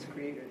aliens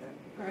created that.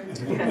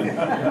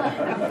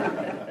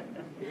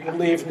 You can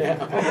leave now.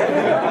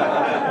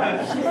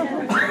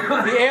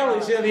 The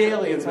aliens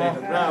made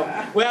it.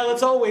 No. Well,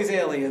 it's always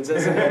aliens,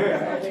 isn't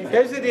it?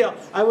 Here's the deal.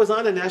 I was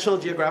on a National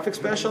Geographic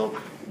special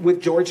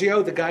with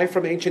Giorgio, the guy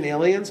from Ancient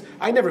Aliens.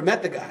 I never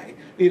met the guy.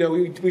 You know,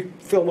 we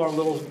film our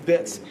little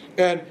bits.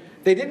 And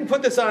they didn't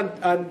put this on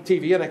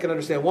TV, and I can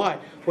understand why.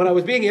 When I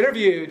was being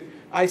interviewed,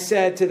 I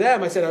said to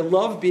them, I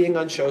love being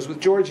on shows with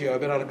Giorgio. I've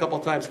been on a couple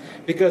of times.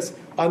 Because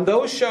on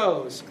those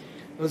shows,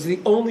 those are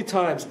the only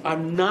times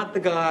I'm not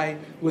the guy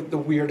with the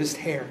weirdest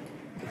hair.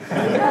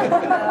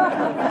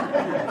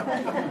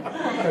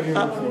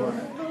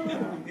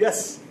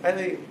 Yes, I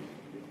think.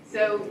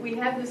 So we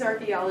have this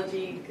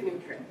archaeology canoe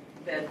trip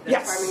that the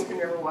Farmington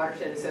River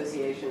Watershed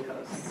Association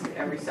hosts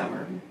every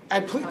summer.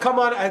 And please, come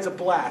on, it's a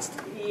blast.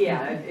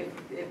 Yeah, if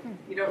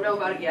you don't know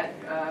about it yet,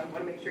 I want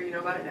to make sure you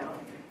know about it now.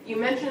 You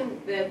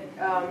mentioned that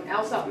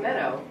Alsop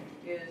Meadow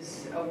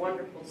is a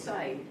wonderful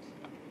site.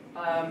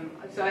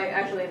 So I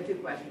actually have two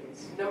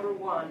questions. Number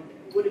one,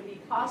 would it be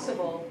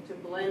possible to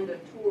blend a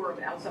tour of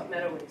Alsop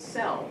Meadow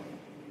itself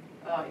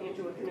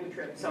into a canoe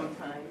trip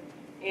sometime?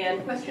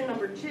 And question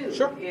number two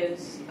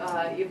is,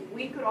 if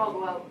we could all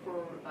go out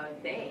for a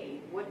day,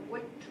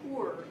 what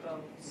tour of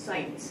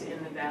sites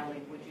in the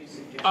valley would you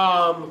suggest?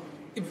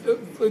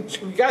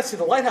 You guys see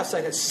the lighthouse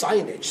site has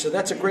signage, so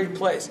that's a great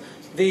place.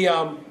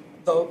 The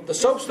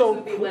soapstone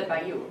would be led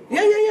by you.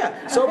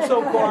 Yeah.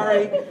 Soapstone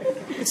Quarry.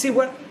 You see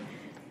what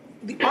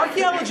the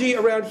archaeology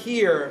around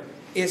here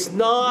is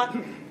not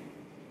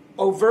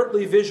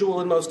overtly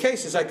visual in most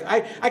cases.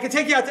 I can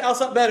take you out to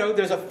Alsop Meadow.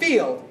 There's a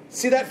field.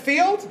 See that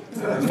field?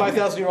 It's a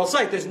 5,000-year-old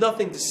site. There's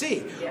nothing to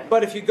see. Yeah.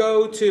 But if you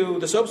go to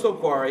the soapstone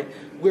quarry,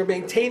 we're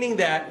maintaining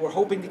that. We're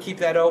hoping to keep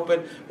that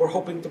open. We're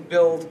hoping to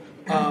build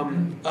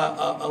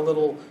a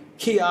little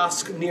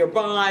kiosk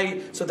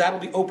nearby, so that'll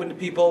be open to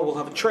people. We'll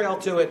have a trail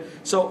to it.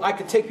 So I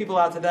could take people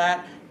out to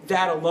that.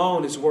 That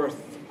alone is worth,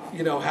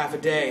 half a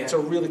day. It's a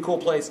really cool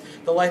place.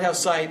 The lighthouse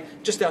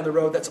site just down the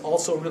road, that's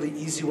also a really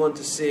easy one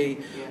to see.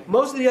 Yeah.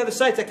 Most of the other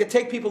sites, I could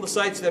take people to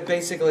sites that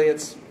basically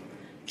it's,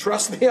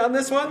 trust me on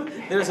this one,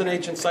 there's an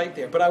ancient site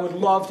there. But I would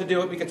love to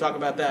do it. We could talk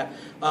about that.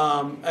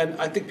 And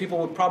I think people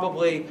would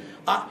probably,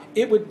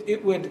 it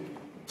would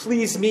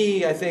please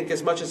me, I think,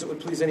 as much as it would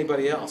please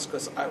anybody else,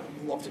 because I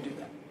would love to do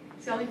that.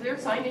 Sally, is there a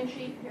sign-in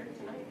sheet here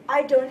tonight?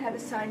 I don't have a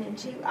sign-in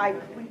sheet.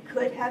 We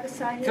could have a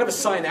sign-in. You could have a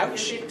sign-out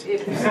sheet.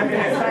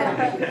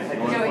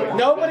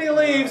 No, Nobody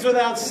leaves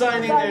without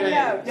signing their name.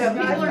 Sign-out.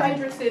 if people are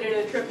interested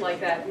in a trip like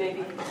that,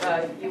 maybe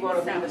you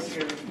want to leave us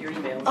your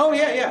email. Oh,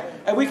 yeah.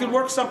 And we could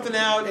work something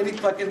out,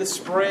 like in the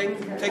spring,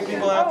 take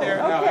people out there.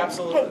 No, Okay.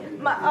 absolutely.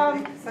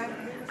 Hey,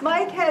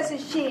 Mike has a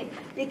sheet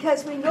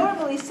because we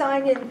normally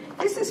sign in.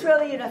 This is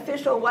really an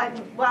official Wild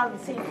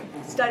and Scenic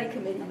Study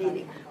Committee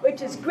meeting,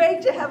 which is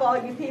great to have all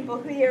you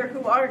people here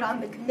who aren't on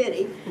the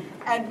committee,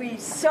 and we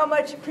so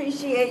much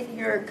appreciate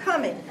your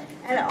coming.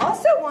 And I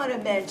also want to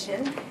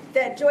mention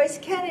that Joyce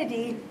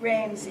Kennedy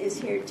Rames is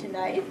here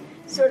tonight,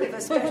 sort of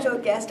a special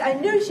guest. I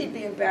knew she'd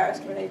be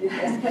embarrassed when I did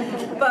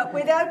this, but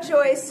without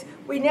Joyce,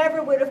 we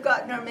never would have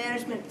gotten our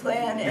management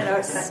plan and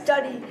our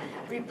study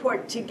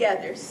report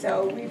together.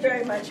 So we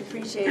very much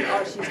appreciate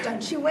all she's done.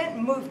 She went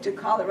and moved to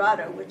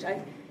Colorado, which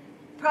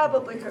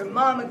probably her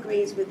mom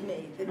agrees with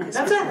me that this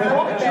was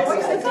not the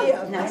best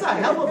idea. That's a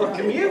hell of a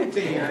commute to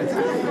here.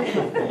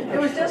 It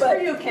was just for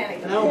you,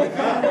 Kenny. Oh, my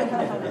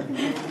God.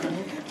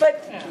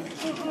 But,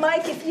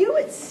 Mike, if you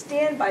would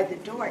stand by the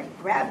door and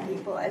grab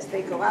people as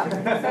they go out.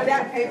 So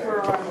that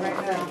paper on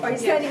right now. Are you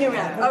standing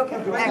around? Okay,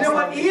 excellent. You know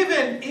what?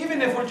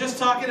 Even if we're just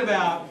talking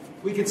about,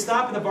 we could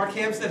stop at the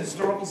Barkhamsted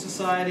Historical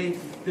Society.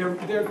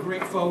 They're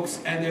great folks,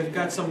 and they've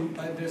got some.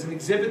 There's an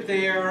exhibit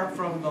there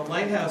from the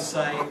lighthouse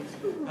site.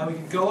 We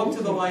could go up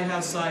to the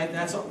lighthouse site.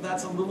 That's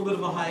a little bit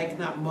of a hike,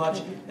 not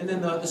much. And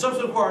then the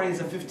soapstone quarry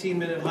is a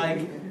 15-minute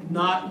hike,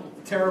 not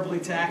terribly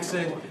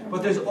taxing.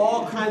 But there's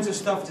all kinds of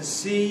stuff to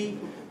see.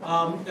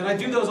 And I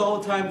do those all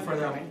the time for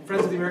the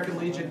Friends of the American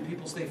Legion,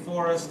 People State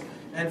Forest,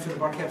 and for the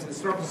Barkhamsted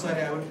Historical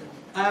Society. I would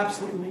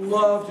absolutely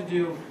love to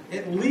do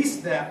at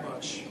least that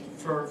much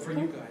for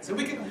you guys. And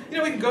we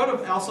can go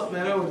to Alsop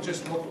Meadow and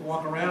just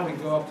walk around. We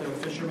can go up to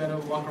Fisher Meadow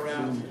and walk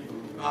around.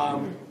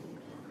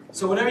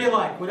 So whatever you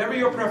like, whatever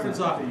your preference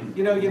are.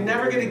 You're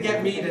never going to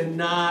get me to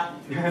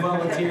not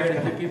volunteer to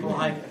give people a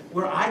hike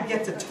where I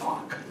get to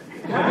talk.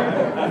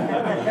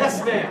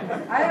 Yes,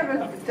 ma'am.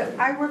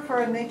 I work for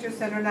a nature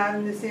center, not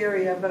in this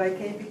area, but I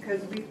came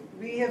because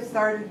we have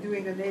started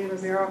doing a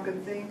Native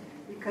American thing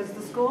because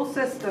the school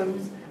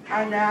systems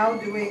are now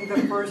doing the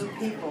First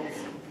Peoples.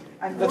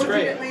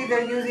 Unfortunately,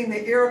 they're using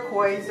the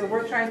Iroquois, so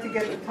we're trying to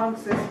get the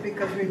Tunguses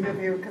because we live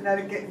here in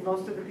Connecticut and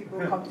most of the people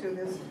who come to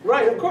this.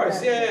 Right, of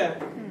course, yeah.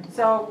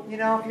 So,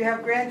 if you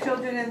have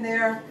grandchildren in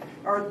there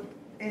or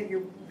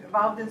you're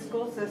involved in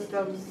school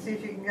systems, see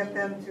if you can get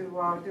them to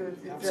do it.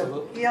 It's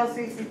Absolutely.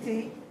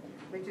 ELCCT,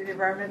 which is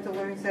Environmental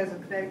Learning Centers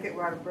in Connecticut.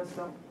 We're out of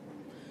Bristol.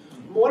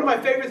 One of my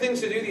favorite things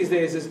to do these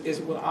days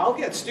is when I'll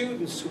get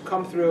students who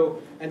come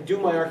through and do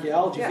my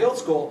archaeology field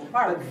school,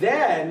 but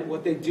then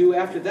what they do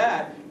after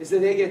that is that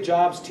they get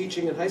jobs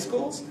teaching in high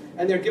schools,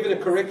 and they're given a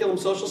curriculum,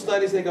 social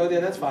studies, they go, yeah,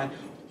 that's fine.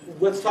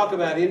 Let's talk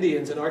about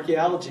Indians and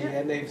archaeology,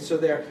 and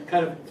they're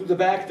kind of through the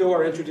back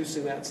door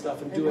introducing that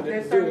stuff and doing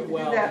it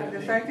well.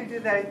 They're starting to do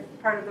that as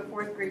part of the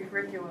fourth grade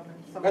curriculum.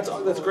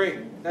 That's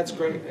great. That's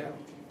great, yeah.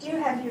 Do you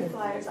have your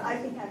flyers?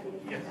 I'd be happy to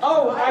give them.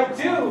 Oh, I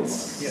do.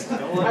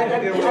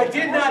 I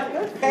did not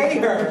pay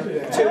her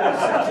to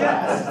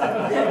suggest.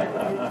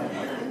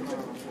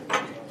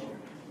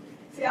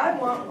 See, I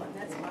want one.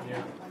 That's my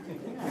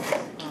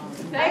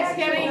Thanks,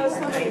 Kenny.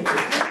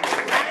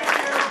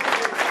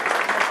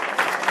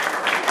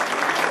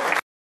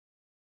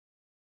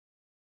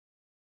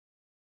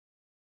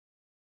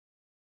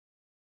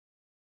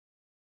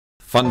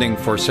 Funding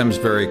for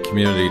Simsbury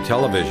Community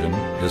Television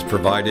is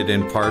provided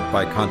in part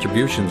by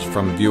contributions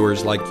from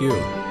viewers like you.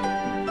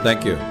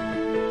 Thank you.